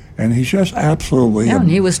 And he's just absolutely... Yeah, and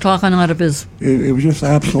he was talking out of his... It was just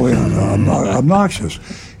absolutely obnoxious.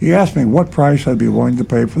 He asked me what price I'd be willing to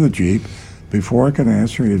pay for the Jeep. Before I could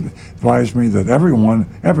answer, he advised me that everyone,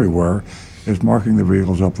 everywhere, is marking the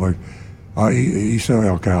vehicles up like... he said,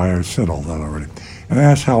 okay, I said all that already. And I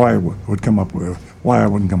asked how I would come up with... why I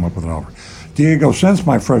wouldn't come up with an offer. Diego sensed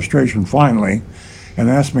my frustration finally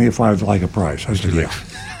and asked me if I'd like a price. I said, yeah.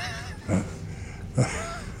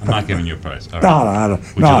 I'm not giving you a price. All No, right.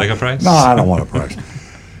 Would you like a price? No, I don't want a price.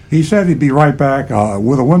 He said he'd be right back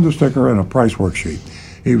with a window sticker and a price worksheet.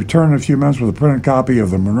 He returned in a few minutes with a printed copy of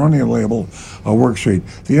the Monroney label worksheet.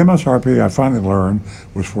 The MSRP, I finally learned,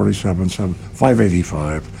 was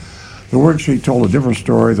 $47,585. The worksheet told a different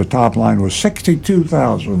story. The top line was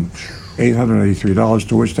 $62,883,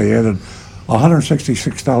 to which they added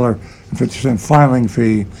 $166.50 filing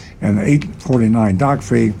fee and $849 doc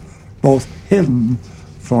fee, both hidden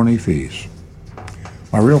phony fees.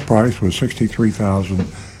 My real price was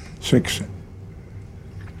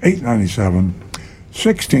 $63,897,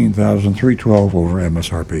 $16,312 over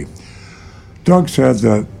MSRP. Doug said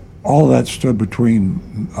that all that stood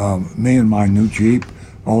between me and my new Jeep.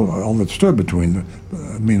 All that stood between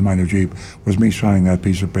me and my new Jeep was me signing that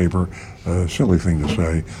piece of paper. Silly thing to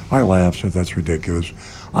say. I laughed, said that's ridiculous.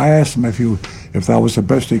 I asked him if that was the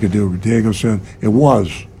best he could do. Diego said it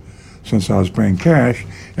was, since I was paying cash,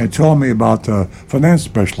 and told me about the finance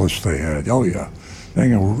specialists they had. Oh yeah,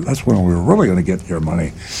 that's when we were really going to get your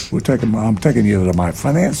money. I'm taking you to my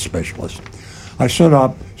finance specialist. I stood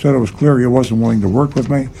up, said it was clear he wasn't willing to work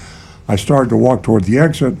with me. I started to walk toward the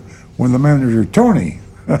exit when the manager, Tony,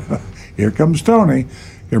 here comes Tony,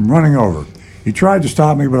 came running over. He tried to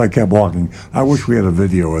stop me, but I kept walking. I wish we had a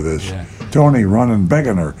video of this. Yeah. Tony running,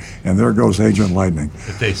 begging her, and there goes Agent Lightning.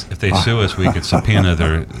 If they sue us, we could subpoena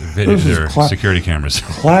their security cameras.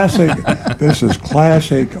 Classic. This is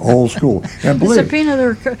classic old school. And believe subpoena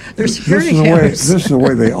their security cameras. This is the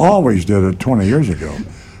way they always did it 20 years ago.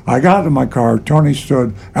 I got in my car. Tony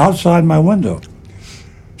stood outside my window.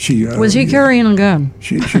 Was he carrying a gun?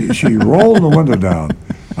 She rolled the window down.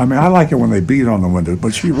 I mean, I like it when they beat on the window,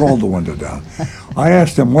 but she rolled the window down. I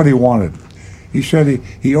asked him what he wanted. He said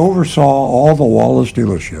he oversaw all the Wallace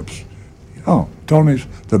dealerships. Oh, Tony's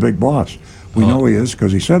the big boss. We know he is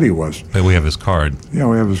because he said he was. But we have his card. Yeah,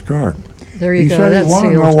 we have his card. There you go. He said That's he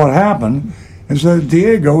wanted to know what happened and said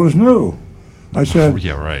Diego was new. I said,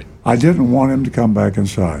 yeah, right. I didn't want him to come back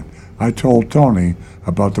inside. I told Tony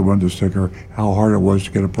about the window sticker, how hard it was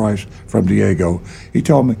to get a price from Diego. He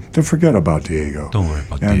told me to forget about Diego. Don't worry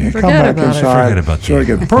about and Diego. Come back inside Forget about so he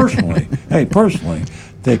Diego. could personally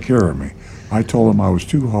take care of me. I told him I was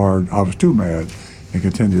too hard, I was too mad, and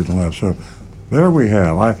continued to laugh. So there we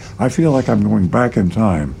have. I feel like I'm going back in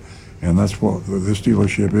time, and that's what this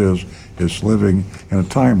dealership is. It's living in a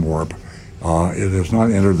time warp. It has not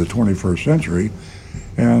entered the 21st century,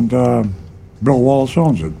 and Bill Wallace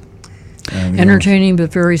owns it. And, entertaining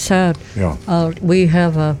but very sad. Yeah. We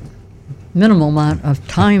have a minimal amount of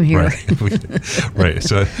time here. Right.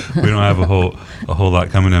 So we don't have a whole lot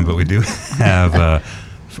coming in, but we do have.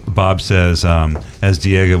 Bob says, as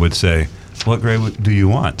Diego would say, "What grade do you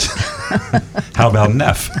want?" How about an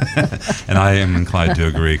F? And I am inclined to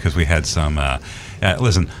agree because we had some.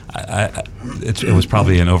 Listen, it was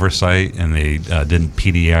probably an oversight, and they didn't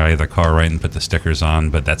PDI the car right and put the stickers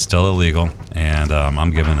on, but that's still illegal, and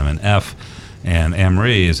I'm giving them an F, and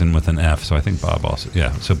Anne-Marie is in with an F, so I think Bob also,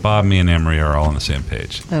 yeah. So Bob, me, and Anne-Marie are all on the same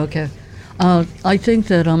page. Okay. I think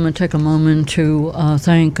that I'm going to take a moment to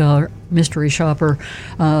thank our mystery shopper,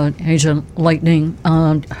 Agent Lightning,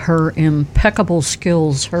 her impeccable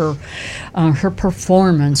skills, her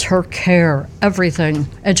performance, her care, everything,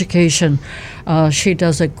 education. She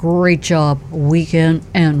does a great job week in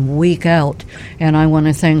and week out, and I want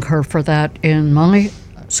to thank her for that. And my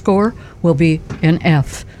score will be an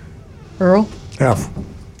F. Earl? F.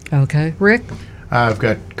 Okay. Rick? I've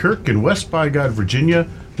got Kirk in West by God, Virginia.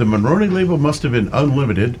 The Monroney label must have been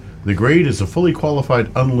unlimited. The grade is a fully qualified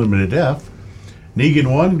unlimited F.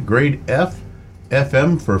 Negan 1, grade F.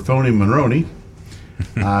 FM for phony Monroney.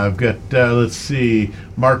 I've got, let's see,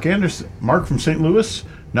 Mark Anderson, Mark from St. Louis.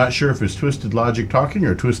 Not sure if it's Twisted Logic talking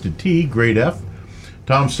or Twisted T, grade F.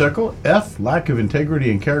 Tom Seckel, F. Lack of integrity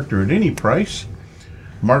and character at any price.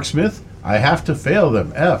 Mark Smith, I have to fail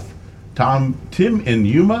them, F. Tim in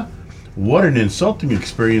Yuma, what an insulting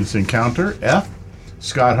experience encounter, F.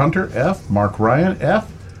 Scott Hunter, F. Mark Ryan,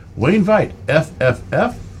 F. Wayne Veit,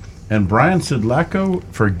 FFF. And Brian Sidlaco,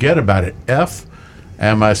 forget about it, F.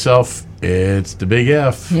 And myself, it's the big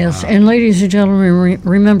F. Yes, and ladies and gentlemen,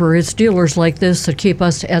 remember, it's dealers like this that keep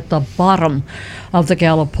us at the bottom of the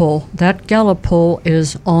Gallup poll. That Gallup poll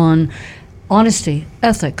is on honesty,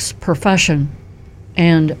 ethics, profession,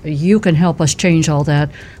 and you can help us change all that.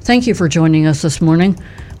 Thank you for joining us this morning.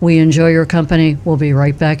 We enjoy your company. We'll be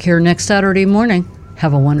right back here next Saturday morning.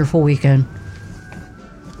 Have a wonderful weekend.